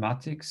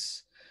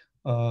systematics,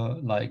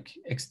 like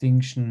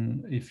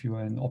extinction if you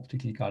are in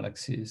optical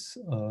galaxies,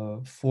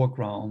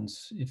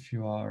 foregrounds if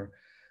you are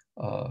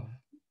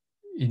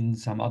in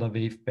some other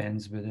wave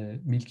bands where the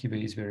Milky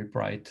Way is very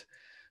bright,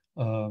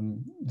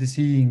 the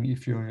seeing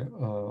if you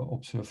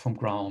observe from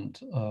ground,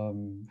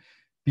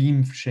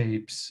 beam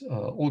shapes,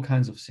 all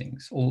kinds of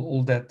things,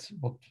 all that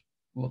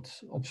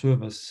what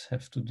observers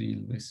have to deal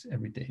with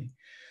every day.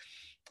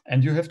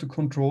 And you have to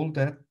control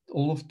that,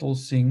 all of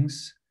those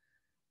things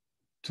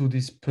to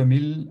this per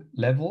mil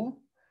level,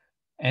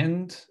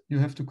 and you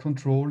have to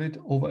control it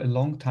over a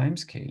long time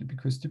scale,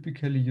 because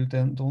typically you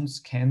then don't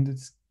scan the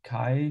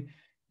sky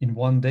in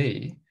one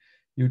day.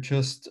 You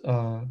just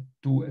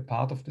do a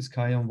part of the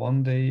sky on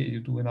one day, you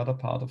do another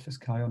part of the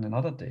sky on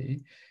another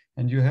day,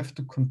 and you have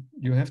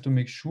to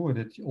make sure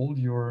that all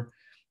your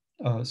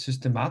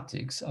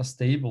systematics are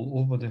stable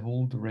over the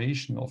whole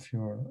duration of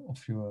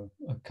your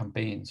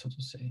campaign, so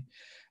to say.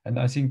 And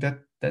I think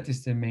that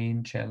is the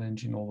main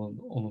challenge in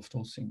all of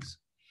those things.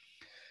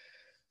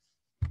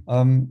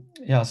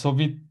 So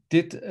we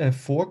did a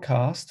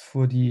forecast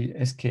for the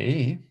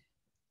SKA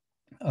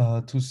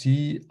to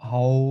see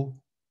how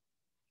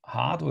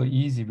hard or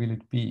easy will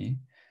it be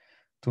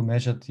to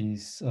measure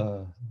this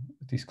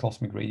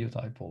cosmic radio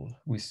dipole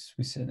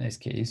with an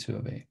SKA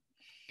survey.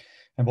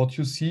 And what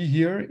you see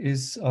here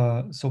is,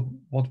 so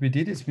what we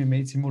did is we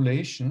made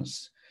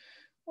simulations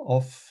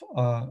of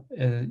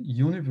a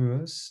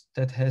universe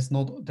that is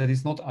not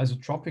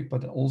isotropic,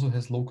 but also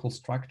has local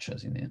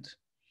structures in it,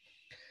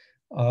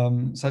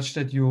 such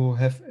that you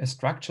have a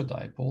structure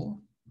dipole,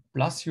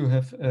 plus you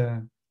have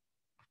a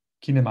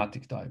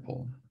kinematic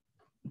dipole.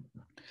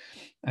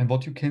 And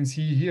what you can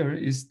see here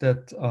is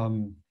that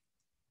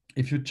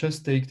if you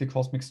just take the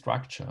cosmic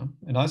structure,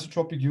 an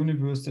isotropic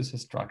universe, there's a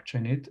structure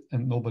in it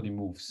and nobody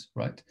moves,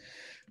 right?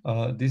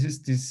 This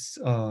is this,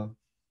 can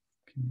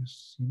you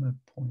see my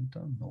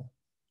pointer? No,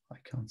 I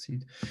can't see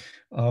it.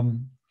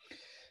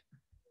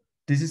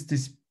 This is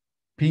this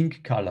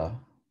pink color.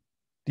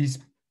 These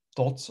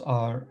dots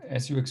are,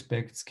 as you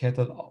expect,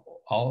 scattered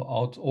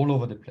out all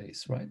over the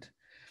place, right?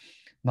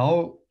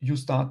 Now you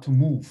start to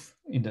move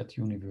in that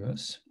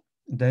universe.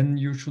 Then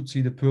you should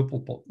see the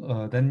purple,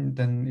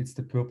 then it's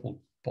the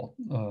purple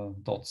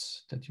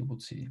dots that you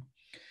would see.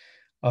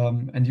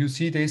 And you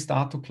see they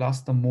start to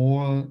cluster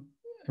more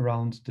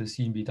around the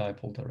CMB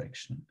dipole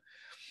direction.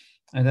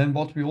 And then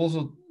what we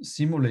also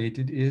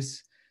simulated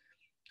is,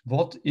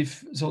 what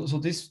if, so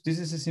this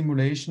is a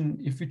simulation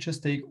if we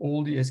just take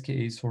all the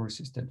SKA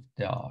sources that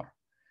there are.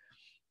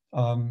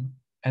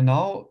 And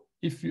now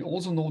if we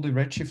also know the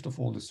redshift of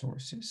all the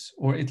sources,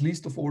 or at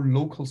least of all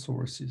local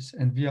sources,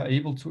 and we are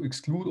able to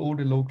exclude all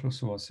the local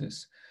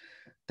sources,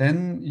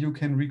 then you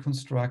can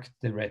reconstruct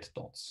the red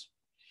dots.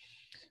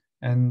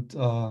 And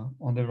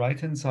on the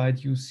right-hand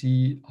side, you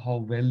see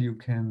how well you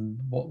can,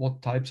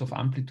 what types of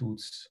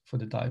amplitudes for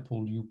the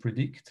dipole you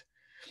predict.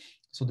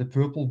 So the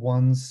purple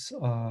ones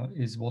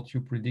is what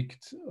you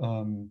predict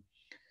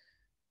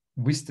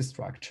with the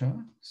structure.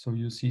 So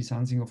you see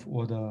something of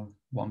order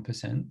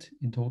 1%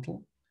 in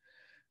total.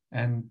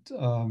 And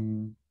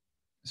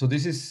so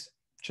this is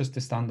just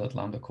the standard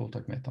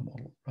Lambda-Kotak meta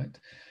model, right?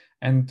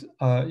 And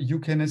you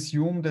can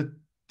assume that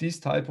this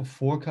type of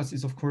forecast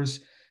is, of course,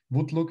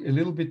 would look a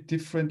little bit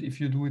different if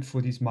you do it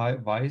for these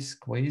WISE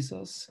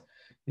quasars.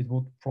 It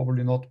would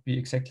probably not be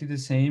exactly the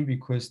same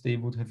because they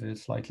would have a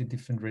slightly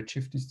different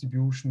redshift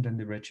distribution than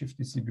the redshift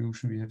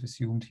distribution we have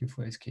assumed here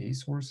for SKA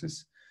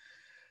sources.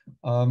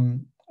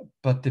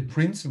 But the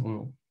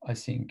principle, I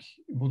think,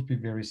 would be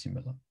very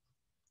similar.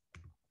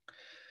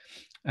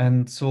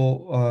 And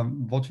so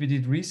what we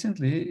did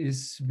recently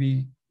is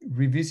we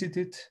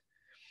revisited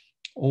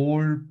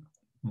all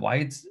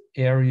wide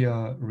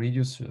area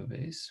radio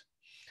surveys.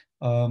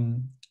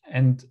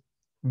 And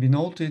we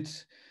noted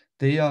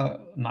they are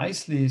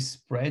nicely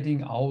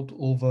spreading out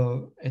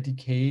over a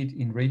decade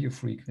in radio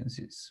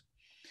frequencies.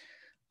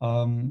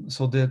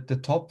 So the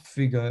top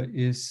figure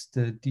is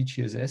the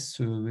DGSS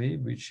survey,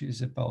 which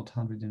is about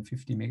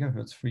 150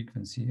 megahertz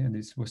frequency, and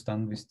this was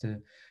done with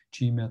the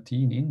GMRT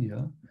in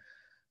India.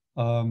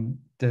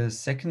 The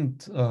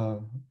second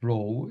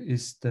row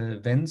is the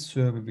Venn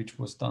survey, which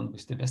was done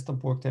with the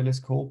Westerbork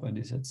telescope and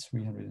is at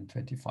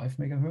 325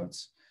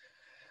 megahertz.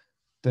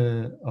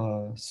 The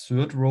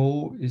third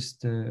row is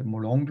the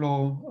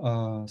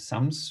Molonglo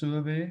SAMS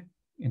survey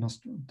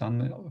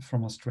done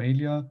from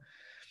Australia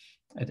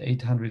at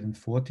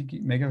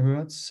 840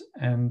 megahertz.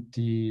 And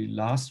the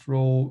last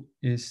row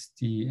is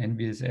the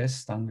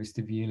NVSS done with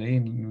the VLA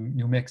in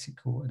New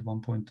Mexico at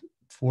 1.4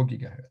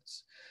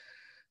 gigahertz.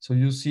 So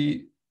you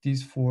see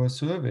these 4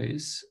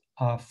 surveys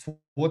are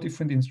 4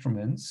 different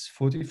instruments,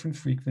 4 different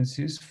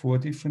frequencies, 4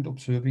 different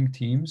observing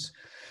teams.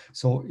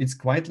 So it's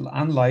quite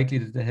unlikely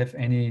that they have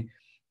any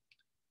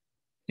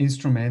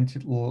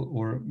instrumental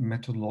or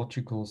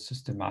methodological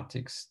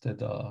systematics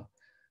that are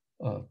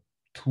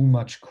too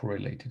much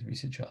correlated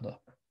with each other.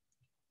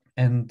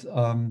 And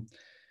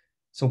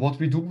so what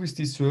we do with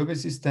these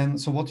surveys is then,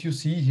 so what you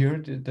see here,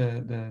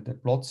 the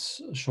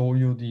plots show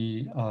you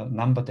the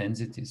number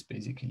densities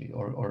basically,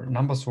 or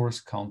number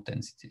source count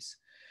densities.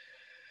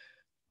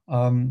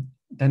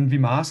 Then we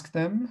mask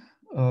them,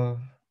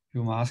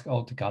 you mask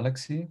out the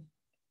galaxy,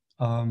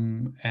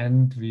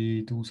 and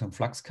we do some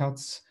flux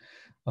cuts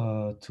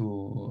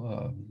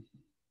to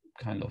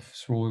kind of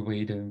throw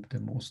away the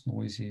most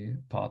noisy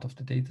part of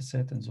the data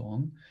set and so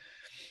on.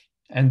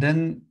 And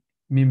then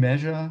we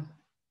measure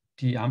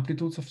the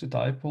amplitudes of the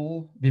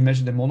dipole, we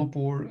measure the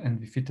monopole, and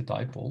we fit the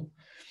dipole.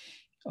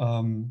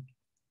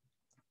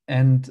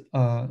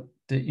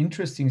 The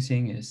interesting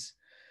thing is,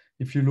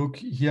 if you look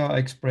here, I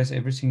express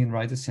everything in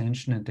right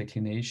ascension and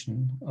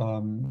declination,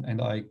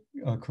 and I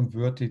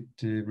converted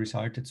the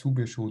result that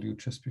Subir showed you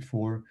just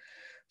before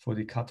for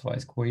the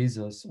cutwise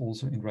quasars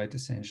also in right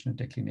ascension and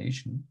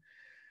declination.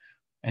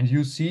 And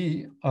you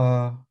see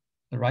the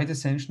right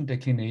ascension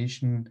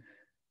declination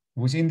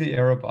within the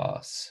error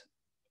bars.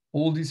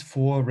 All these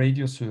 4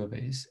 radio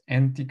surveys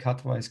and the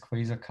cutwise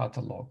quasar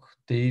catalog,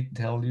 they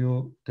tell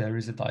you there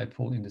is a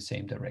dipole in the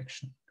same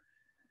direction.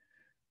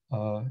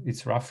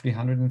 It's roughly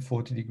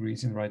 140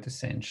 degrees in right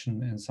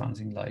ascension and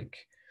something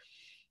like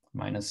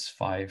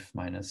 -5,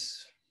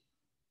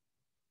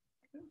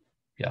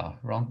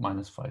 around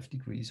 -5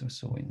 degrees or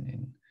so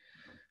in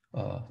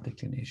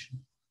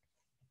declination.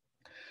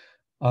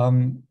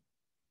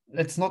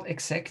 It's not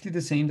exactly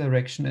the same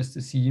direction as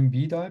the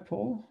CMB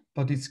dipole,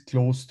 but it's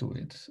close to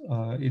it.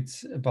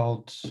 It's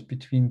about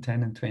between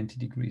 10 and 20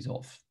 degrees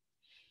off.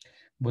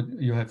 But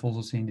you have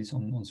also seen this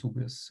on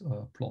Subir's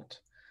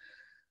plot.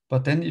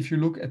 But then if you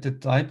look at the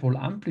dipole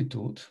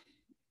amplitude,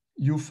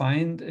 you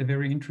find a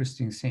very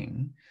interesting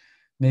thing.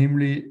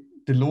 Namely,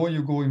 the lower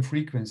you go in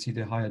frequency,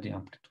 the higher the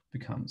amplitude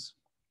becomes.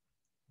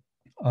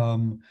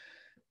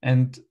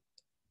 And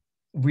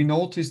we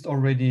noticed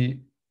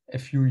already a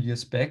few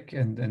years back,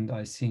 and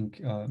I think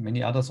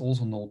many others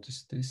also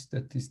noticed this,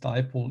 that this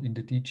dipole in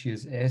the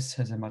DGSS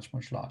has a much,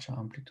 much larger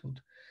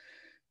amplitude.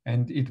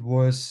 And it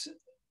was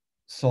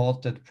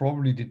thought that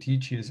probably the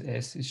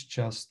DGSS is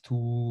just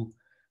too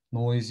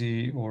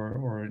noisy,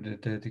 or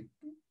the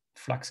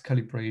flux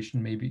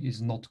calibration maybe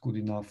is not good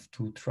enough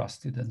to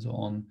trust it and so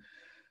on.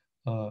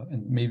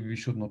 And maybe we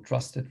should not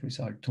trust that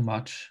result too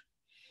much.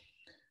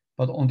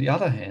 But on the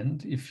other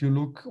hand, if you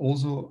look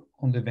also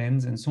on the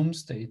Venns and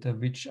SUMS data,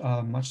 which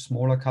are much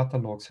smaller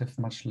catalogs, have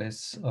much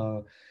less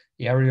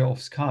area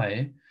of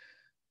sky,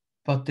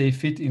 but they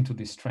fit into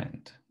this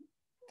trend.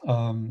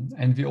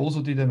 And we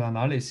also did an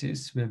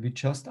analysis where we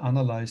just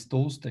analyzed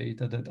those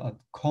data that are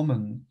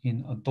common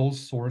in those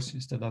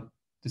sources that are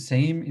the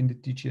same in the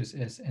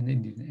DGSS and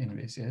in the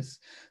NVSS.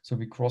 So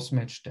we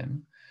cross-matched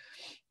them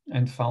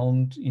and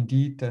found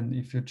indeed that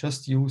if you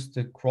just use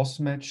the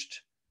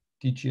cross-matched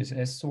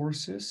DGSS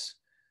sources,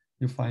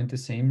 you find the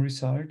same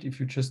result. If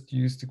you just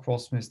use the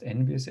cross-matched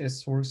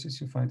NVSS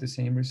sources, you find the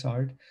same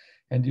result.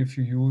 And if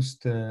you use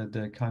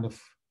the kind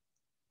of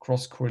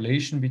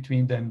cross-correlation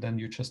between them, then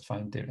you just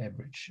find their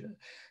average.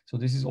 So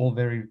this is all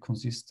very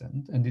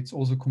consistent. And it's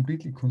also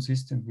completely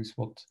consistent with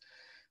what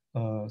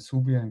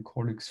Subir and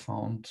colleagues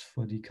found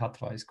for the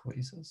cutwise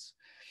quasars.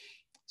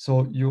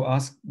 So you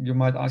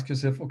might ask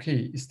yourself,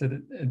 okay, is that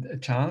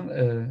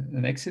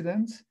an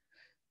accident?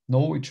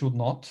 No, it should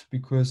not,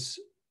 because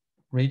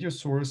radio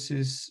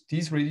sources,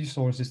 these radio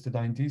sources that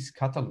are in these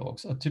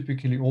catalogs are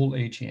typically all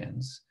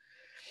AGNs,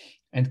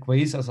 and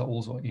quasars are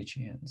also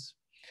AGNs.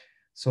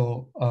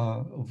 So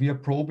we are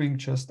probing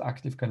just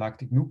active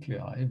galactic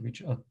nuclei,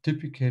 which are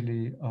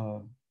typically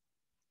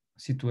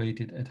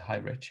situated at high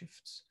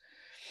redshifts.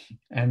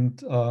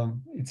 And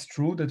it's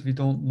true that we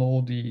don't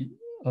know the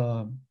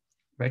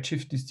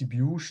redshift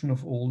distribution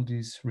of all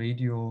these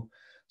radio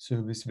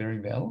surveys very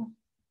well,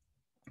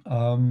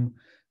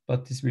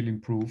 but this will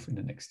improve in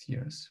the next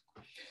years.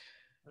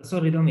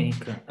 Sorry,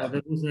 Dominik,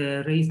 there was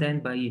a raised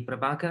hand by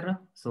Prabhakar.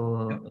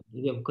 So if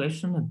you have a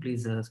question,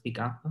 please speak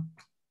up.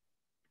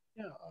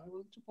 Yeah, I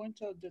want to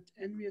point out that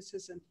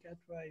NVSS and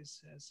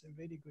catwise has a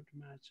very good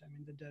match. I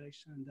mean, the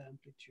direction and the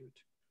amplitude.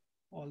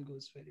 all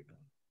goes very well.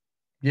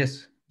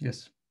 Yes,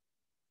 yes.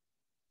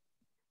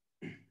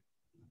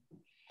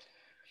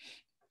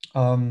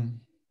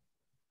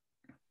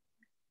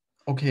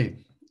 Okay.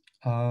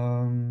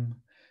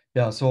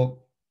 Yeah,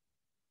 so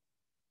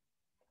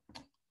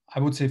I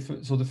would say,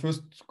 so the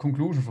first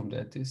conclusion from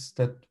that is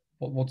that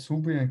what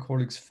Subir and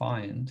colleagues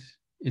find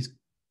is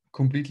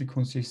completely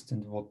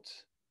consistent with what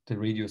the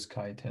radio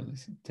sky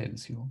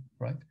tells you,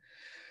 right?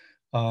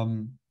 I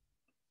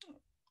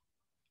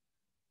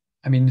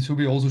mean,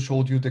 Subir also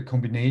showed you the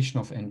combination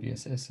of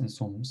NVSS and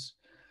SOMS,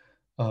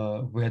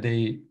 where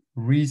they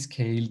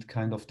rescaled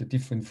kind of the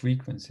different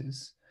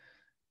frequencies.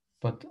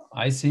 But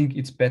I think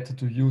it's better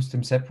to use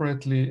them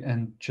separately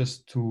and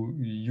just to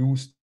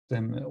use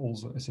them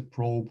also as a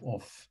probe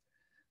of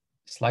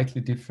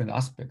slightly different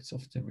aspects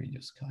of the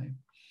radio sky.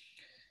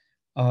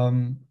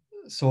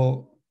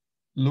 So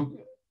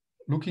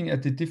looking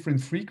at the different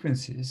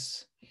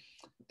frequencies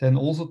then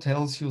also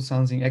tells you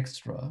something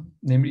extra.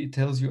 Namely, it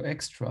tells you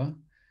extra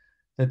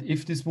that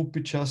if this would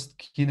be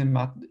just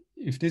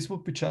if this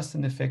would be just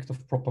an effect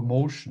of proper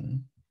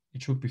motion,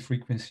 it should be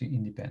frequency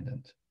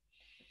independent.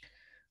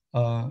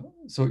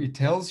 So it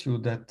tells you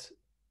that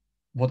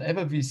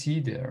whatever we see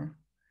there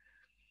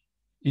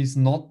is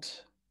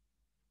not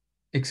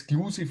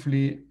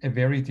exclusively a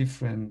very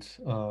different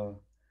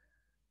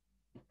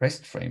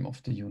rest frame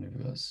of the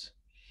universe.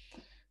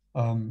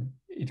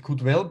 It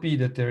could well be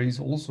that there is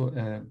also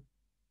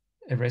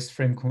a rest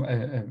frame,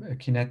 a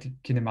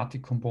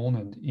kinematic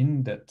component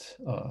in that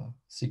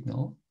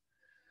signal.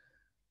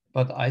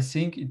 But I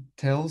think it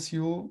tells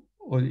you,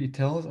 or it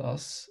tells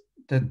us,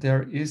 that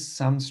there is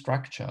some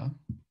structure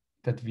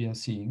that we are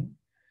seeing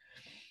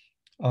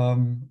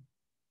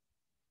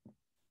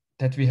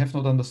that we have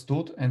not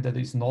understood and that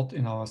is not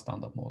in our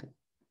standard model.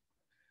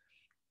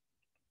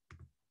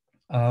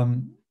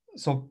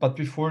 But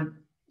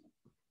before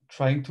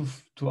trying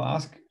to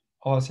ask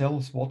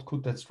ourselves what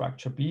could that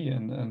structure be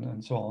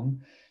and so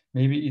on,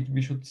 maybe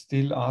we should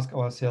still ask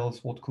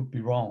ourselves what could be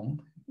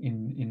wrong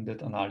in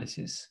that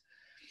analysis.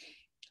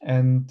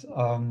 And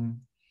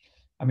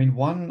I mean,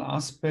 one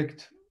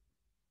aspect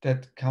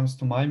that comes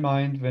to my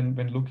mind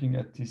when looking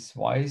at this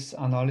WISE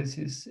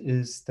analysis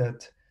is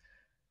that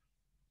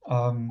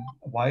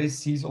WISE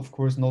sees, of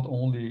course, not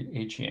only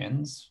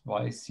AGNs,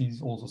 WISE sees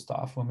also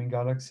star-forming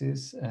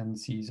galaxies and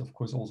sees, of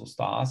course, also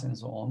stars and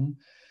so on.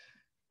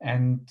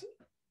 And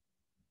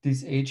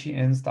this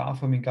AGN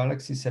star-forming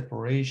galaxy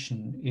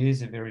separation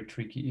is a very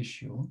tricky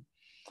issue.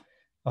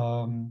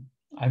 I'm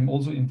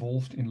also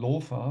involved in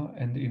LOFA,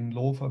 and in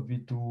LOFA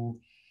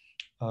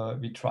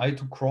we try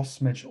to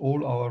cross-match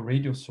all our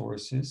radio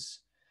sources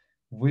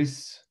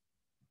with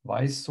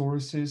WISE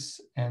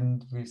sources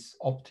and with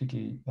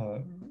optically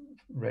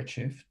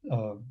redshift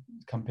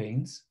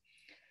campaigns.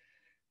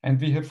 And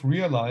we have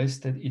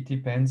realized that it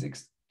depends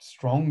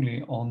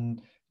strongly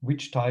on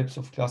which types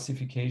of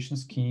classification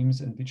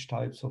schemes and which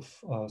types of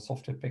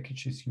software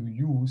packages you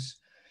use,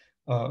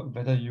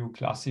 whether you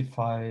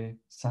classify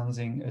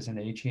something as an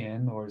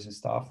AGN or as a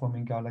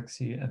star-forming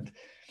galaxy. And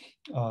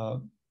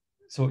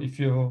so if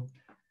you're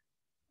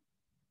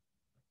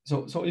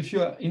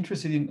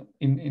interested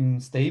in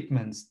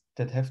statements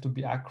that have to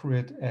be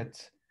accurate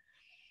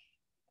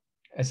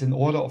as an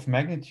order of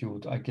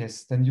magnitude, I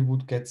guess, then you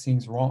would get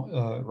things wrong,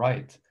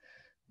 right.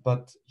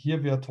 But here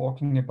we are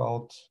talking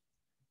about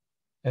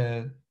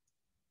a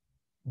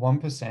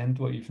 1%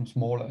 or even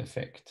smaller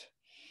effect.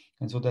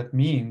 And so that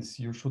means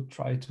you should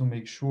try to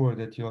make sure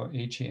that your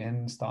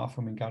AGN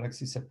star-forming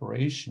galaxy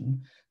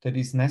separation that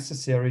is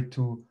necessary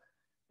to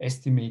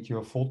estimate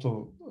your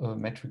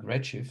photometric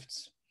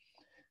redshifts,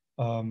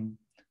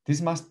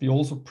 this must be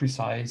also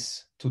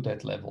precise to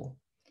that level.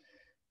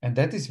 And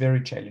that is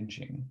very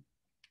challenging.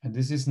 And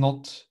this is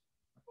not,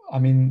 I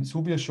mean,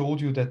 Subir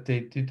showed you that they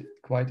did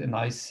quite a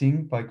nice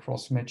thing by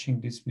cross-matching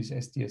this with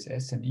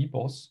SDSS and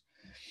EBOS,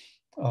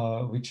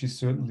 which is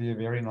certainly a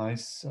very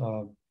nice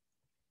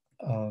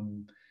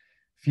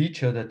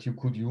feature that you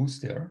could use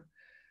there.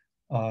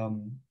 But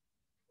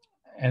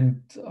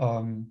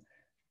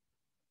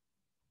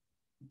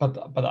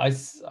I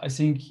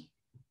think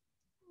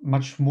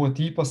much more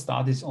deeper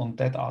studies on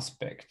that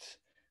aspect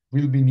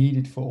will be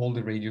needed for all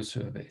the radio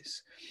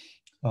surveys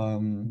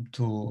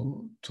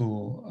to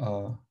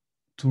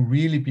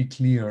really be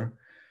clear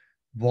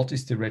what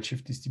is the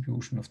redshift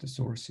distribution of the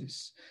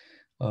sources.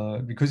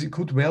 Because it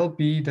could well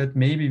be that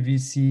maybe we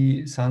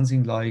see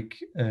something like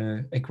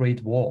a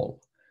great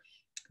wall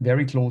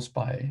very close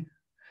by,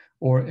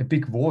 or a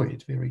big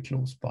void very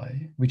close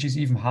by, which is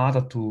even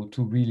harder to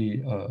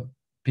really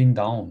pin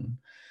down.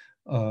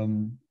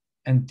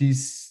 And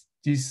these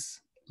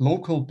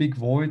local big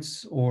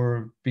voids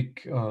or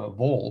big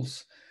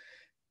walls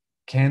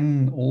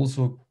can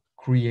also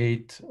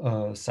create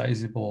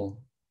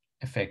sizable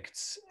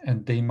effects,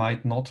 and they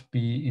might not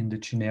be in the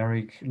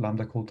generic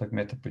lambda Kotak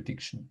meta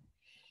prediction.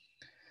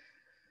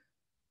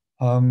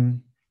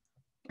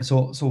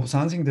 So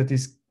something that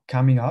is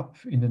coming up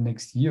in the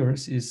next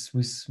years is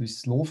with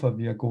LOFA,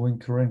 we are going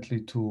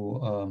currently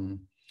to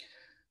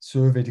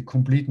survey the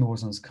complete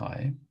northern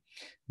sky.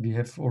 We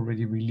have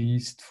already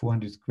released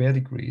 400 square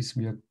degrees.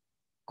 We are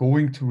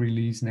going to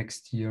release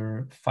next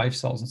year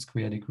 5,000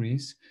 square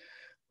degrees.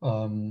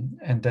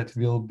 And that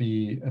will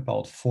be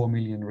about 4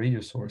 million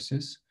radio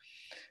sources.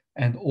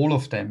 And all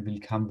of them will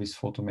come with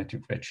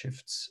photometric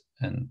redshifts.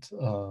 And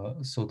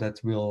so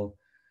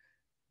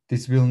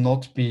this will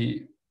not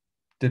be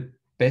the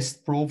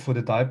best probe for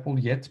the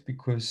dipole yet,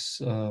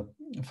 because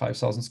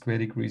 5,000 square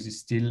degrees is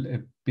still a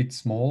bit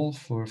small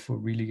for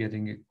really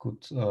getting a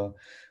good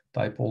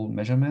dipole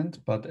measurement.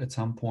 But at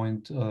some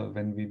point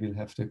when we will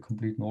have the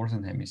complete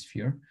northern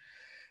hemisphere,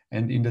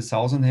 and in the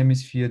southern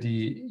hemisphere,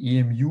 the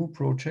EMU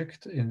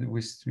project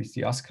with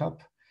the ASCAP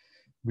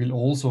will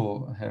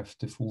also have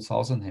the full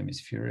southern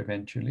hemisphere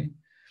eventually.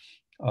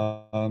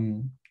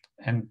 And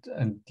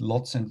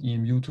LOTS and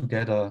EMU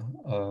together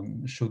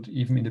should,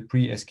 even in the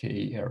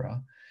pre-SKA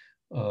era,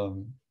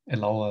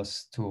 allow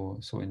us to,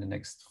 so in the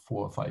next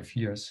 4 or 5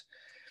 years,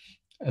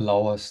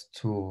 allow us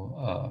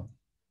to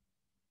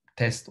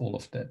test all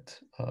of that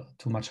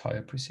to much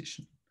higher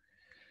precision.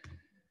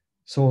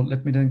 So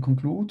let me then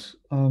conclude.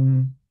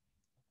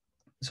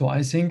 So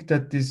I think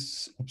that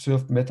this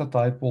observed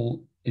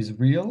meta-dipole is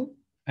real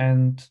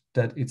and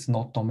that it's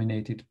not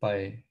dominated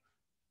by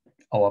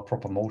our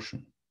proper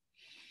motion.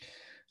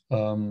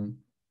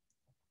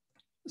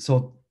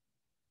 So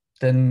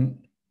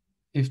then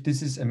if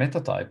this is a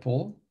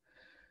meta-dipole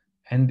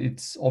and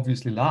it's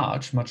obviously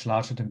large, much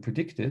larger than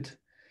predicted,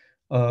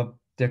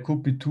 there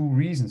could be 2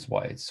 reasons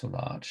why it's so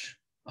large.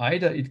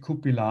 Either it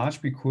could be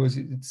large because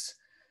it's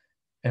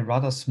a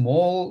rather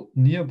small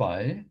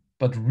nearby,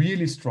 but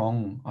really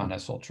strong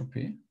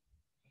anisotropy.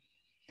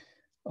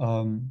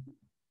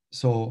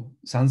 So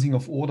something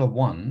of order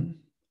 1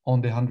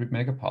 on the 100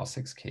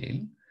 megaparsec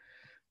scale,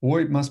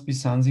 or it must be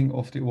something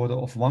of the order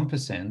of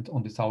 1%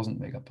 on the 1000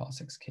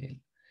 megaparsec scale.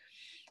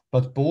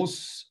 But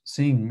both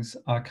things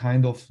are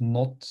kind of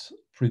not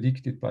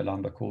predicted by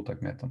lambda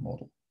Kotak meta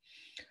model.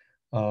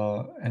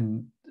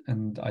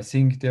 And I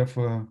think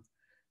therefore,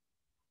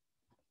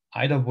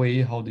 either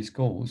way how this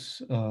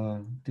goes,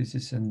 this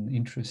is an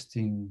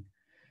interesting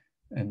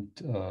and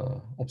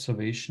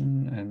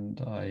observation,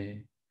 and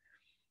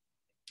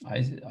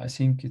I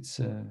think it's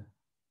a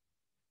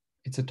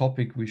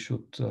topic we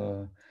should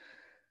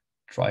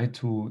try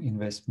to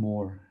invest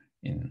more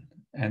in.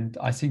 And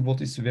I think what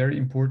is very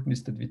important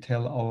is that we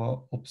tell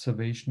our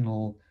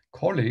observational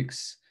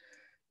colleagues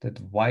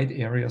that wide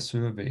area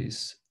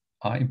surveys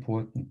are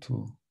important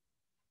to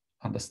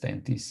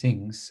understand these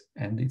things,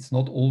 and it's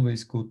not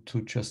always good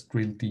to just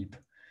drill deep.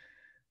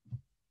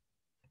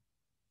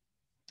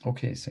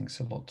 Okay, thanks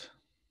a lot.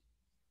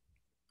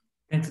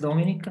 Thanks,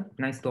 Dominik.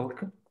 Nice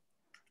talk.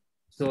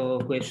 So,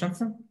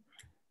 questions?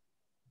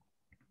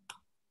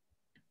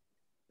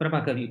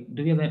 Prabhakar,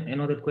 do you have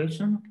another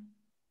question?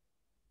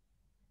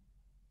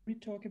 We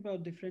talk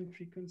about different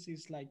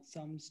frequencies like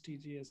SUMS,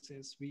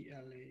 TGSS,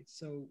 VLA.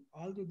 So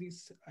although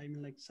these, I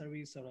mean, like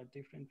surveys are at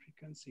different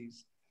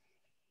frequencies,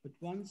 but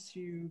once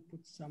you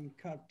put some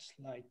cut,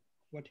 like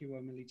what you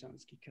were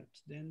Millijansky cut,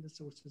 then the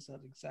sources are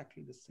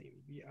exactly the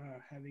same. We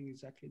are having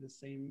exactly the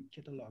same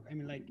catalog. I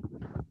mean, like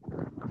about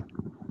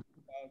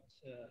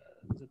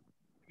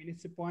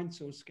it's a point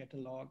source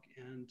catalog,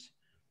 and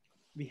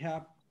we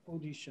have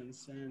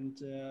positions,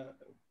 and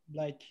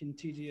like in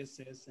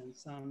TGSS and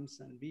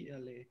SUMS and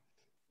VLA,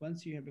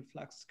 once you have a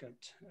flux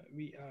cut,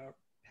 we are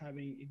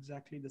having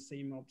exactly the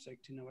same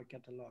object in our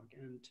catalog,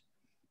 and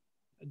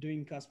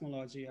doing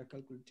cosmology or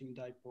calculating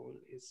dipole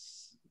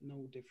is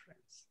no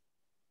difference.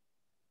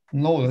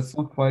 No, that's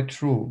not quite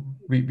true.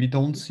 We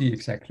don't see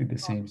exactly the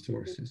same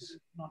sources.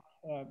 Not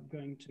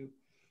going to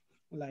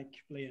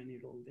like play any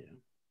role there.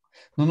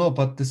 No,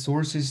 but the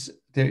sources,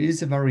 there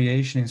is a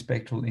variation in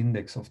spectral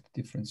index of the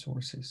different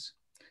sources.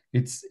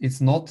 It's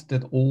not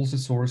that all the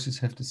sources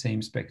have the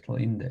same spectral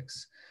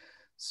index.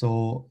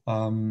 So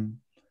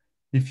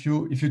if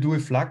you do a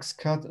flux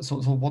cut, so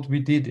what we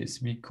did is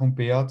we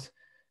compared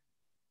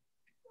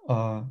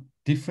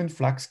different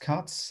flux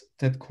cuts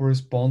that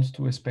correspond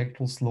to a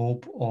spectral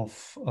slope of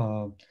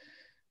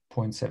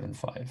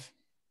 0.75.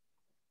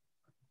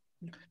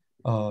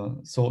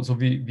 So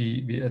we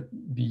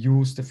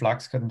use the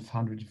flux cut of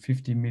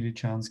 150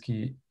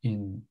 millichansky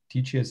in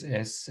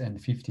TGSS and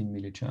 15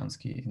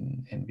 millichansky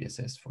in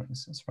NBSS, for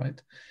instance,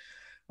 right?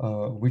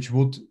 Which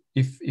would,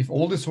 if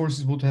all the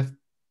sources would have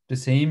the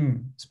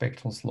same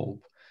spectral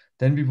slope,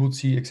 then we would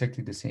see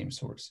exactly the same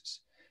sources.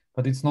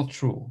 But it's not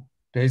true.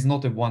 There is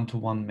not a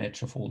one-to-one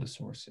match of all the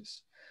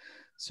sources.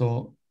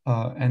 So,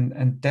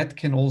 and that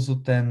can also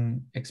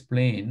then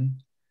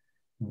explain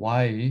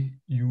why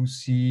you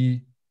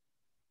see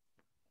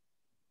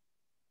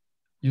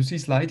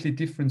slightly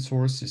different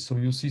sources. So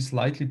you see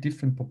slightly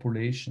different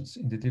populations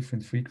in the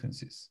different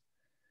frequencies.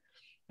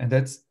 And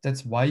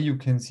that's why you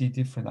can see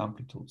different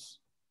amplitudes.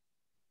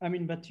 I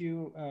mean, but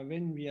you,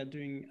 when we are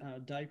doing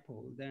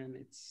dipole, then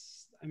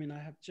it's, I mean, I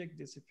have checked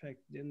this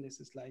effect, then this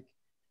is like,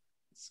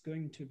 it's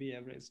going to be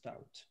averaged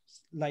out.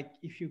 Like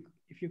if you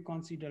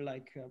consider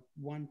like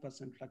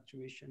 1%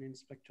 fluctuation in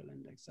spectral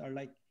index, or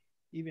like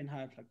even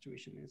higher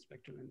fluctuation in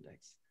spectral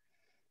index,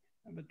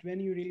 But when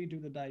you really do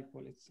the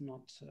dipole, it's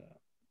not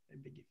a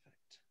big effect.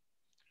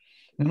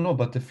 No,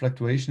 but the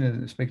fluctuation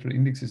in the spectral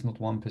index is not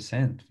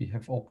 1%. We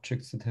have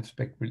objects that have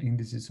spectral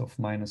indices of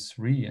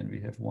 -3, and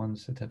we have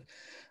ones that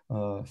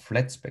have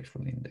flat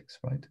spectral index,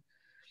 right?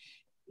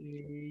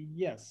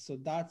 Yes, so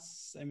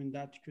that's, I mean,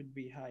 that could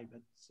be high,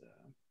 but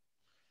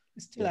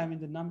still, I mean,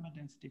 the number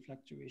density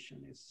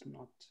fluctuation is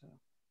not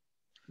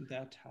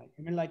that high.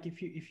 I mean, like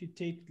if you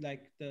take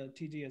like the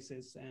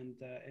TGSS and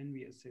the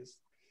NVSS,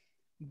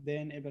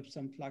 then above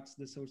some flux,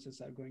 the sources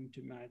are going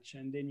to match,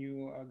 and then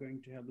you are going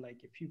to have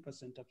like a few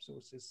 % of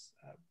sources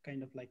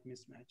kind of like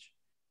mismatch.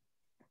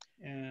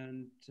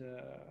 And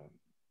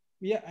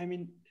yeah, I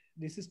mean,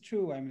 this is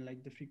true. I mean,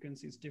 like the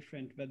frequency is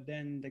different, but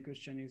then the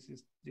question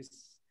is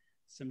this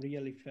some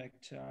real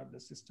effect, the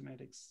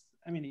systematics?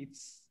 I mean,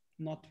 it's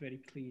not very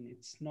clean.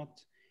 It's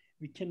not,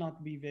 we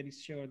cannot be very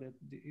sure that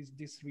is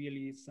this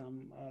really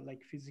some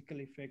like physical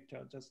effect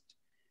or just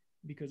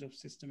because of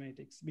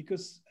systematics,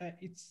 because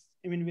it's,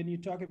 I mean, when you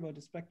talk about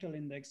the spectral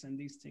index and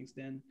these things,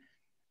 then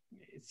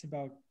it's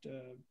about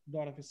a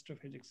lot of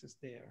astrophysics is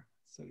there.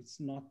 So it's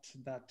not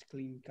that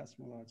clean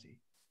cosmology.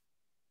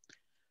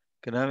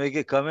 Can I make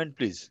a comment,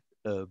 please?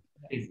 So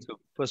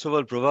first of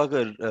all,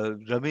 Prabhakar,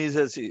 Ramesh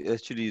has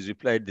actually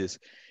replied this.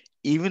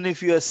 Even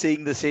if you are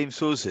seeing the same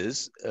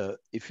sources,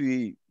 if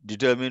we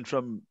determine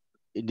from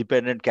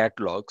independent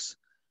catalogs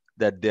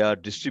that they are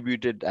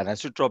distributed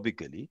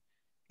anisotropically,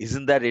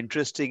 isn't that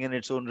interesting in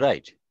its own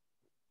right?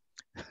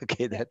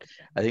 Okay, that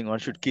I think one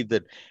should keep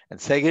that.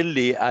 And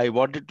secondly, I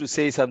wanted to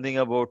say something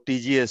about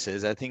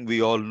TGSS. I think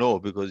we all know,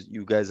 because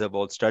you guys have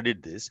all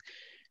studied this,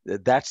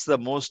 that's the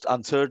most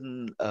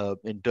uncertain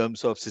in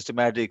terms of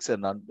systematics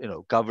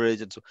and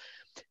coverage and so.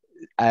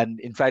 And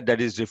in fact, that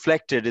is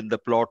reflected in the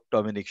plot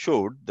Dominik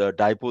showed. The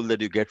dipole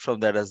that you get from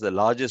that has the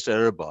largest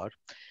error bar.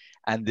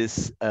 And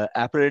this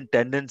apparent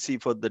tendency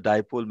for the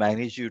dipole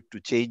magnitude to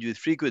change with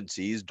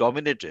frequency is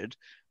dominated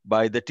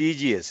by the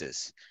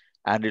TGSS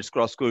and its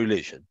cross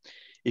correlation.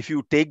 If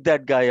you take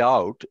that guy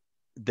out,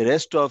 the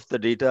rest of the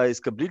data is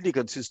completely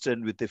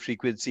consistent with a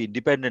frequency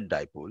independent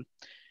dipole.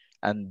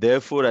 And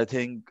therefore, I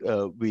think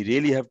we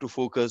really have to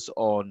focus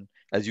on,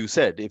 as you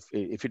said,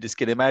 if it is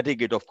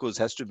kinematic, it of course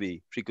has to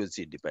be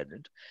frequency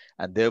independent.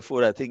 And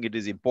therefore, I think it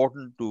is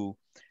important to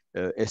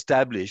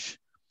establish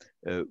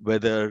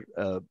whether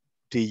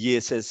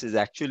TGSS is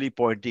actually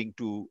pointing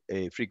to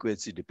a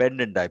frequency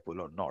dependent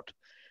dipole or not.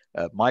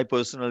 My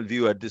personal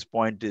view at this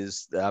point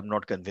is that I'm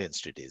not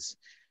convinced it is,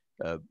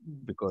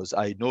 because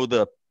I know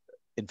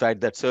in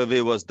fact, that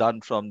survey was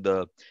done from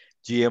the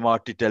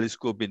GMRT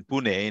telescope in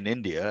Pune in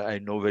India. I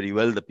know very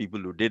well the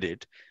people who did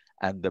it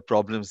and the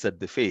problems that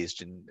they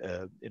faced in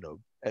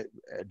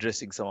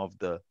addressing some of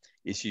the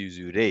issues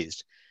you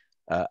raised.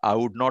 I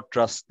would not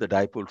trust the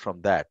dipole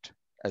from that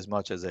as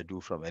much as I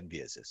do from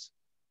NVSS.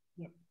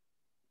 Yeah.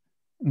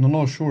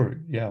 No,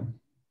 sure, yeah,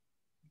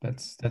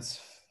 that's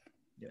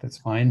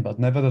fine. But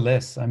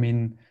nevertheless, I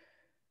mean,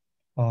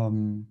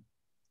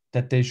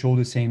 that they show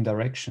the same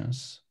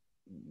directions.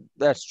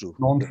 That's true.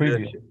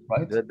 Non-trivial,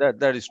 right?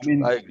 That is true. I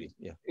mean, I agree.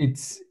 Yeah.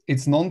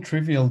 It's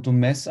non-trivial to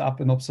mess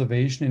up an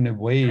observation in a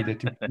way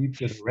that you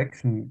keep the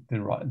direction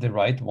the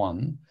right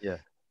one. Yeah.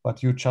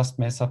 But you just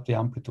mess up the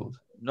amplitude.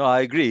 No,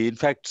 I agree. In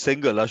fact,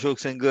 Ashok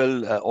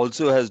Singhal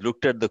also has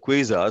looked at the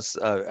quasars.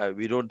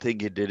 We don't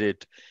think he did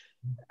it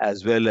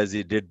as well as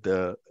he did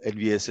the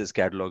NVSS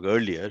catalog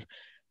earlier.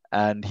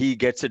 And he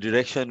gets a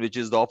direction which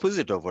is the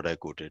opposite of what I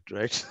quoted,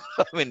 right?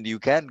 I mean, you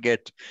can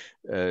get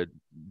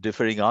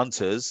differing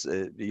answers.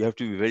 You have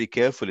to be very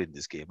careful in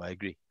this game. I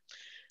agree.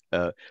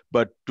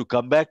 But to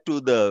come back to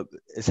the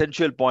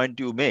essential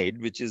point you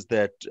made, which is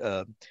that,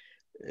 I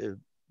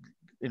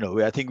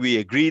think we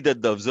agree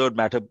that the observed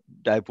matter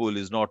dipole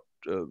is not,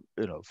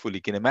 fully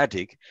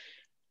kinematic.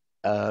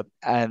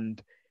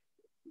 And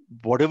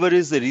whatever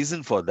is the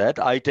reason for that,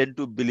 I tend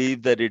to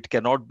believe that it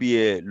cannot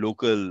be a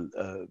local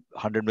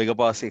 100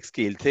 megaparsec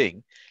scale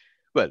thing.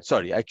 Well,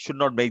 sorry, I should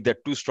not make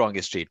that too strong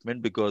a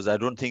statement, because I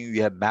don't think we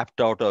have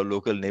mapped out our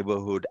local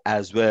neighborhood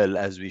as well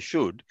as we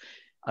should.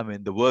 I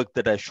mean, the work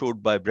that I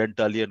showed by Brent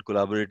Tully and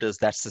collaborators,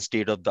 that's the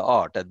state of the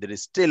art, and there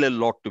is still a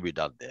lot to be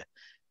done there.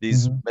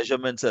 These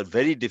measurements are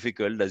very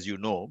difficult, as you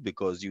know,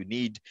 because you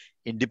need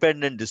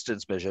independent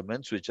distance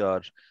measurements, which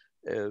are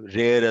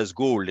rare as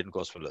gold in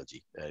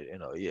cosmology.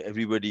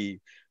 Everybody,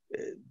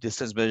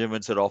 distance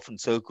measurements are often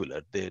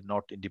circular. They're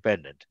not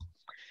independent.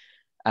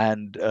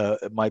 And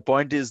my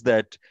point is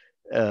that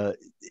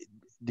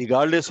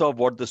regardless of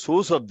what the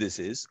source of this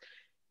is,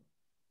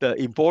 the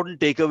important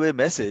takeaway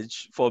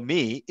message for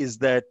me is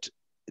that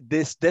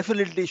this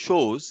definitely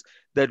shows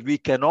that we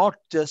cannot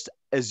just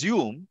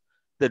assume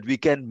that we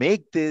can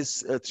make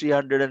this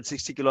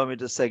 360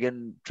 kilometers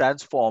second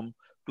transform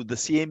to the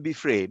CMB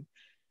frame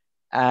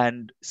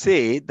and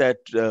say that,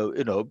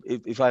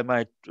 if I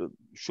might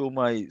show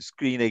my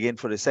screen again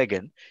for a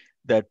second,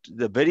 that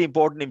the very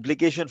important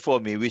implication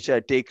for me, which I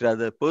take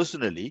rather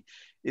personally,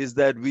 is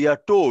that we are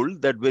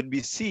told that when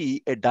we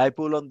see a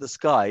dipole on the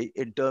sky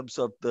in terms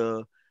of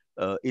the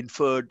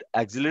inferred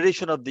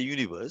acceleration of the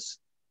universe,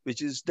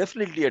 which is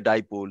definitely a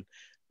dipole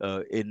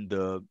in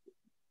the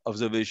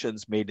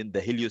observations made in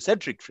the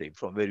heliocentric frame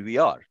from where we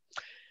are.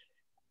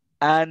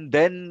 And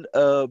then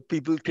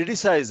people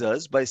criticize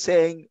us by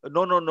saying,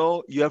 no, no,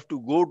 no, you have to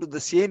go to the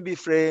CMB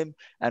frame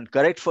and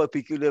correct for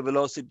peculiar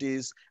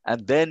velocities,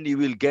 and then you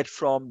will get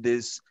from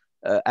this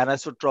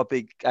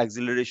anisotropic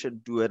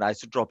acceleration to an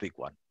isotropic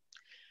one.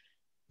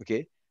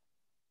 Okay.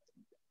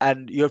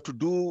 And you have to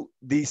do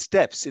these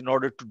steps in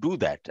order to do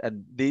that.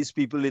 And these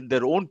people in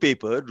their own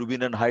paper,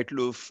 Rubin and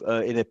Heitloof,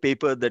 in a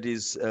paper that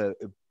is,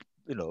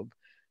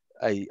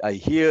 I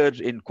hear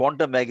in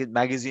Quantum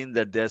magazine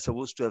that they're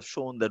supposed to have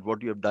shown that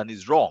what you have done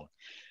is wrong.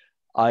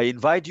 I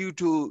invite you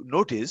to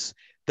notice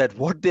that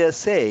what they're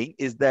saying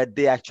is that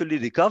they actually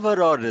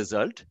recover our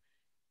result.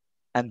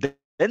 And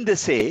then they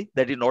say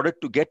that in order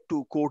to get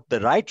to, quote,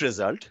 the right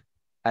result,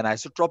 an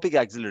isotropic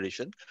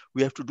acceleration,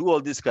 we have to do all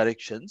these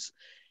corrections.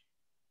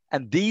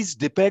 And these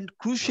depend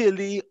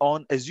crucially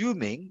on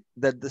assuming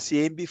that the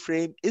CMB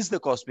frame is the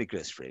cosmic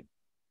rest frame,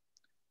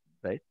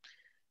 right?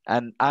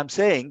 And I'm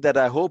saying that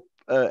I hope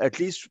at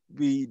least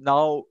we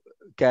now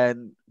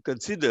can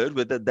consider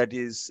whether that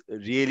is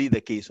really the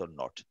case or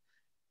not.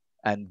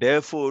 And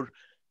therefore,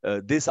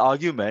 this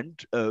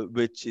argument,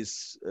 which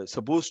is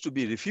supposed to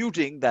be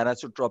refuting the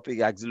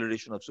anisotropic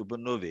acceleration of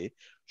supernovae,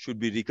 should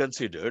be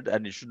reconsidered,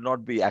 and it should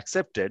not be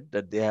accepted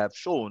that they have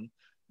shown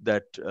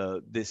that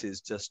this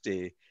is just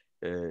a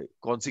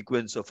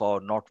consequence of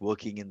our not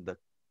working in the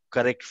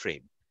correct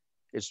frame.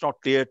 It's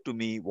not clear to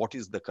me what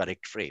is the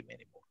correct frame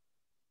anymore.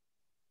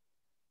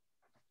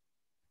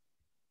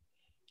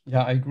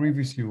 Yeah, I agree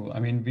with you. I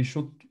mean, we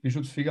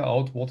should figure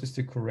out what is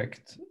the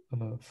correct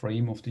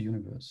frame of the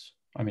universe.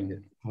 I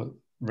mean,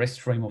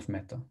 rest frame of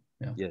matter.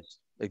 Yeah. Yes,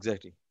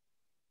 exactly.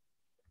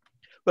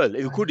 Well,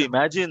 you could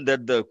imagine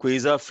that the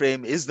quasar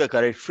frame is the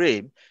correct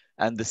frame,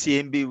 and the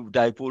CMB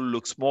dipole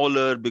looks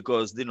smaller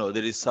because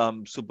there is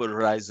some super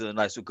horizon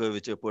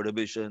isocurvature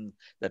perturbation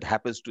that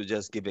happens to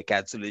just give a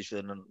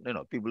cancellation,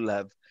 and people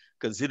have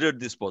considered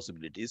these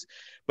possibilities.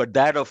 But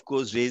that, of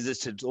course,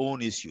 raises its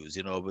own issues.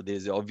 But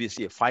there's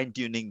obviously a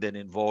fine-tuning then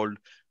involved.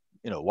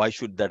 Why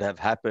should that have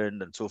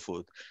happened and so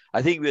forth.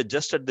 I think we're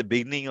just at the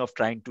beginning of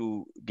trying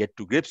to get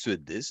to grips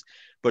with this.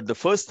 But the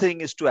first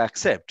thing is to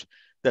accept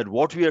that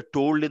what we are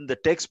told in the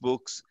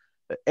textbooks,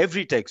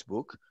 every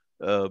textbook,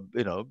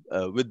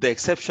 with the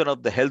exception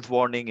of the health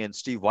warning in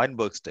Steve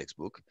Weinberg's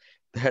textbook,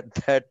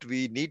 that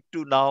we need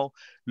to now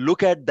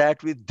look at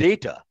that with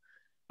data.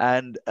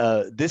 And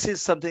this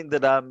is something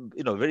that I'm,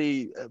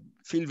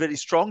 feel very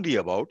strongly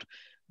about,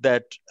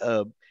 that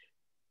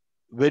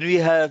when we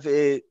have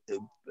a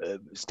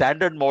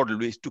standard model,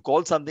 to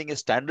call something a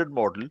standard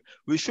model,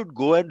 we should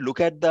go and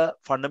look at the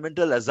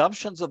fundamental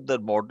assumptions of the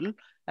model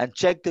and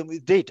check them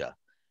with data.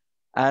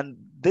 And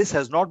this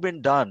has not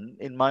been done,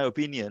 in my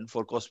opinion,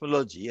 for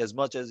cosmology as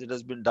much as it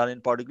has been done in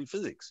particle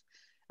physics.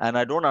 And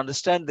I don't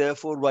understand,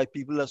 therefore, why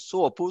people are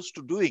so opposed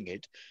to doing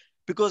it,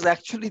 because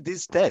actually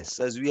these tests,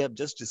 as we have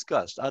just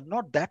discussed, are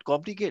not that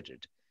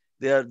complicated.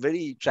 They are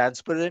very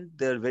transparent,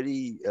 they're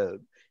very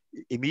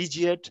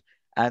immediate,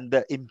 and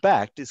the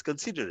impact is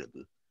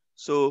considerable.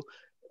 So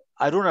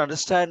I don't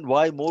understand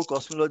why more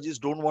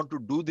cosmologists don't want to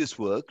do this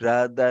work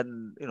rather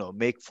than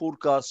make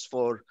forecasts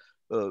for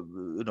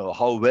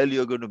how well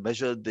you're going to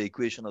measure the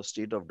equation of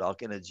state of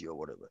dark energy or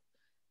whatever.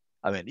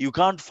 I mean, you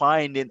can't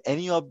find in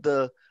any of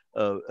the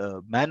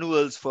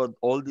manuals for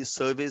all these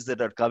surveys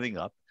that are coming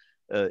up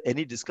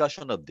any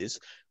discussion of this,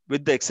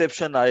 with the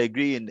exception, I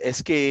agree, in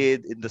SKA,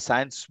 in the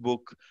science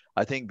book,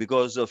 I think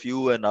because of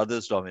you and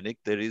others, Dominik,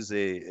 there is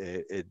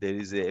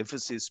a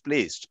emphasis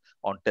placed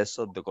on tests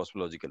of the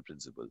cosmological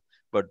principle.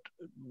 But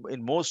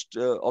in most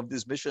of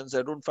these missions,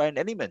 I don't find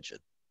any mention.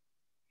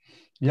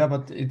 Yeah,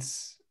 but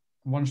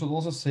one should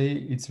also say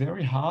it's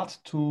very hard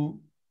to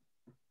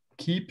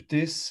keep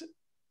this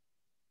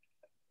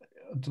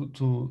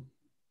to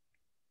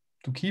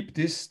keep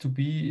this to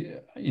be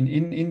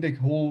in the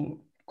whole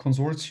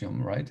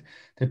consortium, right?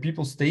 That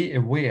people stay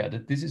aware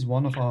that this is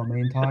one of our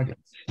main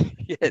targets.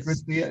 Yes.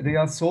 Because they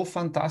are so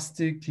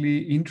fantastically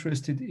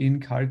interested in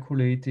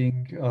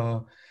calculating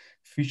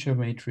Fisher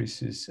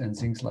matrices and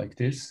things like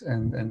this,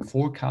 and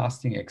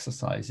forecasting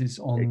exercises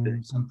on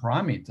some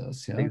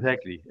parameters. Yeah?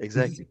 Exactly. This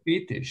is a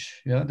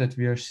fetish, that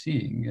we are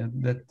seeing,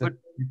 that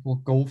people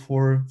go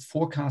for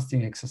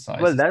forecasting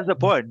exercises. Well, that's the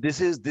point.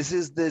 This is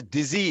the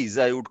disease,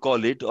 I would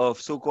call it,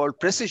 of so-called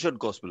precision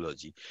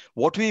cosmology.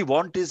 What we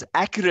want is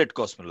accurate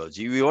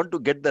cosmology. We want to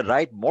get the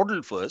right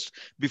model first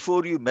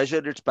before you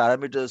measure its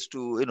parameters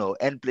to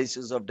n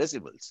places of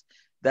decimals.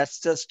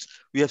 That's just,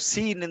 we have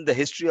seen in the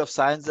history of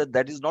science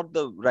that is not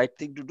the right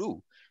thing to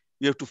do.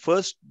 You have to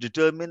first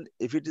determine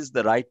if it is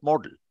the right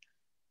model.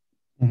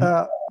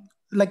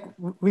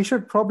 We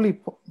should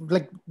probably,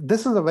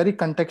 this is a very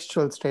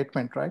contextual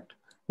statement, right?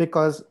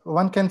 Because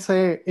one can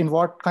say, in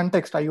what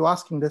context are you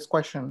asking this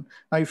question?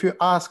 Now, if you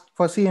ask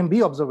for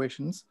CMB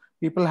observations,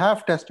 people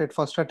have tested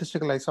for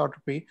statistical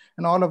isotropy,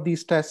 and all of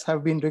these tests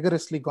have been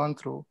rigorously gone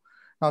through.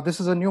 Now, this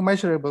is a new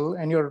measurable,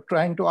 and you're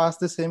trying to ask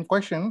the same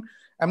question,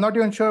 I'm not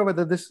even sure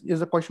whether this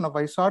is a question of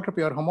isotropy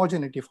or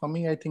homogeneity. For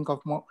me, I think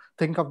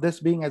of this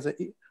being as a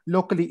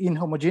locally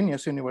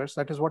inhomogeneous universe.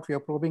 That is what we are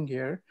probing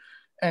here.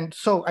 And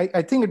so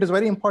I think it is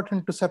very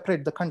important to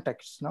separate the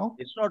contexts, no?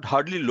 It's not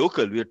hardly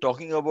local. We are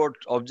talking about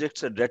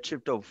objects at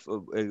redshift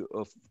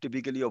of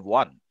typically of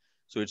 1.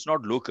 So it's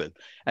not local.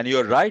 And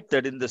you're right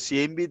that in the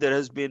CMB, there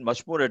has been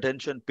much more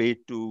attention paid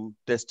to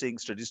testing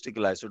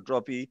statistical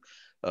isotropy.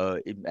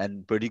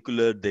 In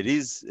particular, there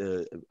is,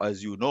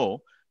 as you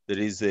know, there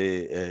is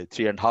a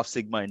 3.5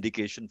 sigma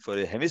indication for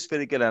a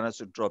hemispherical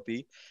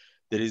anisotropy.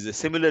 There is a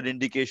similar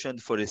indication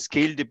for a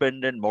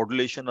scale-dependent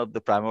modulation of the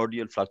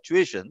primordial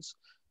fluctuations,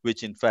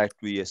 which in fact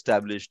we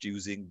established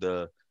using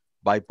the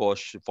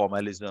BIPOSH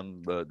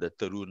formalism that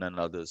Tarun and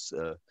others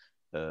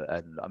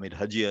and Amir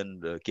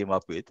Hajian came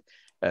up with.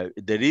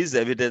 There is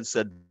evidence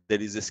that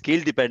there is a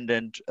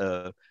scale-dependent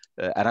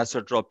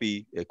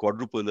anisotropy, a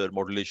quadrupolar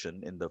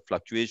modulation in the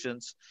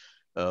fluctuations.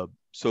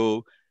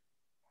 So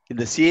in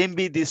the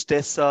CMB, these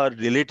tests are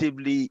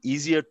relatively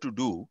easier to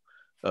do.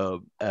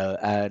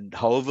 And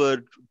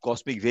however,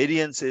 cosmic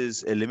variance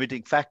is a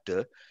limiting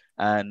factor.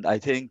 And I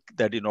think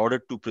that in order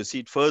to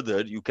proceed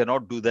further, you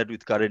cannot do that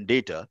with current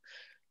data.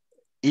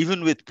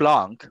 Even with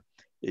Planck,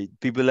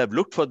 people have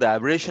looked for the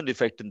aberration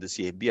effect in the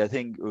CMB. I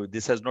think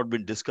this has not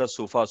been discussed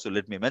so far, so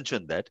let me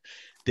mention that.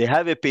 They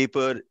have a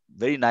paper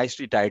very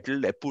nicely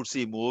titled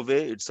Epursi Move.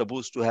 It's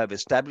supposed to have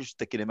established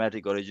the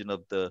kinematic origin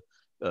of the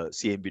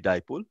CMB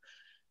dipole.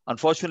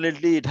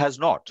 Unfortunately, it has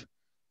not,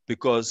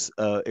 because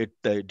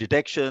the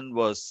detection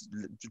was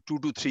 2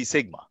 to 3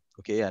 sigma.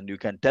 Okay, and you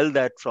can tell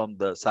that from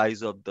the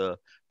size of the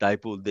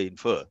dipole they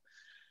infer.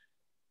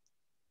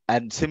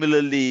 And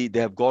similarly, they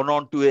have gone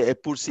on to a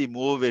Epursi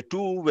Move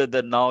 2, where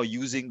they're now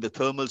using the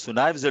thermal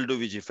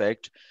Sunaev-Zeldovich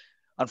effect.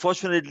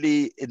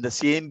 Unfortunately, in the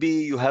CMB,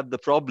 you have the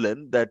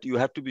problem that you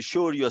have to be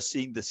sure you're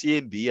seeing the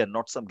CMB and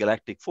not some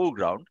galactic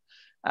foreground.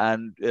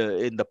 And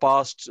in the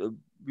past,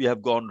 we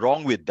have gone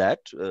wrong with that,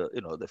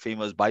 the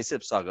famous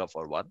bicep saga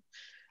for one.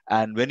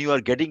 And when you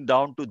are getting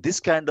down to this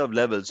kind of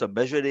level, so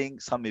measuring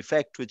some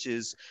effect, which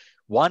is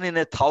 1 in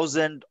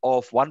 1,000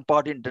 of 1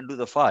 part in 10 to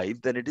the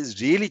 5, then it is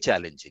really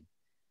challenging.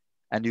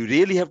 And you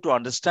really have to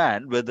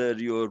understand whether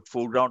your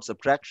foreground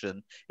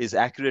subtraction is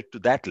accurate to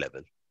that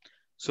level.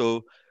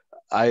 So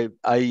I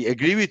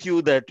agree with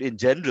you that in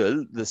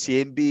general, the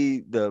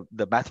CMB,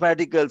 the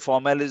mathematical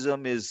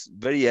formalism is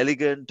very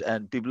elegant,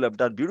 and people have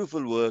done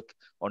beautiful work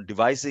on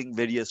devising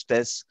various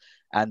tests,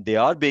 and they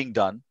are being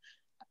done.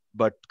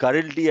 But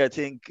currently, I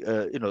think,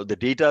 the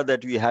data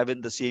that we have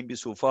in the CMB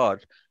so far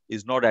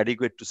is not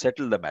adequate to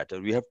settle the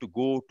matter. We have to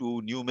go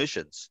to new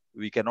missions.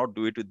 We cannot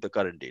do it with the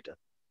current data.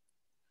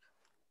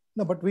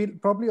 No, but we'll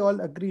probably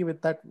all agree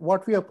with that.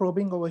 What we are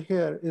probing over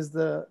here is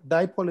the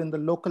dipole in the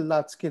local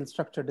large scale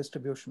structure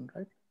distribution,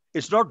 right?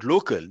 It's not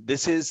local.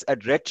 This is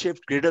at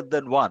redshift greater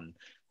than 1.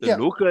 The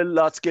local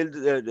large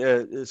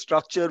scale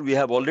structure we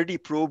have already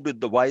probed with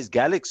the WISE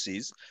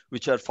galaxies,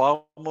 which are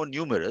far more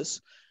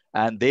numerous.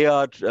 And they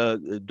are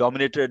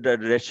dominated at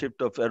a redshift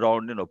of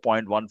around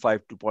 0.15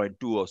 to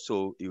 0.2 or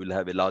so. You will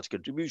have a large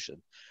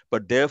contribution.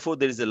 But therefore,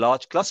 there is a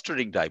large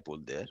clustering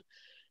dipole there.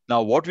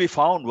 Now, what we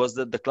found was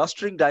that the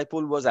clustering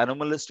dipole was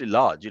anomalously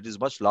large. It is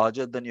much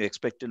larger than you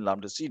expect in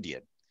lambda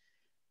CDM.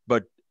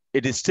 But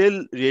it is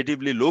still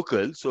relatively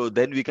local. So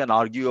then we can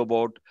argue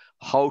about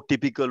how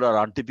typical or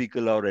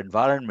untypical our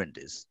environment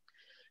is.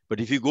 But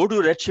if you go to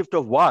a redshift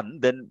of 1,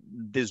 then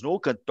there's no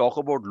talk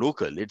about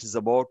local. It is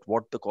about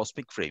what the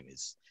cosmic frame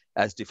is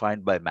as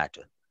defined by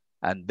matter.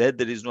 And there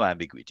is no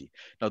ambiguity.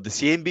 Now, the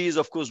CMB is,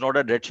 of course, not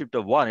at redshift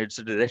of 1. It's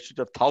at a redshift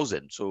of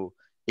 1,000. So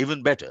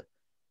even better.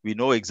 We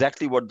know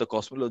exactly what the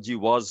cosmology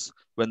was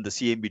when the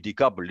CMB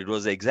decoupled. It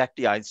was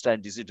exactly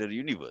Einstein de Sitter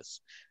universe.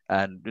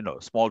 And,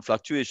 small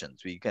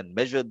fluctuations. We can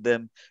measure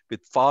them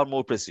with far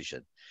more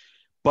precision.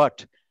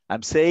 But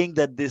I'm saying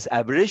that this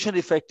aberration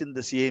effect in the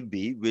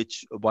CMB,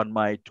 which one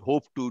might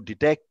hope to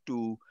detect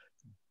to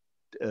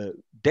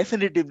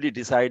definitively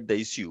decide the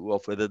issue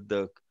of whether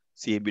the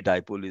CMB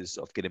dipole is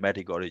of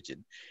kinematic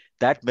origin,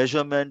 that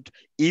measurement,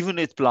 even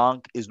with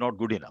Planck, is not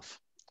good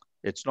enough.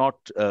 It's not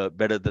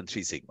better than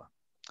 3 sigma.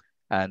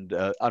 And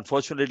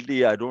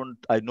unfortunately, I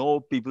know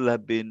people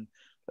have been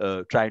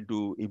trying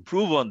to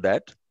improve on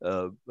that.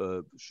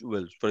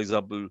 Well, for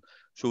example,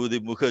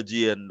 Shubhadeep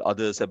Mukherjee and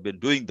others have been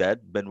doing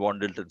that, Ben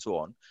Wandelt and so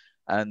on.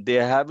 And they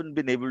haven't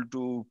been able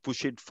to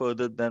push it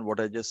further than what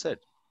I just said.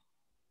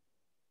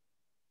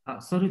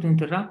 Sorry to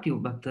interrupt you,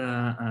 but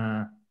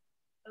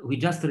we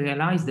just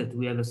realized that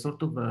we have a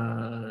sort of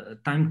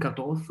time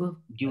cutoff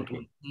due to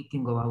the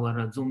meeting of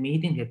our Zoom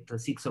meeting at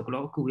 6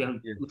 o'clock. We are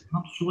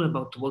not sure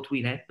about what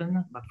will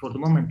happen, but for the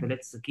moment,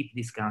 let's keep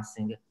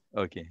discussing.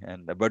 Okay,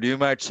 but you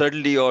might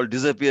certainly all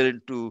disappear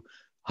into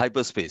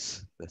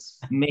hyperspace. Yes.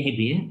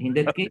 Maybe. In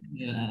that case,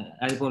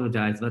 I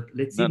apologize, but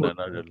let's see what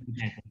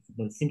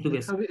happens. Seems to be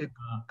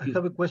I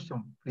have a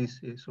question, please.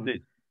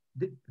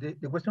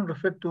 The question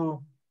refers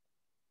to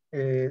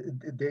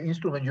the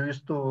instrument you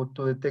use to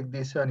detect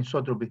this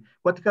anisotropy.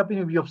 What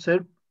happens if you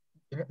observe,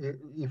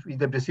 if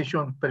the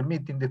precision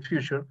permits in the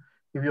future,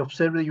 if you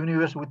observe the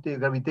universe with the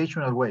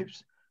gravitational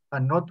waves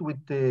and not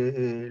with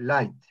the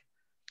light,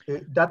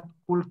 that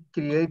could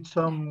create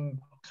some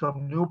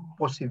new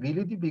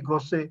possibility,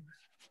 because it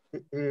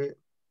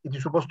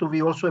is supposed to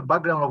be also a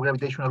background of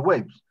gravitational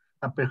waves,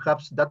 and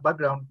perhaps that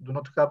background do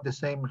not have the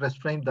same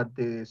rest frame that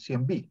the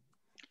CMB.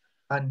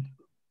 And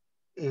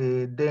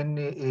then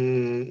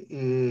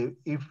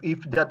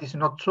if that is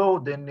not so,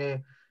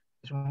 then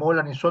small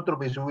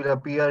anisotropies will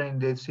appear in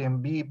the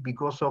CMB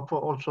because of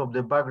also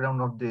the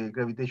background of the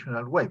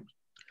gravitational waves.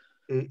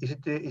 Can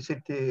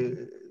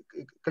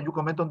you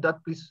comment on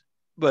that, please?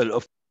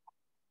 Well,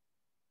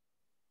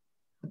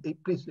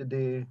 please,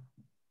 you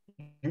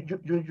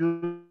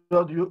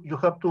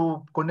have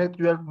to connect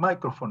your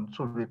microphone,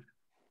 Subir.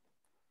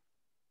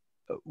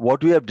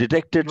 What we have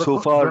detected so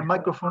far. Your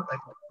microphone.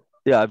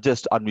 Yeah, I've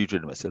just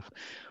unmuted myself.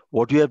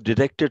 What we have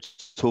detected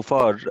so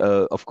far,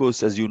 of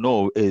course, as you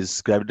know,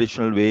 is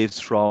gravitational waves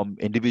from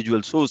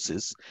individual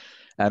sources.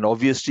 And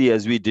obviously,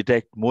 as we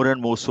detect more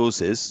and more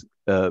sources,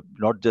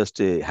 not just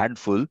a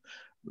handful,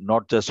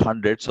 not just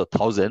hundreds or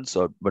thousands,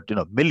 but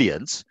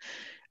millions,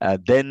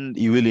 then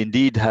you will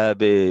indeed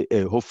have a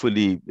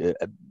hopefully,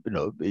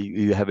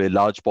 you have a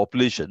large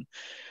population.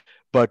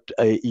 But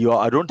I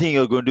don't think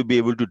you're going to be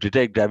able to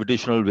detect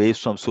gravitational waves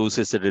from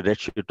sources at a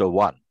redshift of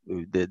 1.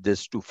 They're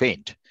just too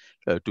faint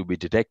to be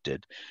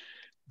detected.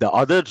 The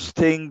other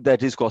thing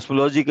that is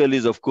cosmological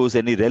is, of course,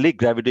 any relic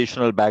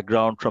gravitational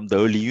background from the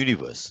early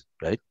universe,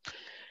 right?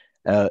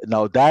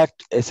 Now that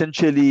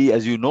essentially,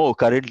 as you know,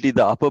 currently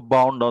the upper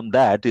bound on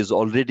that is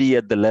already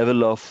at the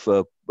level of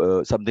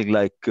something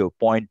like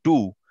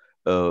 0.2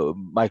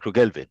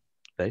 microkelvin,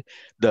 right?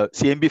 The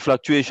CMB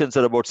fluctuations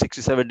are about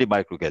 60-70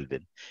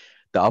 microkelvin.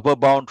 The upper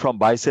bound from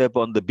BICEP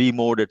on the B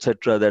mode,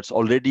 etc., that's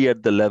already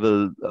at the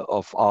level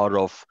of R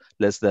of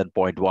less than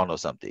 0.1 or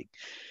something.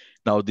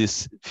 Now,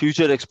 these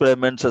future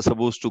experiments are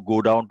supposed to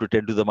go down to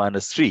 10 to the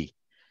minus 3.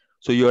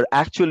 So you're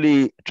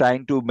actually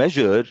trying to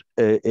measure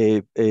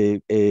a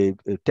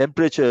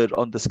temperature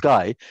on the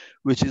sky,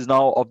 which is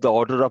now of the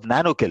order of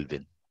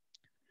nanokelvin.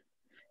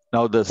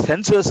 Now, the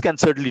sensors can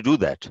certainly do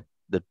that.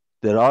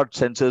 There are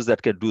sensors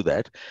that can do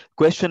that.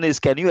 Question is,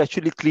 can you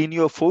actually clean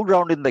your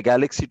foreground in the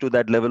galaxy to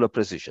that level of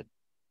precision?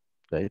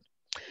 Right.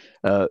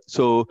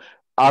 So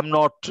I'm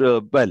not,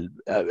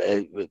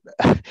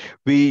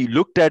 we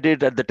looked at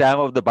it at the time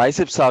of the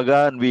BICEP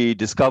saga, and we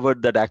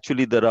discovered that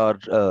actually there are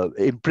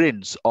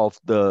imprints of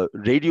the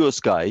radio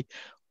sky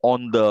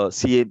on the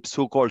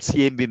so-called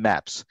CMB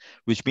maps,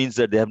 which means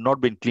that they have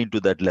not been cleaned to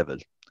that level.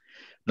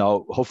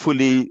 Now,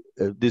 hopefully,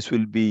 this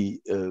will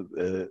be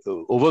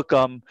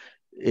overcome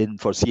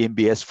for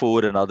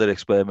CMB-S4 and other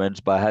experiments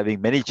by having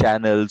many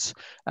channels,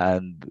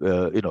 and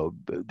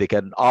they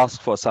can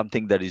ask for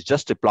something that is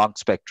just a Planck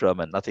spectrum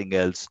and nothing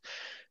else.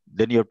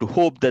 Then you have to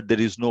hope that there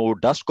is no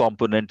dust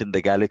component in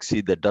the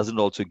galaxy that doesn't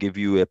also give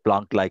you a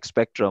Planck-like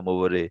spectrum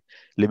over a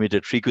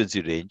limited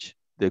frequency range.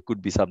 There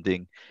could be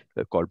something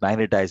called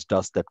magnetized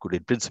dust that could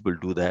in principle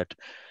do that.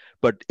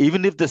 But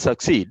even if they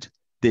succeed,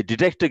 they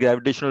detect a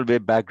gravitational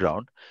wave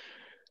background.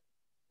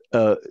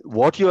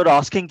 What you're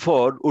asking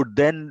for would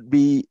then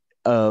be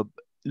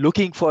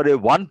looking for a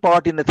 1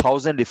 part in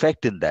 1,000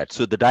 effect in that.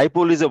 So the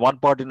dipole is a 1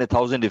 part in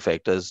 1,000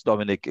 effect, as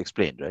Dominik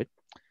explained, right?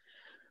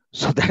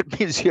 So that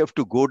means you have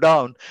to go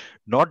down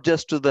not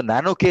just to the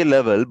nano K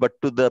level,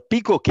 but to the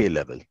pico K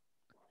level.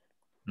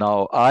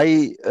 Now,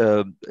 I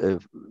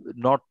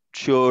not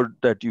sure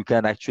that you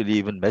can actually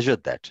even measure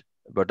that,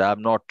 but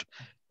I'm not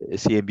a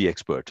CMB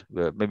expert.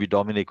 Maybe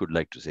Dominik would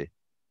like to say.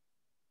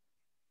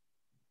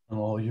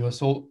 Oh, you're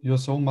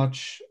so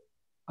much.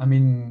 I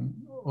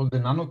mean, the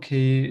nano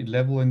K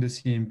level in the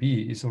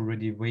CMB is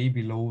already way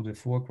below the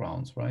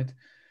foregrounds, right?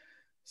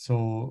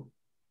 So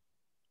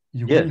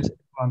you will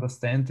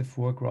understand the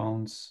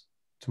foregrounds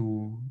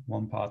to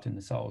 1 part in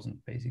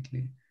 1,000,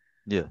 basically.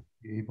 Yeah.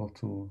 Be able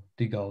to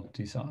dig out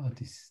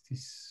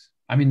this.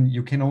 I mean,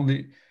 you can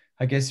only,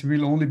 I guess, you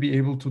will only be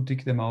able to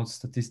dig them out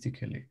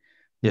statistically.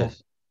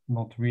 Yes.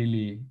 Not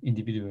really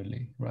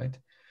individually, right?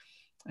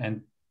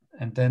 And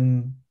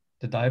then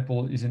the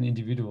dipole is an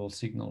individual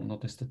signal,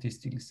 not a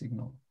statistical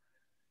signal.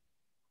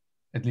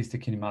 At least a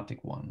kinematic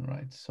one,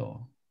 right?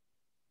 So.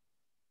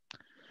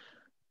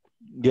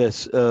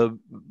 Yes,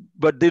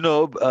 but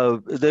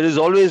there is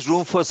always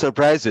room for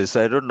surprises.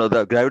 I don't know,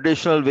 the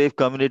gravitational wave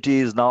community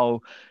is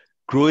now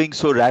growing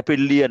so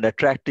rapidly and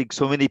attracting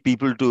so many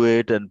people to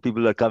it, and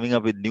people are coming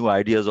up with new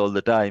ideas all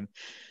the time.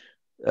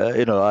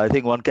 I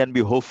think one can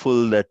be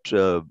hopeful that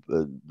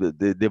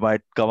they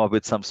might come up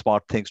with some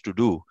smart things to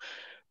do.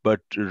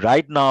 But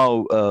right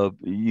now,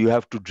 you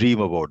have to dream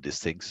about these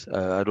things.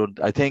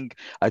 I think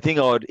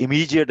our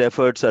immediate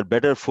efforts are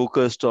better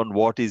focused on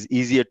what is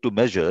easier to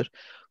measure,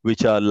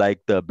 which are like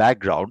the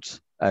backgrounds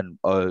and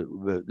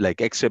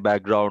like X-ray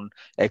background,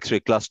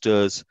 X-ray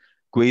clusters,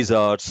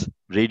 quasars,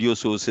 radio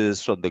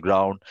sources from the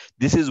ground.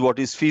 This is what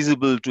is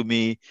feasible to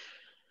me.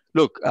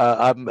 Look,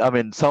 I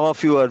mean, some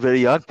of you are very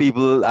young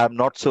people. I'm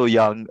not so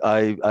young.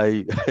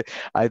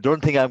 I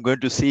don't think I'm going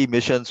to see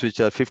missions which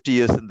are 50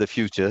 years in the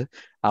future.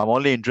 I'm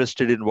only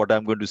interested in what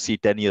I'm going to see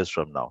 10 years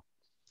from now.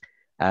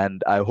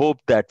 And I hope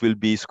that will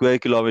be square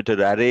kilometer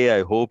array.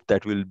 I hope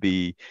that will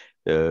be,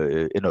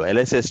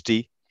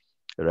 LSST,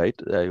 right?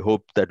 I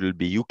hope that will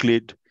be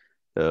Euclid.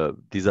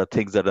 These are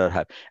things that are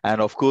happening.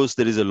 And of course,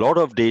 there is a lot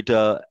of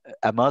data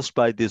amassed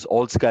by this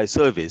all-sky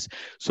service.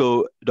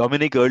 So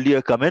Dominik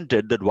earlier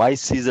commented that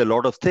WISE sees a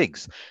lot of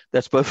things.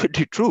 That's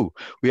perfectly true.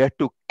 We had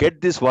to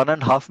get this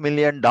 1.5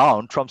 million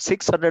down from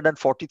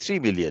 643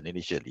 million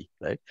initially,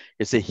 right?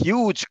 It's a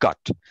huge cut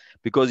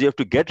because you have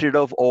to get rid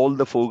of all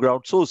the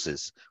foreground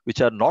sources, which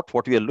are not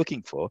what we are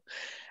looking for.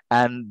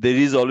 And there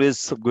is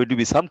always going to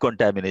be some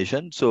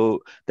contamination.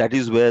 So that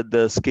is where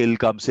the skill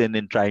comes in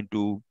trying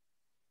to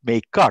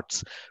make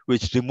cuts,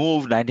 which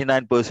remove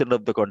 99%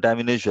 of the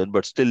contamination,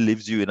 but still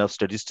leaves you enough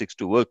statistics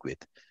to work with.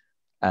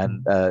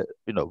 And,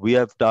 we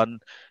have done,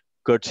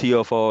 courtesy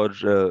of our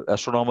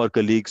astronomer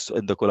colleagues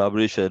in the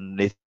collaboration,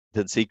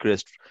 Nathan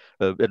Seacrest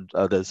and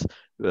others,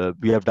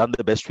 we have done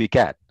the best we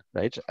can,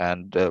 right?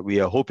 And we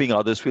are hoping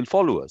others will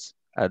follow us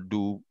and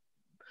do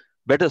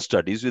better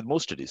studies with more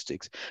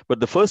statistics.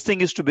 But the first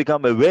thing is to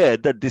become aware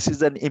that this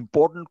is an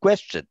important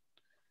question.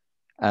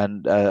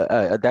 And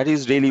that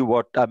is really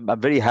what I'm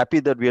very happy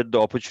that we had the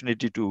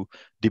opportunity to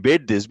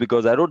debate this,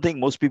 because I don't think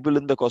most people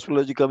in the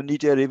cosmology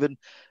community are even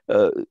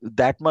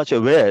that much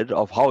aware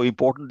of how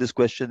important this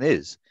question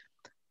is.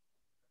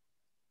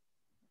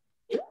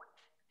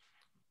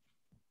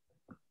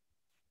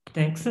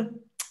 Thanks.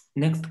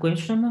 Next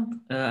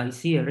question. I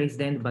see a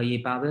raised hand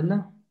by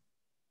Pavel.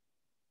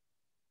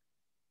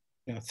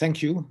 Yeah,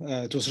 thank you.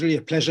 It was really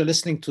a pleasure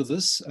listening to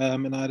this.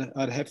 And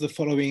I'd have the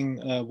following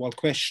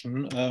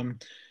question.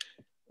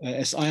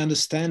 As I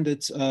understand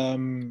it,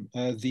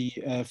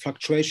 the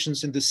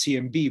fluctuations in the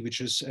CMB,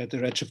 which is at the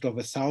redshift of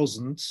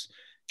 1,000,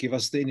 give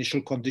us the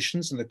initial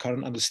conditions and the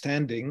current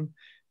understanding.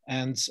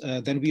 And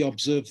then we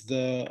observe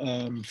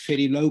the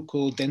fairly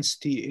local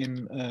density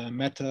in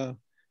matter,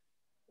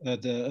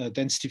 the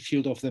density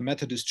field of the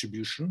matter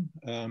distribution.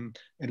 And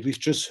we've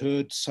just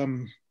heard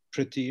some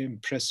pretty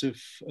impressive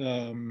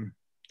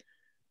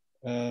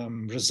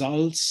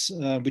results,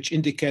 which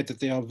indicate that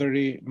there are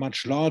very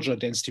much larger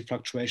density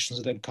fluctuations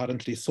than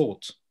currently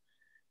thought,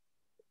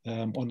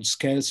 on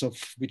scales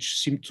of which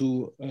seem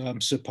to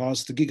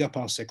surpass the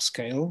gigaparsec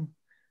scale.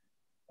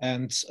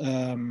 And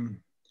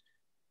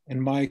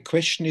my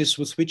question is,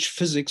 with which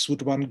physics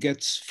would one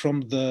get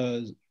from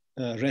the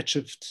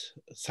redshift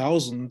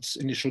 1,000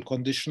 initial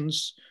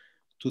conditions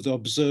to the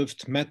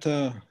observed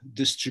matter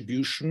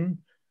distribution,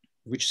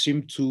 which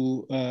seem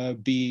to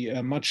be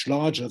much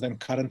larger than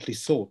currently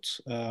thought?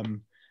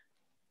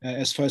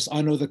 As far as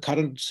I know, the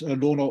current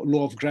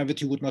law of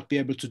gravity would not be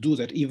able to do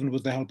that, even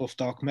with the help of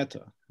dark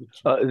matter.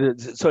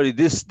 Sorry,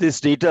 this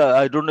data,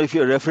 I don't know if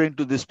you're referring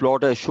to this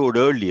plot I showed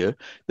earlier.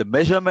 The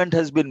measurement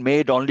has been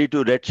made only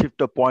to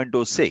redshift of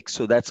 0.06.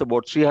 So that's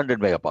about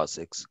 300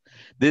 megaparsecs.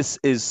 This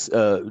is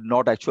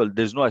not actual,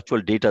 there's no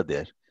actual data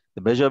there.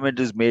 The measurement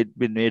is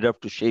been made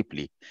up to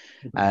Shapley.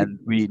 And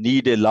we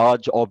need a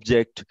large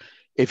object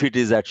if it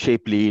is at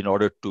Shapley in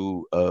order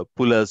to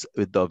pull us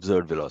with the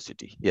observed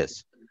velocity.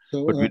 Yes.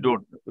 So, but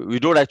we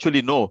don't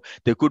actually know.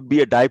 There could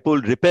be a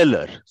dipole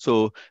repeller.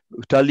 So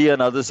Tully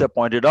and others have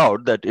pointed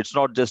out that it's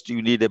not just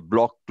you need a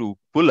block to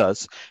pull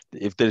us.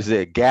 If there is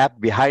a gap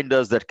behind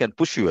us that can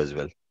push you as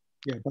well.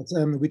 Yeah, but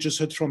we just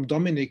heard from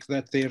Dominik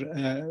that there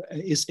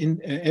is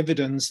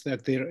evidence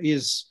that there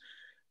is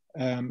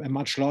a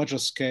much larger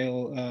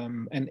scale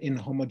and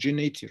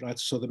inhomogeneity, right?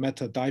 So the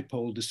matter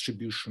dipole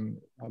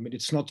distribution, I mean,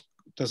 it's not,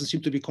 doesn't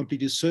seem to be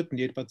completely certain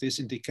yet, but there's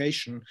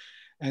indication.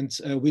 And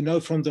we know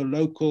from the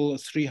local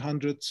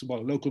 300,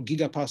 well, local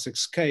gigaparsec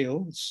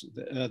scale,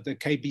 the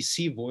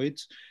KBC void,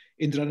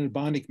 Indra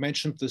Nilbanik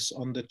mentioned this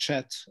on the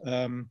chat,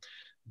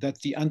 that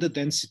the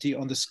underdensity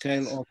on the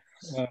scale of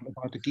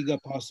about a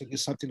gigaparsec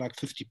is something like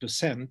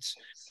 50%,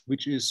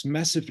 which is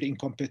massively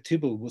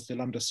incompatible with the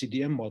lambda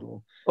CDM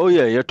model. Oh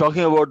yeah, you're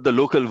talking about the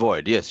local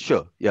void. Yes,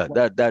 sure. Yeah,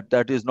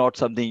 that is not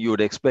something you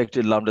would expect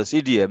in lambda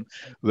CDM,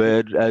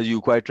 where, as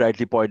you quite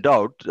rightly point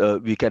out,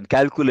 we can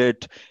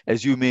calculate,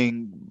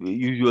 assuming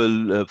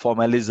usual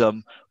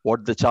formalism,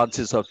 what the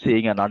chances of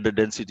seeing an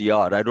underdensity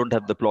are. I don't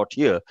have the plot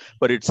here,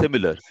 but it's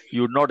similar.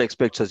 You would not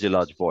expect such a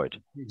large void.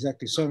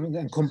 Exactly. So,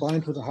 and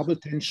combined with the Hubble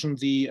tension,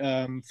 the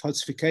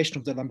falsification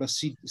of the lambda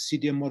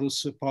CDM model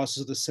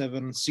surpasses the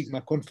 7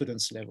 sigma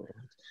confidence level.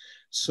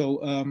 So,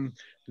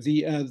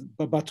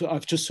 but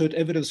I've just heard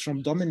evidence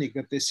from Dominik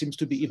that there seems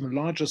to be even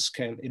larger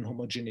scale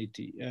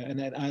inhomogeneity. And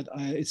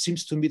it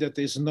seems to me that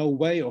there's no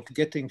way of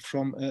getting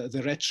from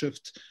the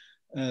redshift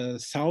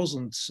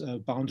 1,000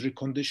 boundary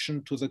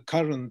condition to the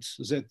current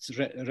Z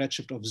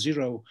redshift of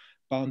 0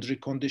 boundary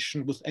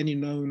condition with any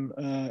known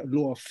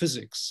law of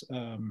physics.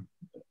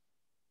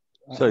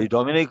 Sorry,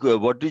 Dominik,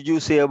 what did you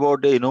say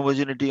about the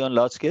inhomogeneity on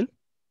large scale?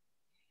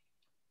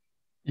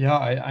 Yeah,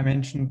 I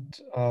mentioned,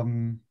 I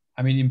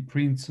mean, in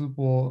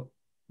principle,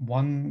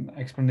 one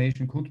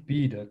explanation could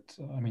be that,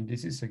 I mean,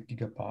 this is a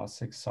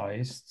gigaparsec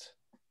sized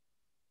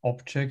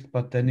object,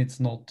 but then it's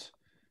not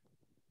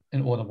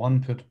an order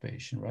 1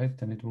 perturbation, right?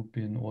 Then it would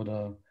be an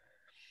order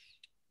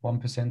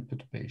 1%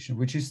 perturbation,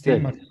 which is still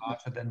much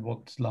larger than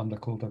what lambda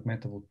cold dark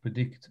matter would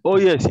predict. Oh,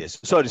 yes, yes.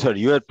 Sorry.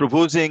 You are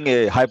proposing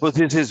a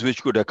hypothesis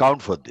which could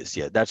account for this.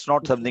 Yeah, that's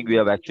not something we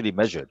have actually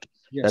measured.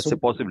 Yeah, that's so, a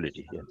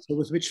possibility. Yeah. So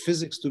with which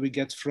physics do we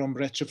get from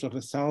redshift of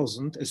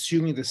 1,000,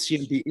 assuming the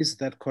CMB is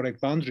that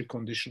correct boundary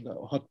condition, the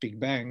hot Big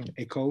Bang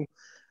echo,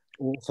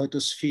 or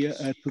photosphere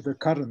to the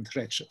current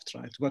redshift,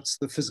 right? What's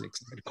the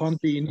physics? It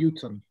can't be in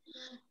Newton.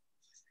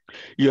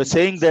 You're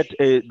saying that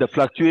the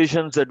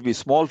fluctuations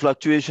small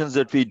fluctuations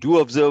that we do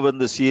observe in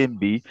the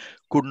CMB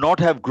could not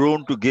have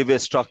grown to give a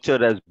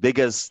structure as big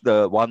as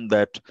the one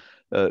that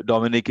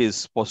Dominik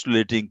is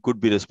postulating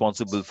could be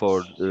responsible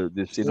for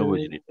this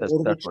inhomogeneity. That's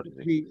what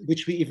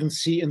which we even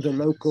see in the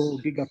local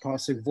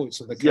gigaparsec void.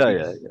 So the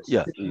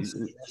yeah.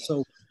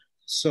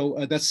 So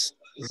that's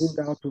ruled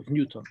out of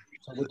Newton.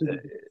 So what do we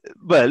do?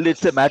 Well,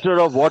 it's a matter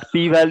of what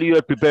p-value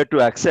you're prepared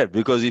to accept,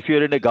 because if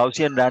you're in a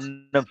Gaussian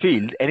random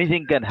field,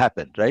 anything can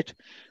happen, right?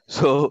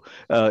 So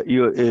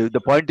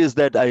the point is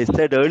that I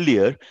said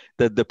earlier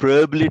that the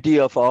probability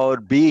of our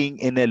being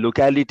in a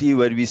locality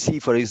where we see,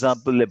 for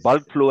example, a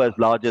bulk flow as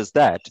large as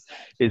that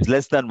is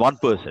less than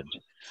 1%.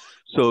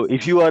 So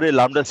if you are a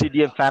lambda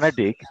CDM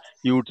fanatic,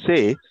 you would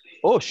say,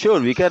 oh, sure,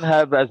 we can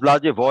have as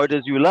large a void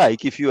as you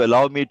like if you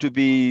allow me to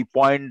be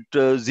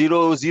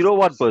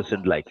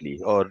 0.001% likely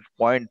or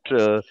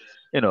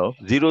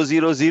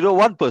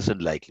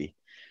 0.0001% likely.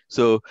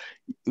 So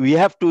we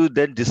have to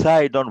then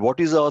decide on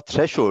what is our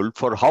threshold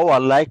for how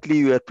unlikely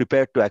you are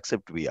prepared to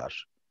accept we are.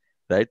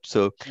 Right.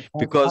 So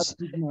because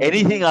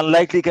anything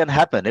unlikely can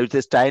happen, it's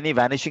this tiny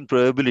vanishing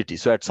probability.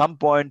 So at some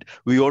point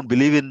we won't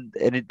believe in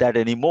that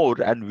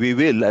anymore, and we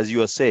will, as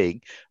you are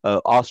saying,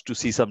 ask to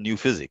see some new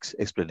physics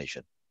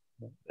explanation.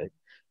 Right.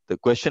 The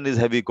question is,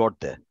 have we got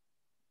there?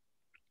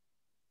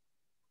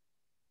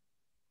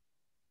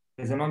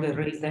 There's another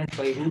raised hand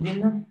by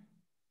Rudin.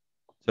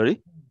 Sorry.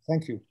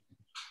 Thank you.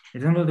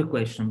 There's another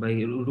question by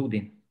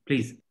Rudin.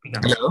 Please.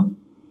 Hello.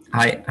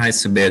 Hi,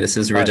 Subir. This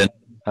is Rudin.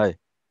 Hi.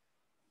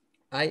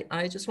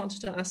 I just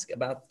wanted to ask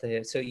about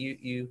so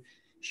you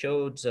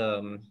showed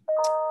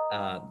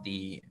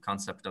the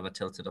concept of a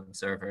tilted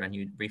observer, and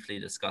you briefly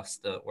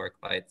discussed the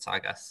work by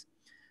Sagas.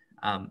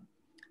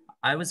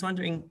 I was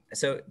wondering,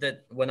 so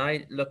that when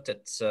I looked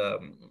at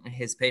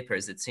his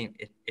papers, it seemed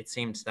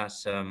that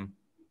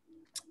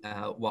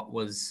what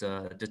was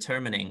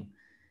determining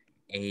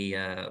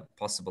a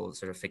possible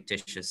sort of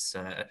fictitious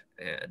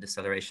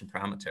deceleration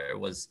parameter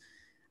was,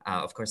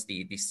 of course,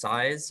 the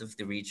size of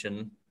the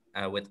region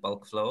with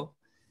bulk flow,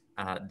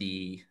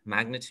 the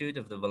magnitude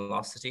of the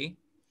velocity,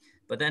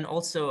 but then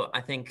also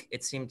I think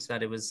it seemed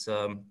that it was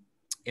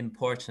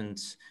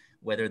important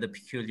whether the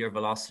peculiar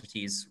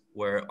velocities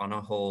were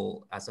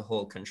as a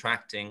whole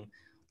contracting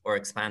or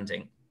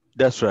expanding.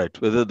 That's right.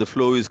 Whether the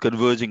flow is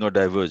converging or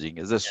diverging.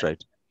 That's right.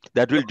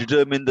 That will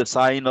determine the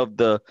sign of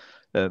the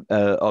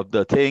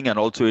thing and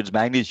also its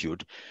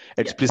magnitude.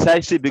 It's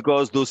precisely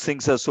because those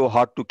things are so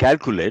hard to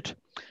calculate.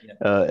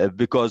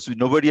 Because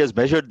nobody has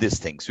measured these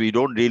things. We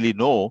don't really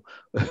know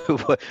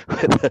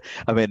whether,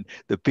 I mean,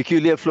 the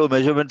peculiar flow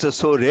measurements are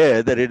so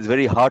rare that it's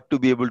very hard to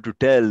be able to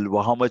tell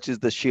how much is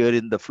the shear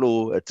in the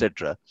flow,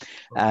 etc.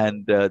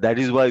 And that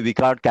is why we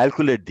can't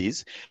calculate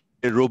these.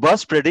 A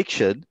robust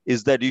prediction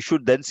is that you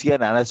should then see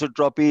an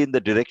anisotropy in the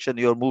direction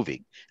you're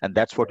moving. And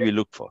that's what we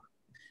look for.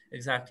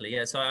 Exactly.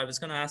 Yeah. So I was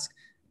going to ask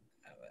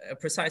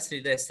precisely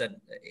this, that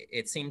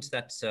it seems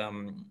that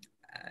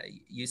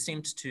you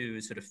seemed to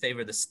sort of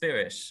favor the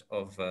spirit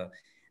of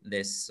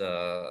this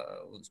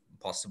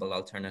possible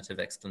alternative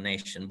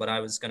explanation. But I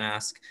was going to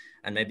ask,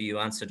 and maybe you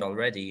answered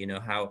already,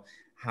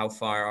 how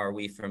far are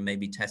we from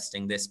maybe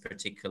testing this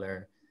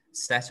particular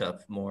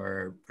setup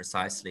more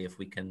precisely, if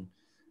we can,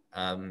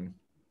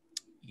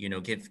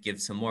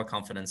 give some more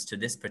confidence to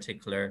this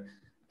particular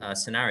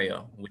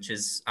scenario, which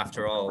is,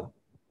 after all,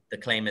 the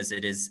claim is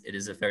it is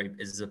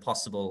a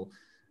possible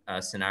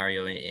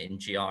scenario in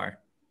GR.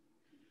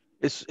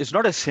 It's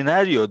not a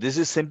scenario. This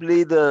is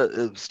simply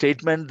the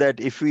statement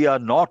that if we are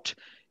not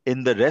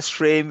in the rest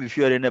frame, if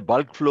you are in a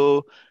bulk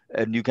flow,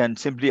 and you can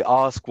simply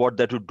ask what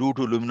that would do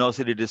to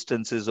luminosity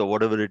distances or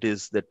whatever it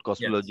is that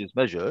cosmologists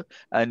measure,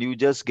 and you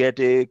just get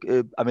I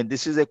mean,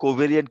 this is a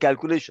covariant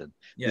calculation.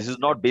 This is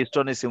not based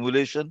on a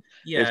simulation.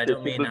 Yeah, I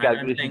don't mean,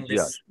 I'm saying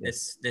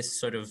this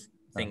sort of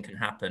thing can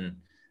happen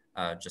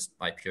just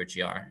by pure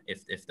GR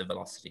if the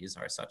velocities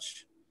are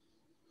such.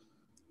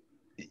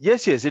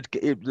 Yes.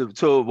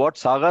 So what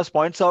Sagas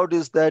points out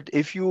is that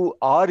if you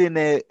are in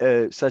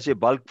such a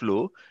bulk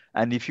flow,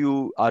 and if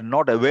you are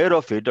not aware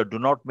of it or do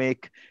not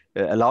make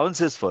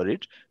allowances for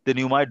it, then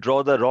you might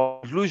draw the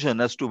wrong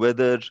conclusion as to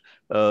whether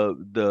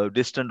the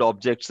distant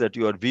objects that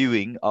you are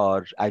viewing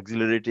are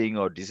accelerating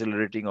or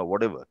decelerating or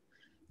whatever.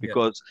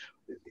 Because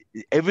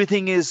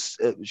everything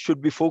should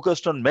be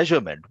focused on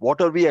measurement. What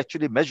are we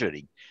actually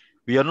measuring?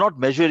 We are not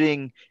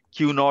measuring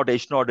Q naught,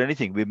 H naught,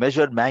 anything. We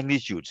measure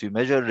magnitudes. We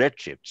measure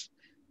redshifts.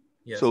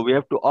 So we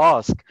have to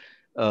ask,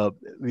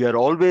 we are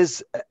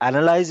always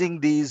analyzing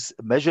these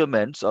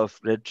measurements of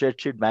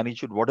redshift,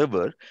 magnitude,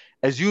 whatever,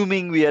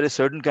 assuming we are a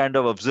certain kind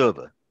of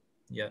observer.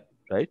 Yeah.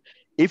 Right.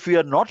 If we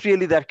are not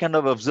really that kind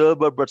of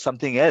observer, but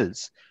something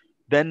else,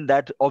 then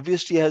that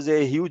obviously has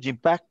a huge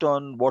impact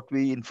on what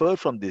we infer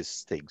from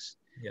these things.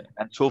 Yeah.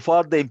 And so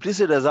far, the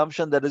implicit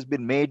assumption that has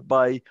been made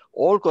by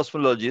all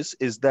cosmologists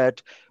is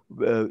that,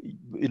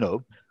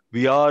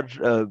 we are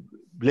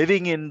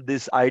living in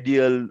this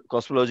ideal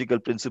cosmological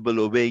principle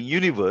obeying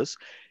universe,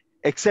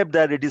 except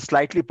that it is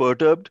slightly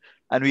perturbed,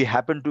 and we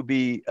happen to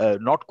be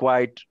not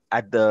quite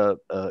at the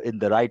in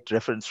the right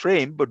reference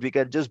frame, but we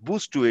can just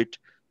boost to it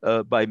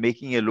by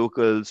making a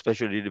local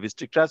special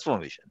relativistic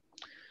transformation.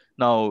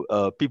 Now,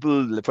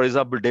 people, for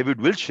example,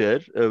 David Wiltshire,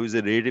 who is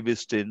a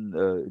relativist in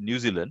New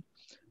Zealand,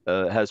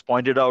 has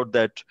pointed out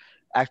that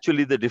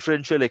actually the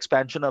differential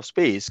expansion of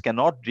space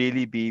cannot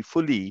really be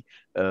fully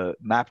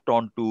mapped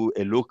onto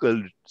a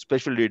local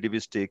special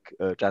relativistic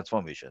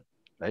transformation,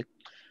 right?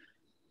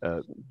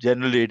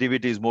 General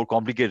relativity is more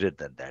complicated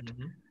than that.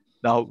 Mm-hmm.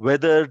 Now,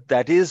 whether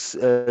that is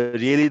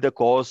really the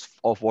cause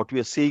of what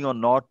we are seeing or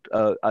not,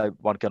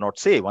 one cannot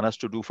say. One has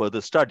to do further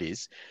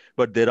studies.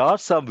 But there are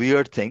some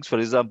weird things. For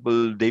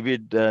example,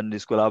 David and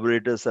his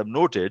collaborators have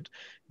noted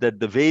that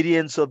the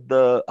variance of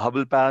the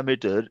Hubble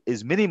parameter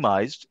is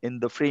minimized in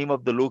the frame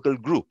of the local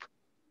group,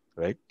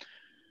 right?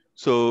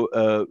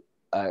 So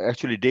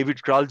actually, David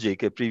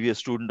Kraljic, a previous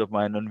student of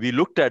mine, and we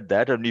looked at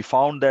that and we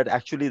found that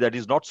actually that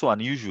is not so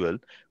unusual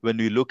when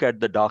we look at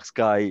the dark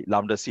sky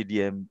lambda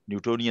CDM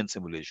Newtonian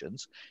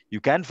simulations.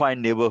 You can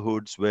find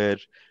neighborhoods where,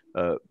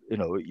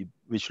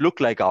 which look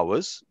like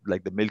ours,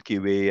 like the Milky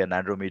Way and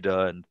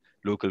Andromeda and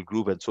local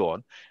group and so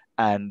on.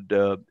 And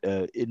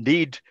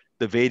indeed,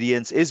 the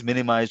variance is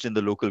minimized in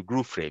the local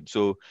group frame.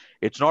 So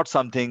it's not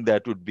something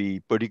that would be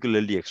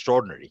particularly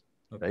extraordinary,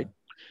 right?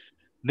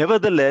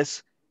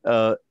 Nevertheless,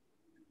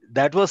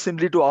 that was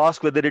simply to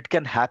ask whether it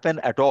can happen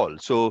at all.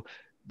 So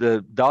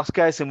the dark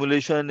sky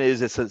simulation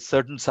is a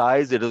certain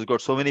size. It has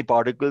got so many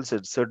particles.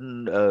 It's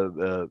certain,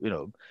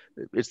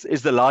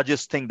 it's the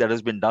largest thing that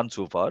has been done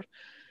so far.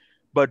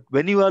 But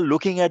when you are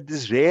looking at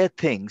these rare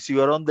things,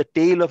 you are on the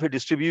tail of a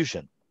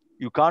distribution.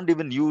 You can't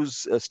even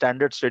use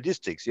standard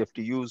statistics. You have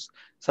to use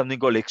something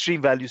called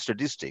extreme value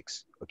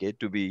statistics, okay,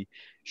 to be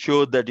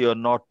sure that you are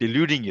not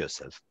deluding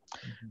yourself.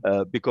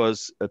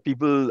 Because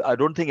people, I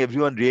don't think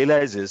everyone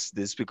realizes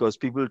this, because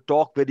people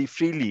talk very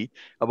freely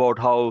about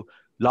how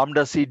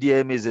lambda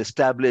CDM is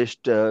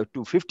established to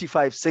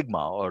 55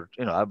 sigma, or,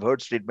 I've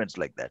heard statements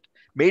like that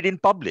made in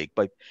public.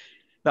 But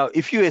now,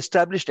 if you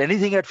established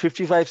anything at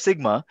 55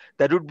 sigma,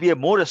 that would be a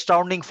more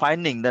astounding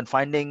finding than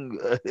finding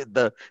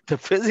the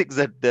physics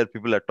that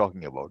people are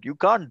talking about. You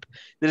can't,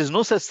 there is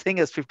no such thing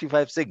as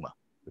 55 sigma,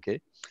 okay?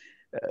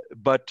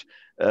 But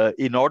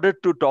in order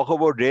to talk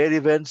about rare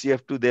events, you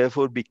have to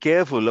therefore be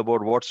careful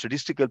about what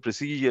statistical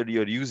procedure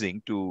you're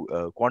using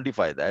to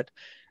quantify that.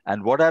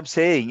 And what I'm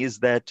saying is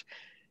that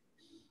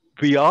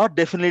we are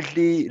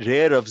definitely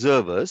rare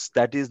observers.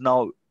 That is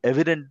now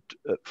evident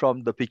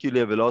from the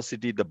peculiar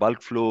velocity, the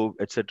bulk flow,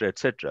 etc.,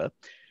 etc.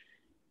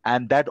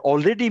 And that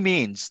already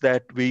means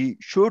that we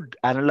should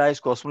analyze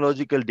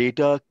cosmological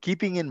data,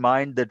 keeping in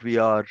mind that we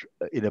are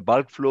in a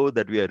bulk flow,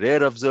 that we are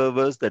rare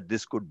observers, that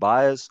this could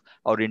bias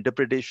our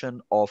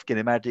interpretation of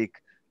kinematic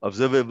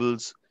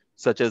observables,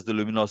 such as the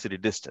luminosity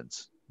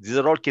distance. These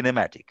are all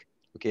kinematic,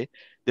 okay?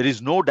 There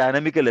is no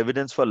dynamical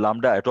evidence for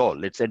lambda at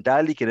all. It's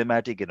entirely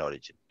kinematic in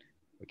origin,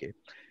 okay?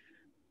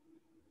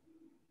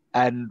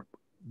 And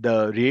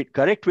the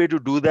correct way to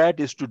do that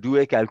is to do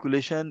a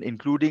calculation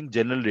including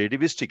general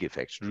relativistic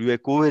effects, to do a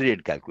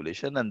covariant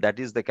calculation, and that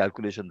is the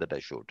calculation that I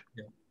showed.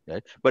 Yeah.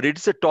 Right? But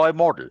it's a toy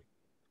model.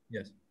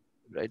 Yes.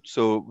 Right.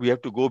 So we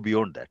have to go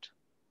beyond that.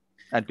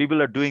 And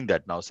people are doing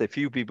that now. So a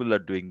few people are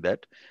doing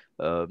that.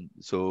 For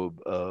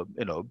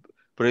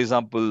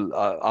example,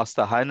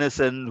 Asta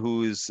Heinesen,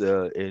 who is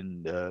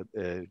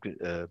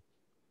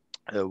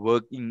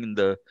working in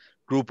the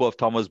group of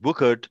Thomas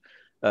Buchert,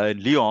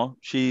 in Lyon,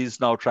 she is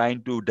now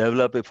trying to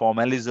develop a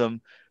formalism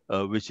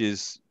which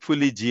is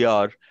fully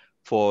GR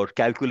for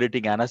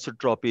calculating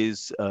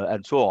anisotropies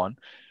and so on.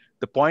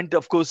 The point,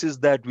 of course, is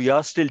that we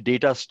are still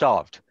data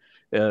starved.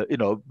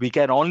 We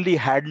can only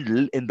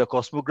handle, in the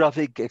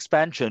cosmographic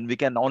expansion, we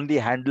can only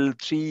handle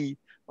 3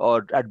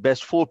 or at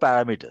best 4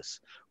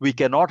 parameters. We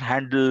cannot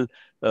handle,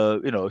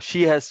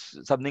 she has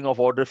something of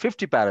order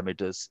 50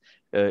 parameters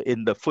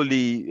in the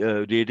fully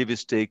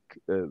relativistic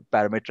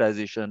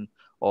parameterization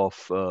of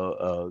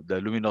the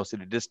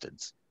luminosity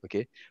distance,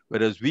 okay?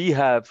 Whereas we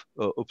have,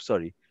 oops,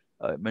 sorry,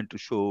 I meant to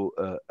show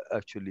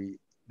actually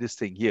this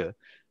thing here.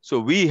 So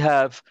we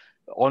have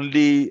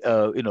only,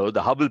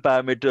 the Hubble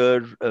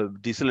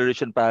parameter,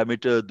 deceleration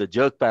parameter, the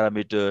jerk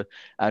parameter,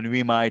 and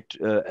we might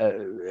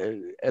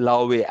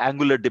allow a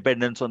angular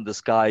dependence on the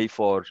sky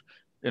for,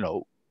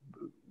 2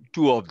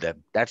 of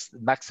them. That's the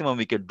maximum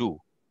we can do,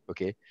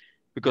 okay?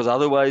 Because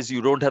otherwise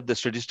you don't have the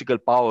statistical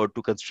power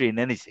to constrain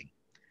anything.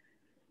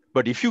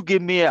 But if you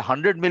give me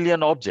 100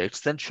 million objects,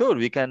 then sure,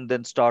 we can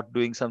then start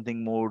doing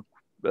something more,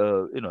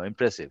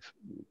 impressive,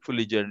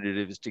 fully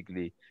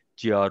relativistically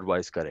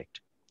GR-wise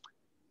correct.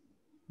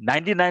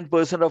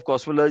 99% of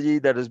cosmology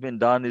that has been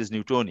done is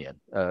Newtonian.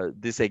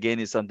 This again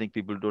is something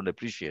people don't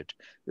appreciate.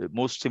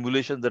 Most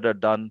simulations that are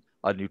done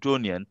are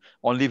Newtonian.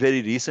 Only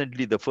very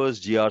recently, the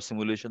first GR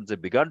simulations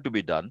have begun to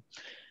be done.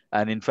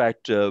 And in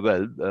fact,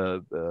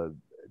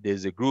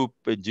 there's a group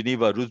in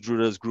Geneva,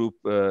 Ruth group,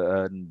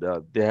 and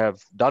they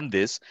have done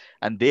this.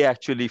 And they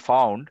actually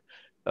found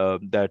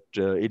that,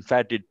 in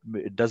fact,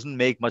 it doesn't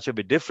make much of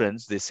a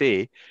difference, they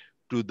say,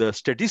 to the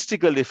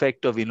statistical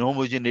effect of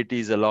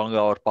inhomogeneities along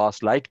our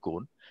past light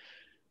cone.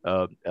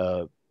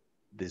 The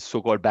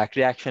so-called back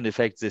reaction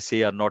effects, they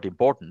say, are not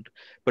important.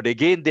 But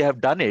again, they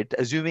have done it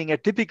assuming a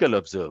typical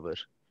observer.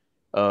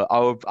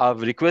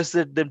 I've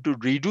requested them to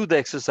redo the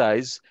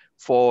exercise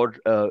for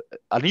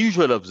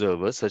unusual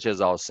observers, such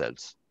as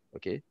ourselves.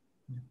 Okay,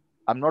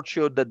 I'm not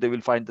sure that they will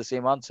find the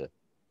same answer.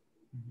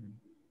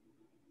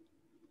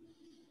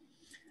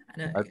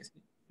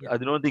 I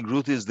don't think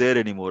Ruth is there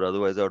anymore.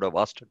 Otherwise, I would have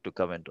asked her to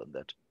comment on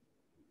that.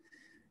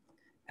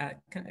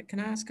 Can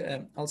I ask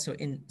also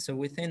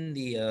within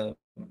the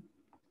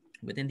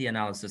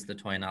analysis, the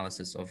toy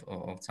analysis of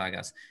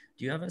Sagas,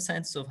 do you have a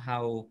sense of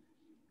how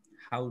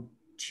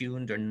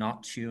tuned or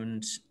not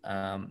tuned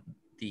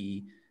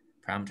the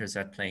parameters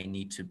at play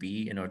need to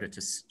be in order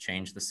to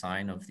change the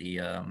sign of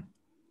the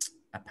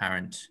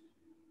apparent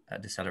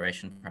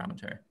deceleration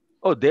parameter?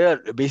 Oh, they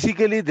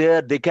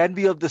can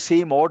be of the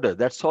same order.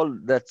 That's all.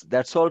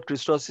 That's all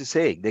Christos is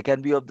saying. They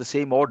can be of the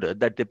same order.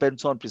 That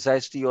depends on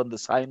precisely on the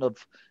sign of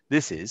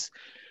this is.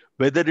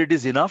 Whether it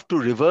is enough to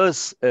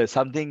reverse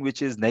something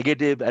which is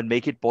negative and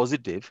make it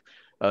positive,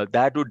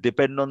 that would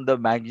depend on the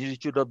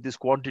magnitude of these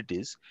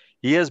quantities.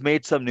 He has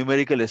made some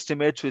numerical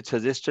estimates which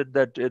suggested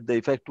that the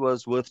effect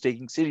was worth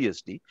taking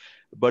seriously.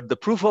 But the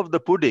proof of the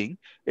pudding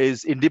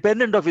is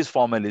independent of his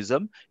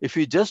formalism. If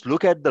you just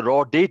look at the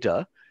raw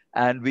data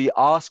and we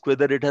ask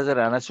whether it has an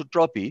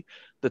anisotropy,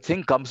 the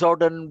thing comes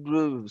out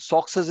and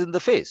socks us in the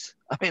face.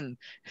 I mean,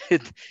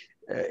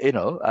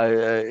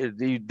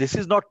 this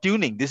is not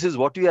tuning. This is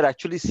what we are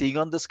actually seeing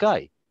on the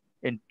sky.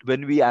 And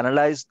when we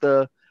analyze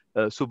the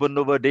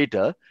supernova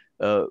data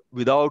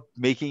without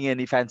making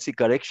any fancy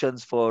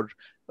corrections for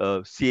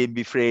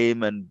CMB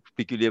frame and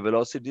peculiar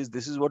velocities,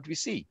 this is what we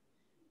see.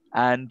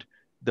 And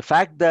the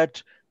fact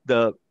that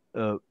the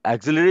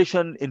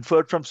acceleration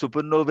inferred from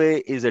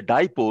supernovae is a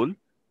dipole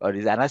or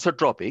is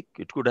anisotropic,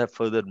 it could have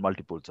further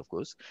multiples, of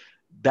course,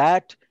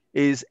 that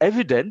is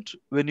evident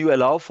when you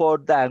allow for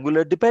the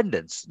angular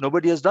dependence.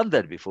 Nobody has done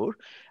that before.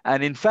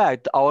 And in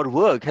fact, our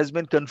work has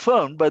been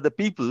confirmed by the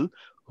people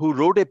who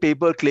wrote a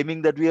paper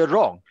claiming that we are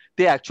wrong.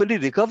 They actually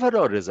recover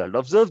our result.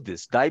 Observe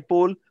this: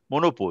 dipole,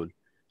 monopole.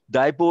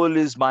 Dipole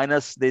is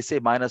they say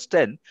minus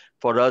 10.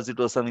 For us, it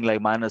was something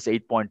like minus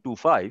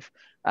 8.25.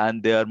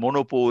 And their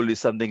monopole is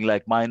something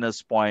like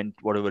minus point,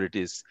 whatever it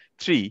is,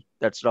 3.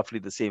 That's roughly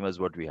the same as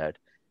what we had.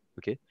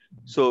 Okay.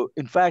 So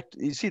in fact,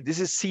 you see, this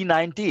is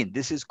C19.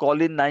 This is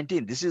Colin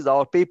 19. This is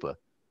our paper.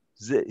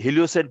 The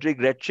heliocentric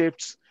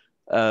redshifts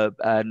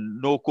and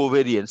no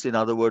covariance. In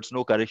other words,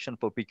 no correction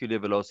for peculiar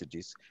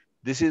velocities.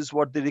 This is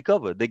what they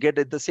recover. They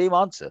get the same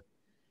answer.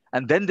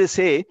 And then they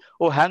say,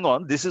 oh, hang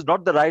on, this is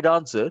not the right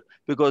answer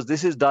because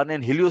this is done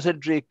in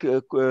heliocentric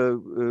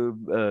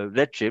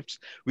redshifts.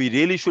 We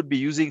really should be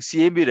using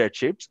CMB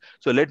redshifts.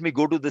 So let me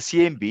go to the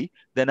CMB.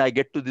 Then I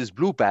get to this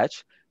blue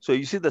patch. So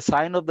you see the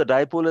sign of the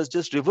dipole has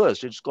just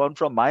reversed. It's gone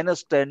from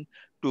minus 10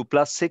 to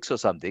plus 6 or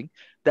something.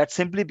 That's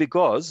simply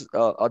because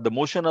the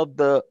motion of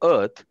the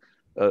Earth,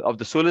 of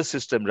the solar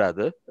system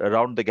rather,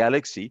 around the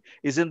galaxy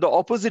is in the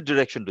opposite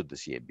direction to the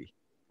CMB.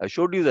 I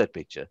showed you that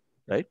picture,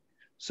 right?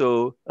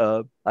 So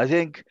I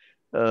think,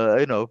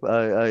 I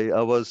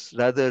was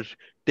rather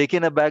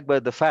taken aback by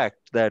the fact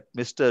that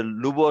Mr.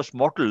 Lubos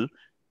Mottl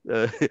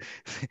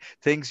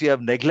thinks we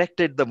have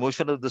neglected the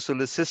motion of the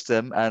solar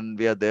system and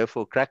we are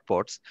therefore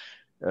crackpots.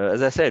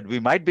 As I said, we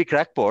might be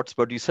crackpots,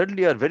 but we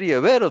certainly are very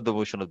aware of the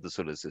motion of the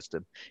solar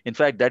system. In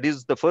fact, that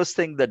is the first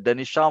thing that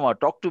Dennis Sharma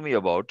talked to me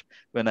about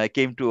when I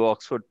came to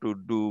Oxford to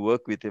do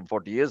work with him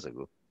 40 years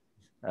ago.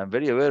 I'm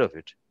very aware of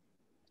it.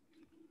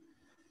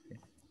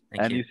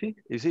 And you see,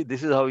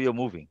 this is how you're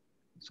moving.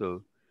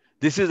 So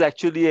this is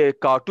actually a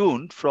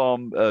cartoon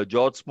from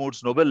George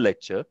Smoot's Nobel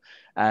lecture.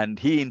 And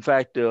he, in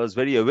fact, was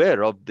very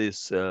aware of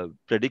this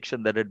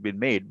prediction that had been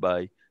made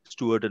by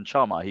Stewart and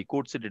Sharma. He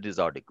quotes it in his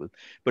article.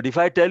 But if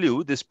I tell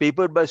you this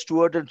paper by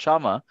Stewart and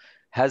Sharma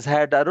has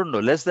had, I don't know,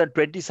 less than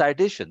 20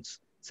 citations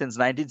since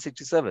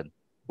 1967.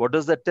 What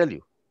does that tell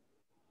you?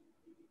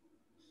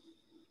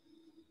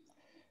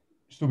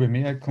 Subir,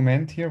 may I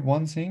comment here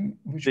one thing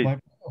which might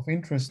be of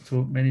interest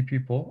to many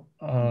people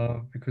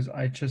because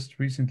I just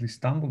recently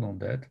stumbled on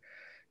that.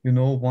 You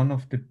know, one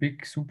of the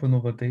big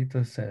supernova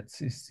data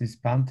sets is this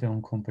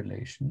Pantheon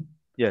compilation.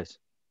 Yes.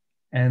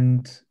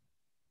 And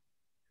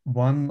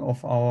one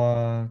of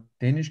our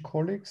Danish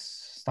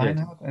colleagues,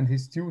 Steinhardt, and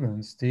his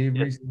students, they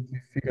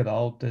recently figured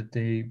out that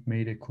they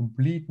made a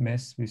complete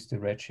mess with the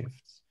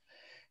redshifts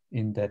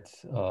in that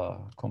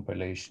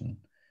compilation.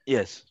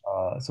 Yes.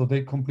 So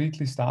they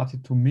completely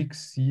started to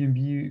mix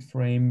CMB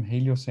frame,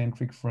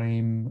 heliocentric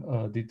frame,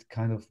 did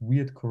kind of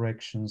weird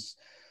corrections.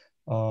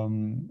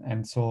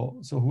 And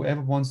so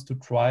whoever wants to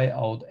try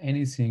out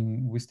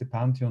anything with the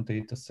Pantheon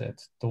data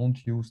set,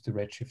 don't use the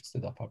redshifts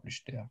that are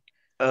published there.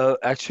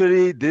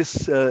 Actually,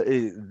 this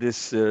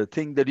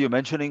thing that you're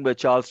mentioning by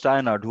Charles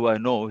Steinhardt, who I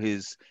know,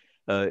 he's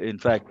in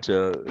fact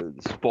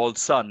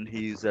Paul's son.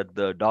 He's at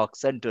the Dark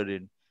Center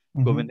in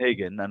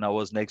Copenhagen, and I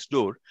was next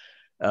door.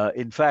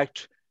 In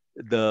fact,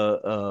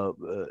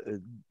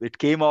 it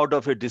came out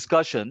of a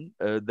discussion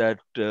that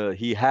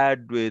he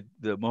had with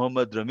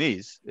Mohammad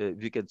Ramiz.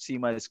 If you can see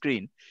my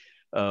screen,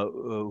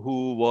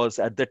 who was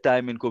at that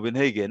time in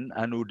Copenhagen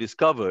and who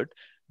discovered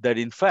that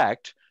in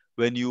fact,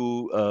 when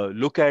you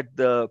look at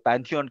the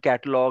Pantheon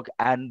catalog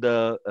and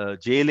the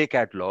JLA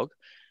catalog,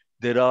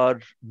 there are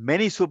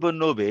many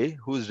supernovae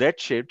whose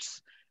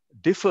redshifts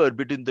differ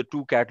between the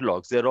two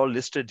catalogs. They're all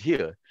listed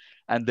here.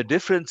 And the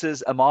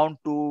differences amount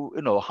to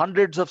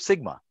hundreds of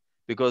sigma,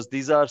 because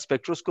these are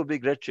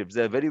spectroscopic redshifts.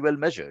 They're very well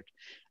measured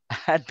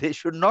and they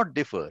should not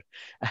differ.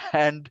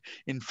 And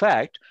in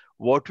fact,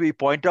 what we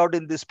point out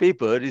in this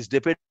paper is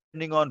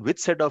depending on which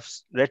set of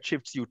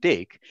redshifts you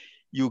take,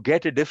 you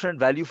get a different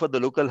value for the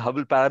local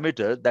Hubble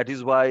parameter. That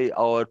is why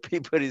our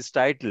paper is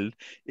titled,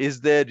 "Is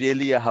there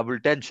really a Hubble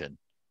tension?"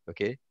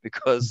 Okay,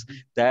 because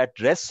that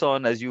rests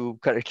on, as you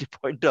correctly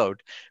point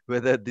out,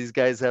 whether these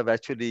guys have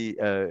actually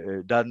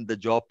done the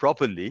job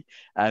properly.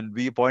 And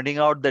we're pointing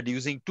out that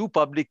using two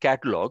public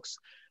catalogs,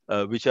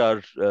 which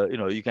are,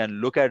 you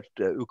can look at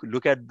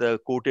the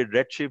quoted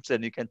redshifts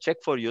and you can check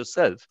for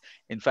yourself.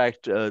 In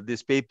fact,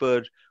 this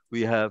paper,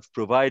 we have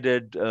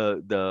provided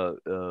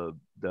the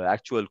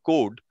actual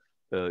code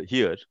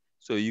here.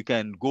 So you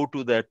can go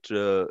to that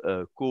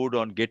code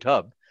on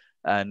GitHub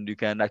and you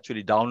can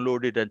actually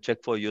download it and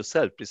check for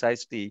yourself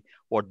precisely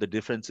what the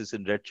differences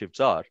in redshifts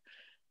are.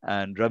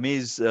 And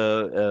Ramiz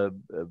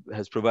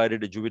has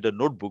provided a Jupyter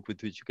notebook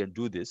with which you can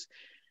do this.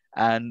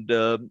 And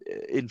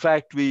in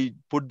fact, we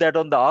put that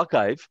on the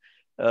archive.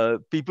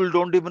 People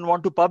don't even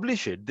want to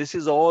publish it. This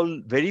is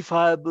all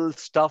verifiable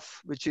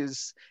stuff, which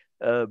is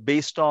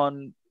based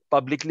on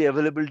publicly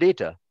available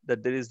data,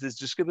 that there is this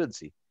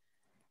discrepancy.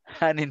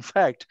 And in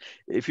fact,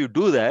 if you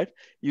do that,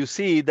 you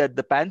see that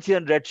the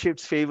Pantheon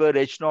redshifts favor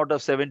H0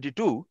 of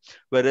 72,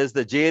 whereas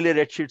the JLA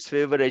redshifts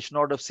favor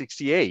H0 of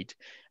 68.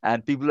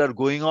 And people are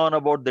going on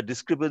about the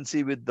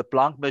discrepancy with the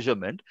Planck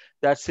measurement,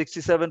 that's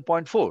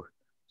 67.4.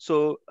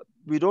 So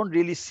we don't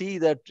really see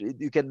that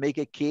you can make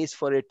a case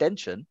for a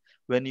tension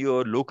when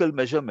your local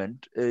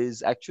measurement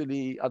is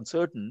actually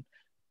uncertain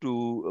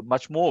to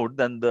much more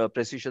than the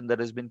precision that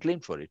has been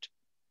claimed for it.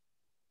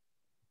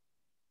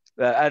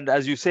 And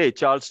as you say,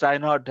 Charles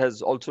Steinhardt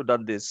has also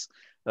done this.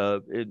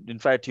 In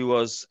fact, he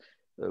was,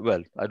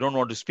 well, I don't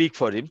want to speak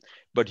for him,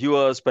 but he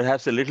was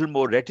perhaps a little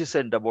more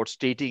reticent about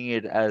stating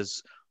it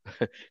as,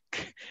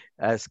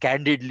 as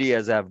candidly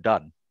as I've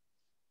done.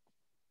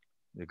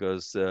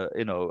 Because,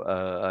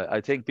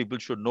 I think people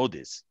should know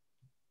this.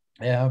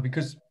 Yeah,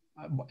 because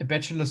a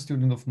bachelor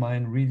student of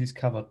mine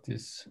rediscovered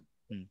this.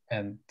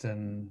 And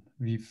then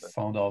we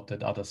found out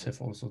that others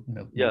have also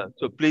known. Yeah,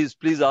 so please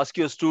ask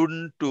your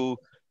student to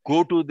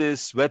go to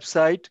this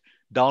website,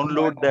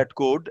 download that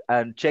code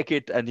and check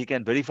it, and he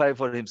can verify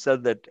for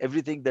himself that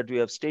everything that we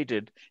have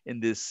stated in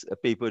this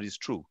paper is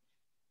true.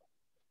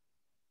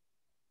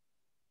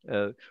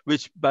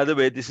 Which, by the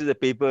way, this is a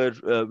paper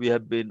we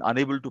have been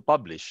unable to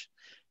publish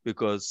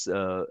because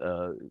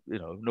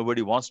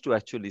nobody wants to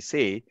actually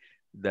say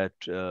that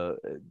there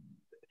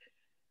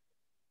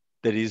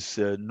is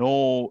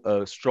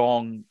no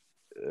strong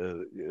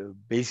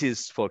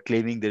basis for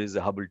claiming there is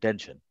a Hubble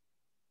tension.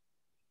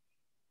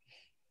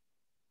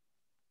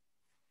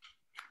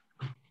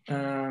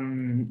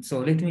 So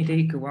let me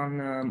take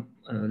one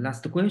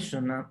last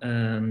question.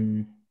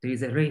 There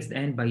is a raised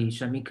hand by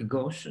Shamik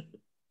Ghosh.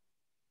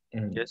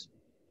 Yes.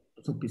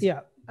 So please. Yeah.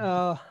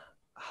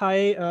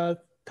 Hi.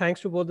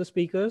 Thanks to both the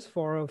speakers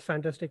for a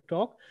fantastic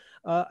talk.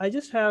 I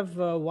just have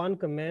one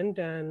comment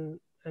and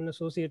an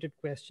associated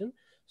question.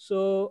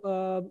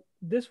 So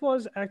this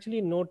was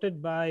actually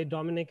noted by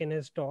Dominik in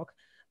his talk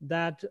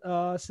that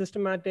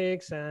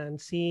systematics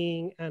and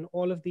seeing and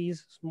all of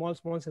these small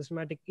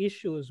systematic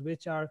issues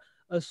which are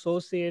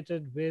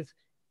associated with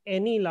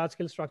any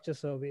large-scale structure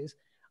surveys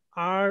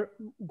are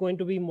going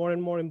to be more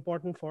and more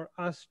important for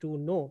us to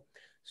know.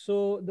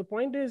 So the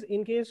point is,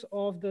 in case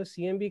of the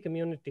CMB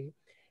community,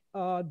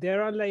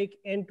 there are like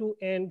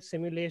end-to-end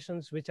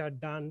simulations which are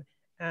done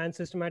and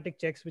systematic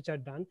checks which are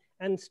done.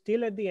 And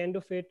still at the end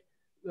of it,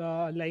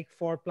 like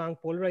for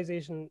Planck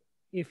polarization,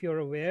 if you're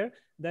aware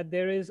that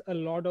there is a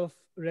lot of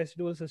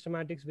residual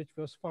systematics which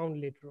was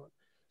found later on.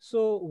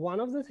 So one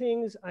of the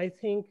things I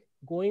think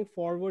going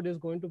forward is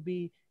going to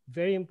be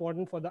very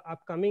important for the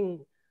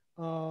upcoming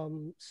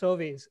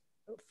surveys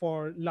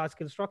for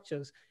large-scale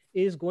structures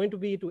is going to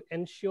be to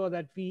ensure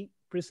that we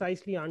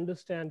precisely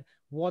understand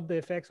what the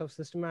effects of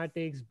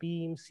systematics,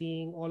 beam,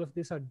 seeing, all of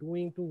this are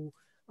doing to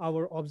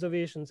our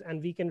observations,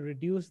 and we can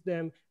reduce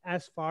them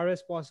as far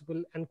as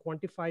possible and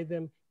quantify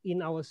them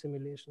in our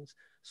simulations.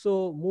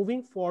 So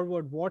moving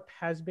forward, what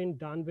has been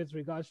done with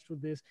regards to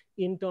this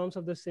in terms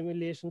of the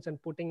simulations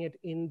and putting it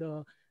in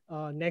the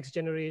next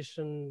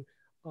generation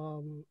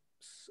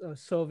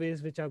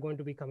surveys which are going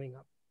to be coming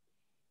up?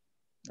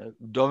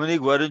 Dominik,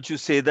 why don't you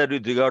say that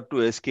with regard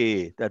to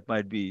SKA? That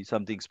might be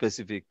something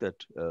specific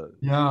that.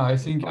 Yeah, I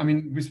think, I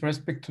mean, with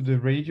respect to the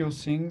radio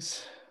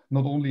things,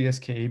 not only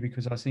SKA,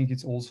 because I think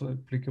it's also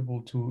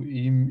applicable to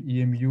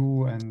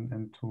EMU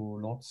and to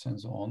LOTS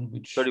and so on.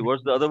 Which Sorry,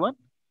 what's the other one?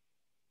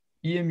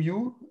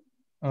 EMU,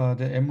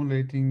 the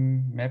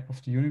emulating map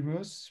of the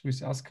universe with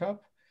ASCAP.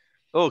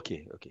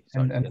 Okay, okay.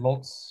 Sorry, and yeah.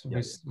 LOTS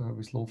Yeah,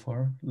 with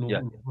LOFAR,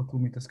 yeah. LOFAR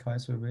 2-meter sky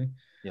survey.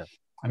 Yeah.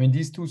 I mean,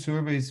 these two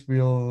surveys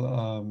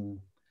will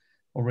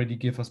already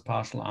give us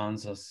partial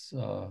answers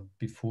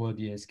before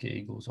the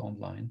SKA goes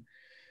online.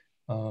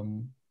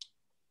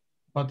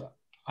 But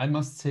I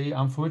must say,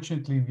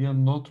 unfortunately, we are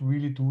not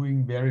really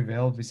doing very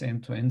well with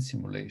end-to-end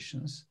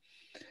simulations.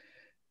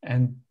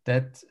 And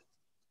that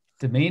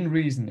the main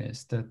reason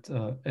is that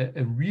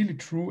a really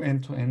true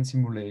end-to-end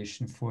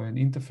simulation for an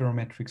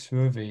interferometric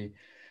survey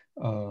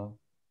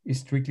is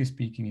strictly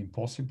speaking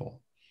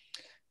impossible.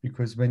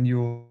 Because when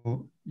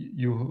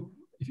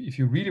if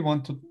you really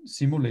want to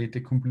simulate a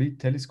complete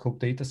telescope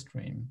data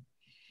stream,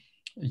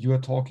 you are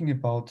talking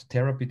about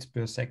terabits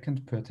per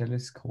second per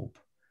telescope.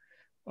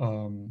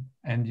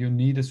 And you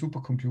need a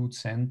supercompute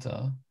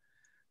center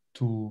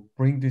to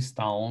bring this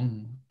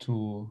down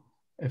to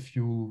a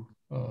few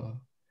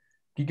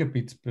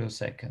gigabits per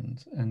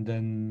second, and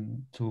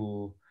then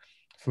to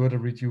further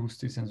reduce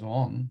this and so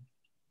on.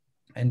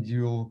 And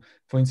you,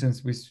 for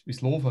instance,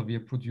 with LOFA, we are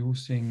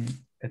producing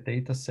a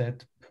data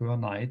set per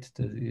night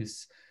that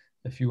is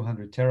a few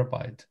hundred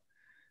terabyte.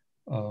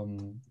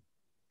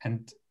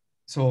 And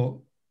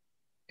so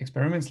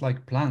experiments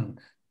like Planck,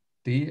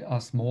 they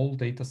are small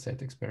data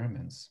set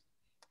experiments.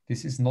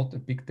 This is not a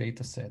big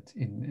data set.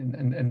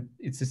 And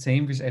it's the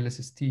same with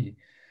LSST.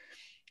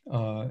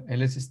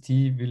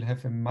 LSST will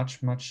have a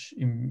much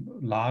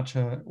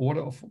larger,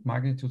 order of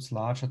magnitudes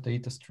larger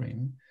data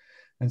stream.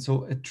 And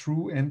so a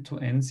true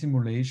end-to-end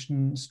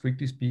simulation,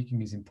 strictly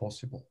speaking, is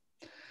impossible.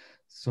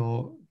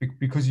 So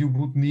because you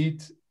would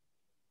need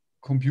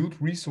compute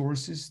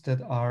resources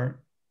that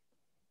are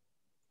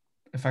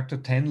a factor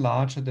 10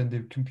 larger than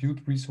the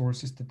compute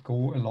resources that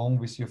go along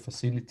with your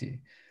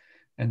facility.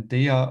 And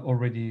they are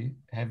already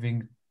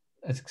having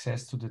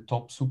access to the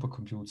top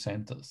supercompute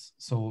centers.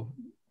 So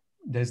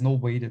there's no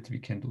way that we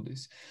can do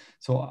this.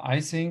 So I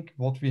think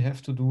what we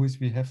have to do is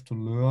we have to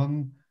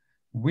learn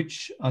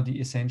which are the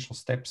essential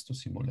steps to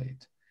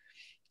simulate.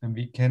 And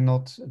we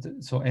cannot,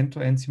 so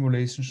end-to-end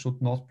simulation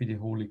should not be the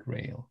holy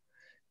grail.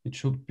 It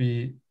should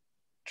be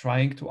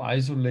trying to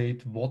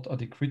isolate what are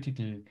the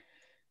critical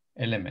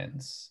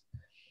elements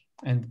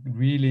and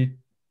really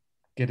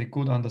get a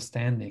good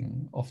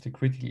understanding of the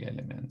critical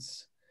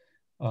elements.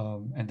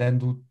 And then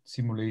do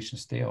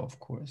simulations there, of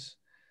course.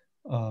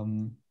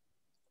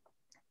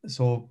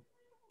 So,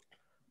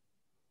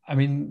 I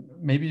mean,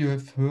 maybe you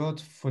have heard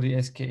for the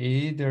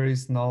SKA, there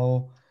is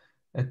now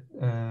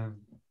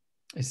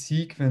a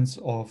sequence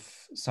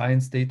of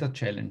science data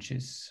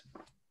challenges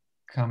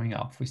coming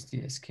up with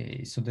the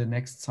SKA. So the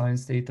next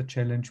science data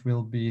challenge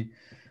will be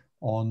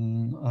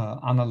on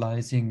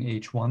analyzing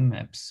H1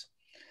 maps.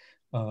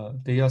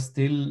 They are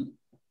still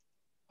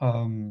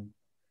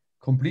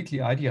completely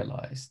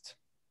idealized.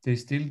 They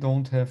still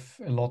don't have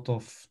a lot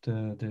of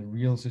the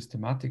real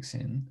systematics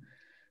in.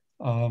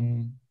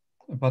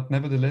 But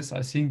nevertheless,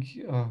 I think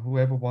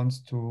whoever wants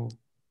to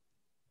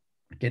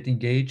get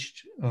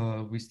engaged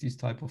with these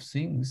type of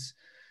things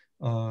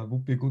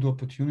would be a good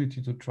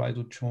opportunity to try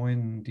to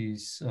join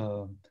these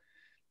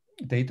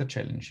data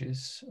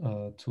challenges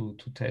to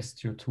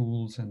test your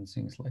tools and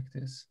things like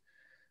this.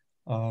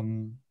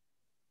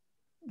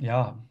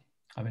 Yeah,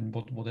 I mean,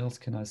 what else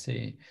can I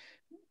say?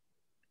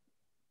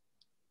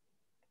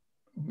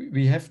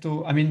 We have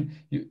to, I mean,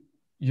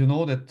 you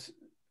know that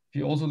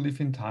we also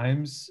live in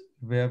times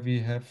where we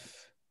have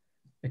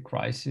a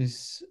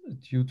crisis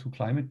due to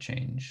climate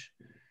change.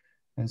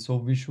 And so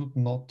we should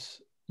not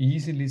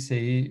easily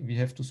say we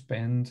have to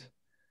spend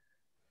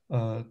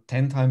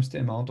 10 times the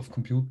amount of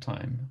compute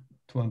time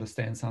to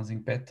understand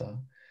something better.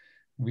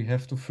 We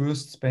have to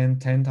first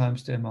spend 10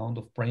 times the amount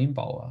of brain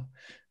power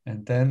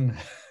and then,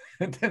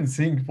 and then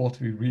think what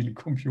we really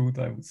compute,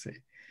 I would say.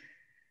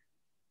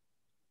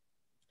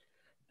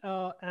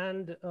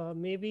 And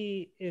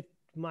maybe it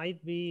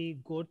might be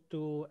good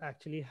to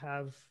actually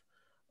have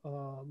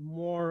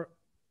more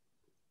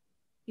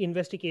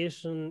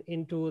investigation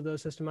into the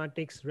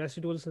systematics,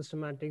 residual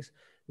systematics,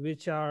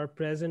 which are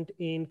present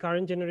in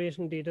current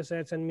generation data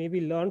sets, and maybe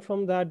learn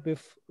from that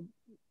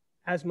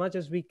as much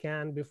as we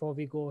can before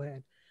we go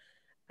ahead.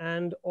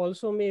 And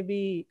also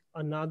maybe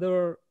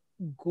another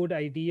good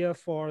idea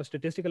for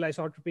statistical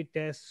isotropy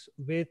tests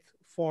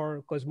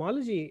for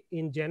cosmology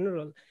in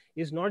general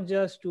is not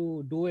just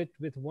to do it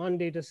with one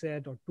data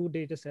set or two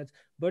data sets,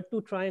 but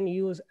to try and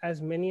use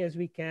as many as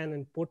we can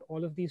and put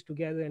all of these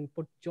together and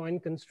put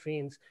joint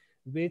constraints,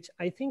 which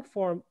I think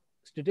for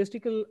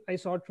statistical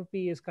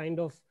isotropy is kind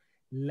of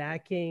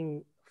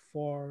lacking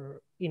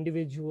for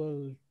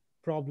individual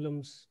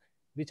problems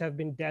which have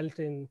been dealt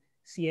in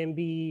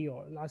CMB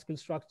or large scale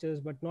structures,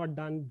 but not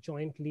done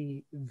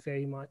jointly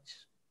very much.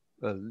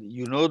 Well,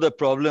 you know the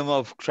problem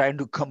of trying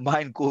to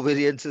combine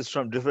covariances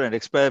from different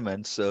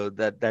experiments. So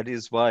that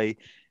is why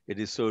it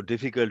is so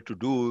difficult to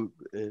do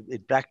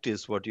in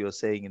practice what you're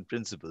saying in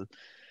principle.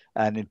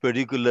 And in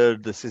particular,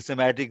 the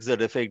systematics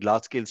that affect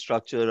large-scale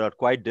structure are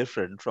quite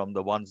different from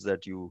the ones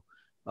that you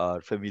are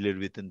familiar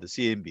with in the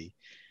CMB.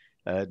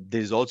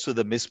 There's also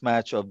the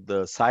mismatch of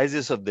the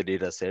sizes of the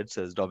data sets,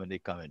 as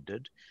Dominik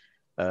commented.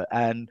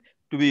 And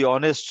to be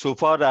honest, so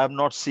far I have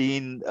not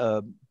seen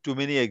too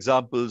many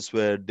examples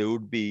where there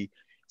would be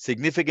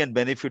significant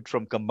benefit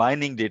from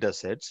combining data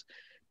sets.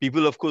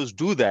 People, of course,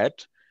 do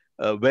that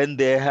when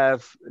they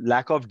have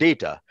lack of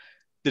data.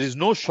 There is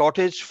no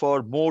shortage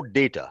for more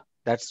data.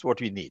 That's what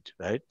we need,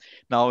 right?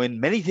 Now, in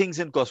many things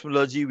in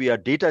cosmology, we are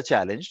data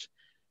challenged.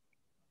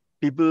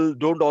 People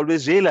don't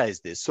always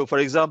realize this. So for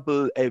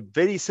example, a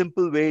very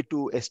simple way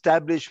to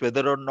establish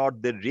whether or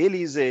not there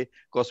really is a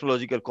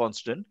cosmological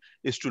constant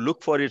is to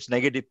look for its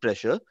negative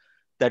pressure.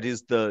 That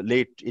is the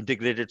late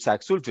integrated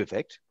Sachs-Wolf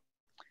effect.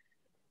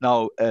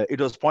 Now, it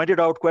was pointed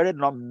out quite a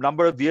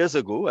number of years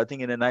ago, I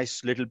think in a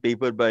nice little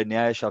paper by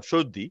Nyaya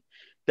Shafshoddi,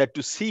 that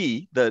to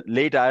see the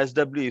late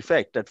ISW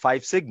effect at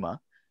 5 sigma,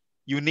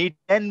 you need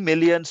 10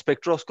 million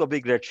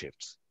spectroscopic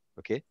redshifts,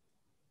 okay?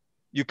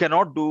 You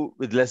cannot do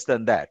with less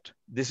than that.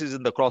 This is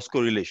in the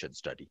cross-correlation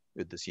study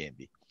with the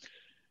CMB.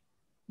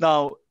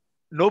 Now,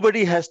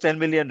 nobody has 10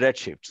 million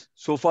redshifts.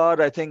 So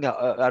far, I think,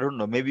 I don't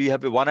know, maybe you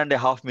have a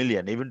 1.5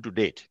 million even to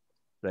date,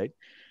 right?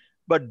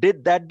 But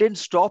that didn't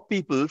stop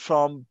people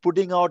from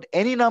putting out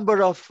any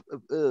number of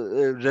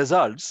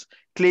results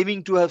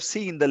claiming to have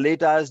seen the late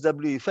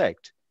ISW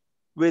effect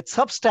with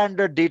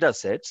substandard data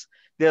sets.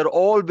 They're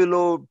all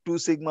below 2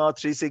 sigma,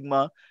 3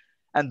 sigma.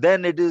 And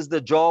then it is the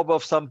job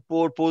of some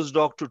poor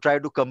postdoc to try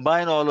to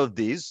combine all of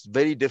these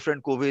very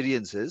different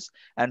covariances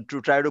and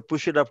to try to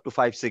push it up to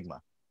 5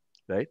 sigma,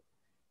 right?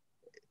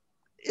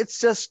 It's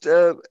just,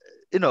 there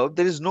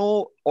is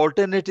no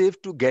alternative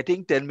to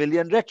getting 10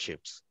 million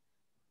redshifts.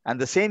 And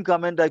the same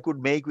comment I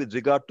could make with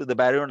regard to the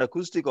baryon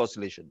acoustic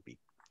oscillation peak.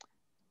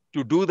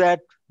 To do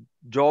that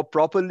job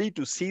properly,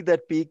 to see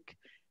that peak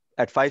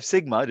at 5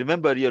 sigma,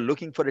 remember, you're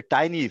looking for a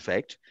tiny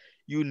effect,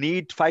 you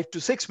need 5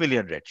 to 6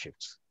 million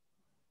redshifts.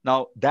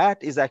 Now,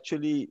 that is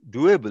actually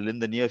doable in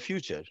the near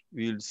future.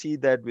 We'll see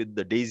that with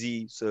the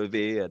DAISY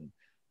survey and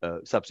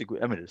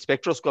subsequent,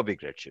 spectroscopic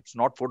redshifts,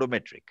 not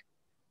photometric,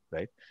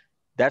 right?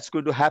 That's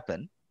going to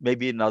happen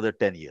maybe in another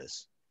 10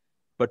 years.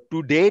 But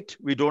to date,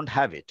 we don't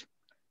have it.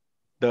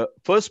 The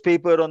first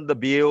paper on the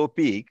BAO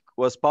peak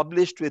was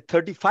published with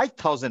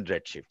 35,000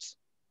 redshifts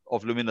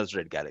of luminous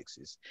red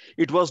galaxies.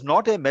 It was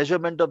not a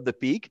measurement of the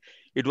peak.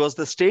 It was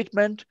the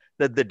statement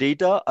that the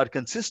data are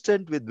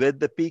consistent with where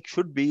the peak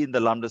should be in the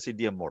lambda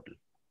CDM model,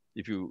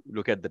 if you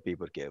look at the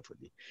paper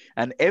carefully.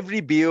 And every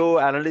BAO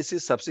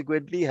analysis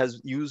subsequently has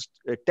used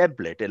a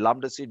template, a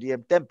lambda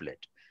CDM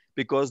template,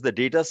 because the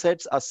data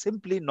sets are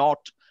simply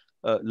not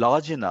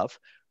large enough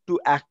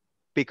to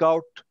pick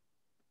out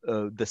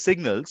the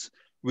signals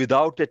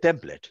without a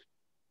template.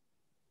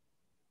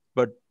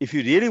 But if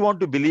you really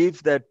want to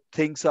believe that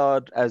things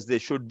are as they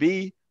should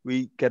be,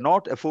 we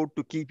cannot afford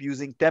to keep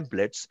using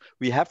templates.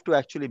 We have to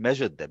actually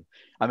measure them.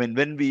 I mean,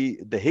 when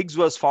the Higgs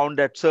was found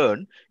at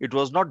CERN, it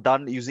was not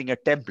done using a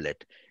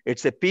template.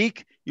 It's a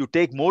peak, you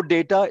take more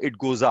data, it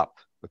goes up,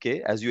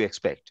 okay, as you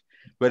expect.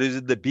 Whereas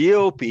in the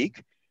BAO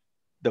peak,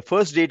 the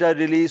first data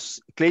release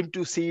claimed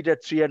to see it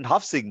at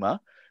 3.5 sigma.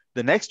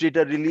 The next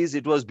data release,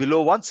 it was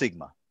below 1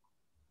 sigma.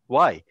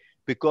 Why?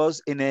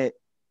 Because in a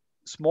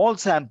small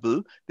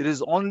sample, there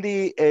is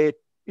only a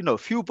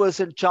few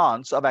percent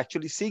chance of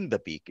actually seeing the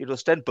peak. It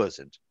was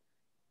 10%.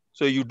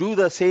 So you do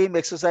the same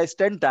exercise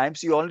 10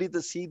 times, you only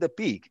see the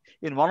peak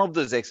in one of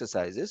those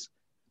exercises,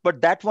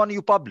 but that one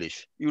you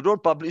publish. You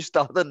don't publish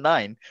the other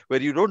 9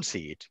 where you don't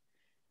see it.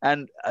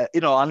 And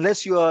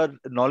unless you are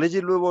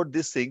knowledgeable about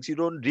these things, you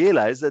don't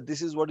realize that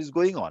this is what is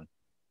going on.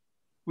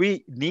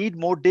 We need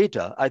more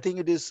data. I think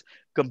it is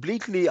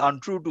completely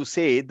untrue to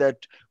say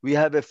that we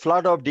have a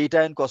flood of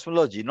data in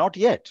cosmology. Not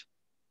yet.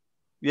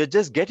 We are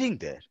just getting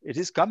there. It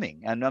is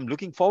coming, and I'm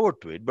looking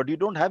forward to it, but you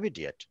don't have it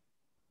yet.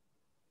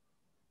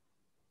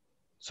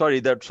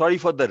 Sorry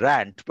for the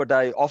rant, but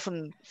I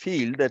often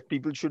feel that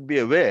people should be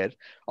aware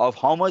of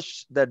how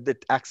much that they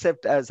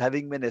accept as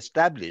having been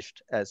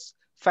established as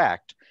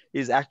fact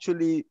is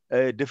actually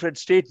a different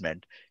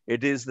statement.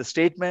 It is the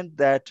statement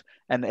that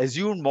an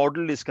assumed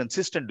model is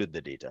consistent with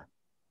the data.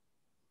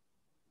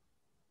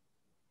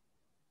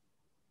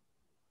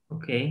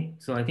 Okay,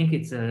 so I think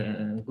it's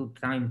a good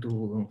time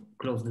to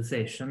close the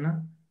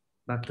session.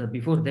 But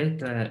before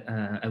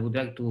that, I would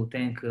like to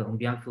thank on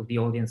behalf of the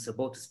audience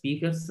both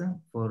speakers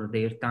for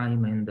their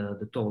time and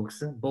the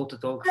talks. Both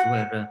talks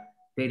were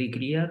very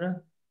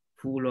clear,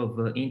 full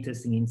of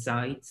interesting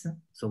insights.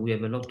 So we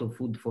have a lot of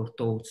food for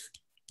thoughts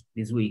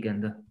this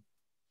weekend.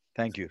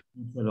 Thank you.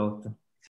 Thanks a lot.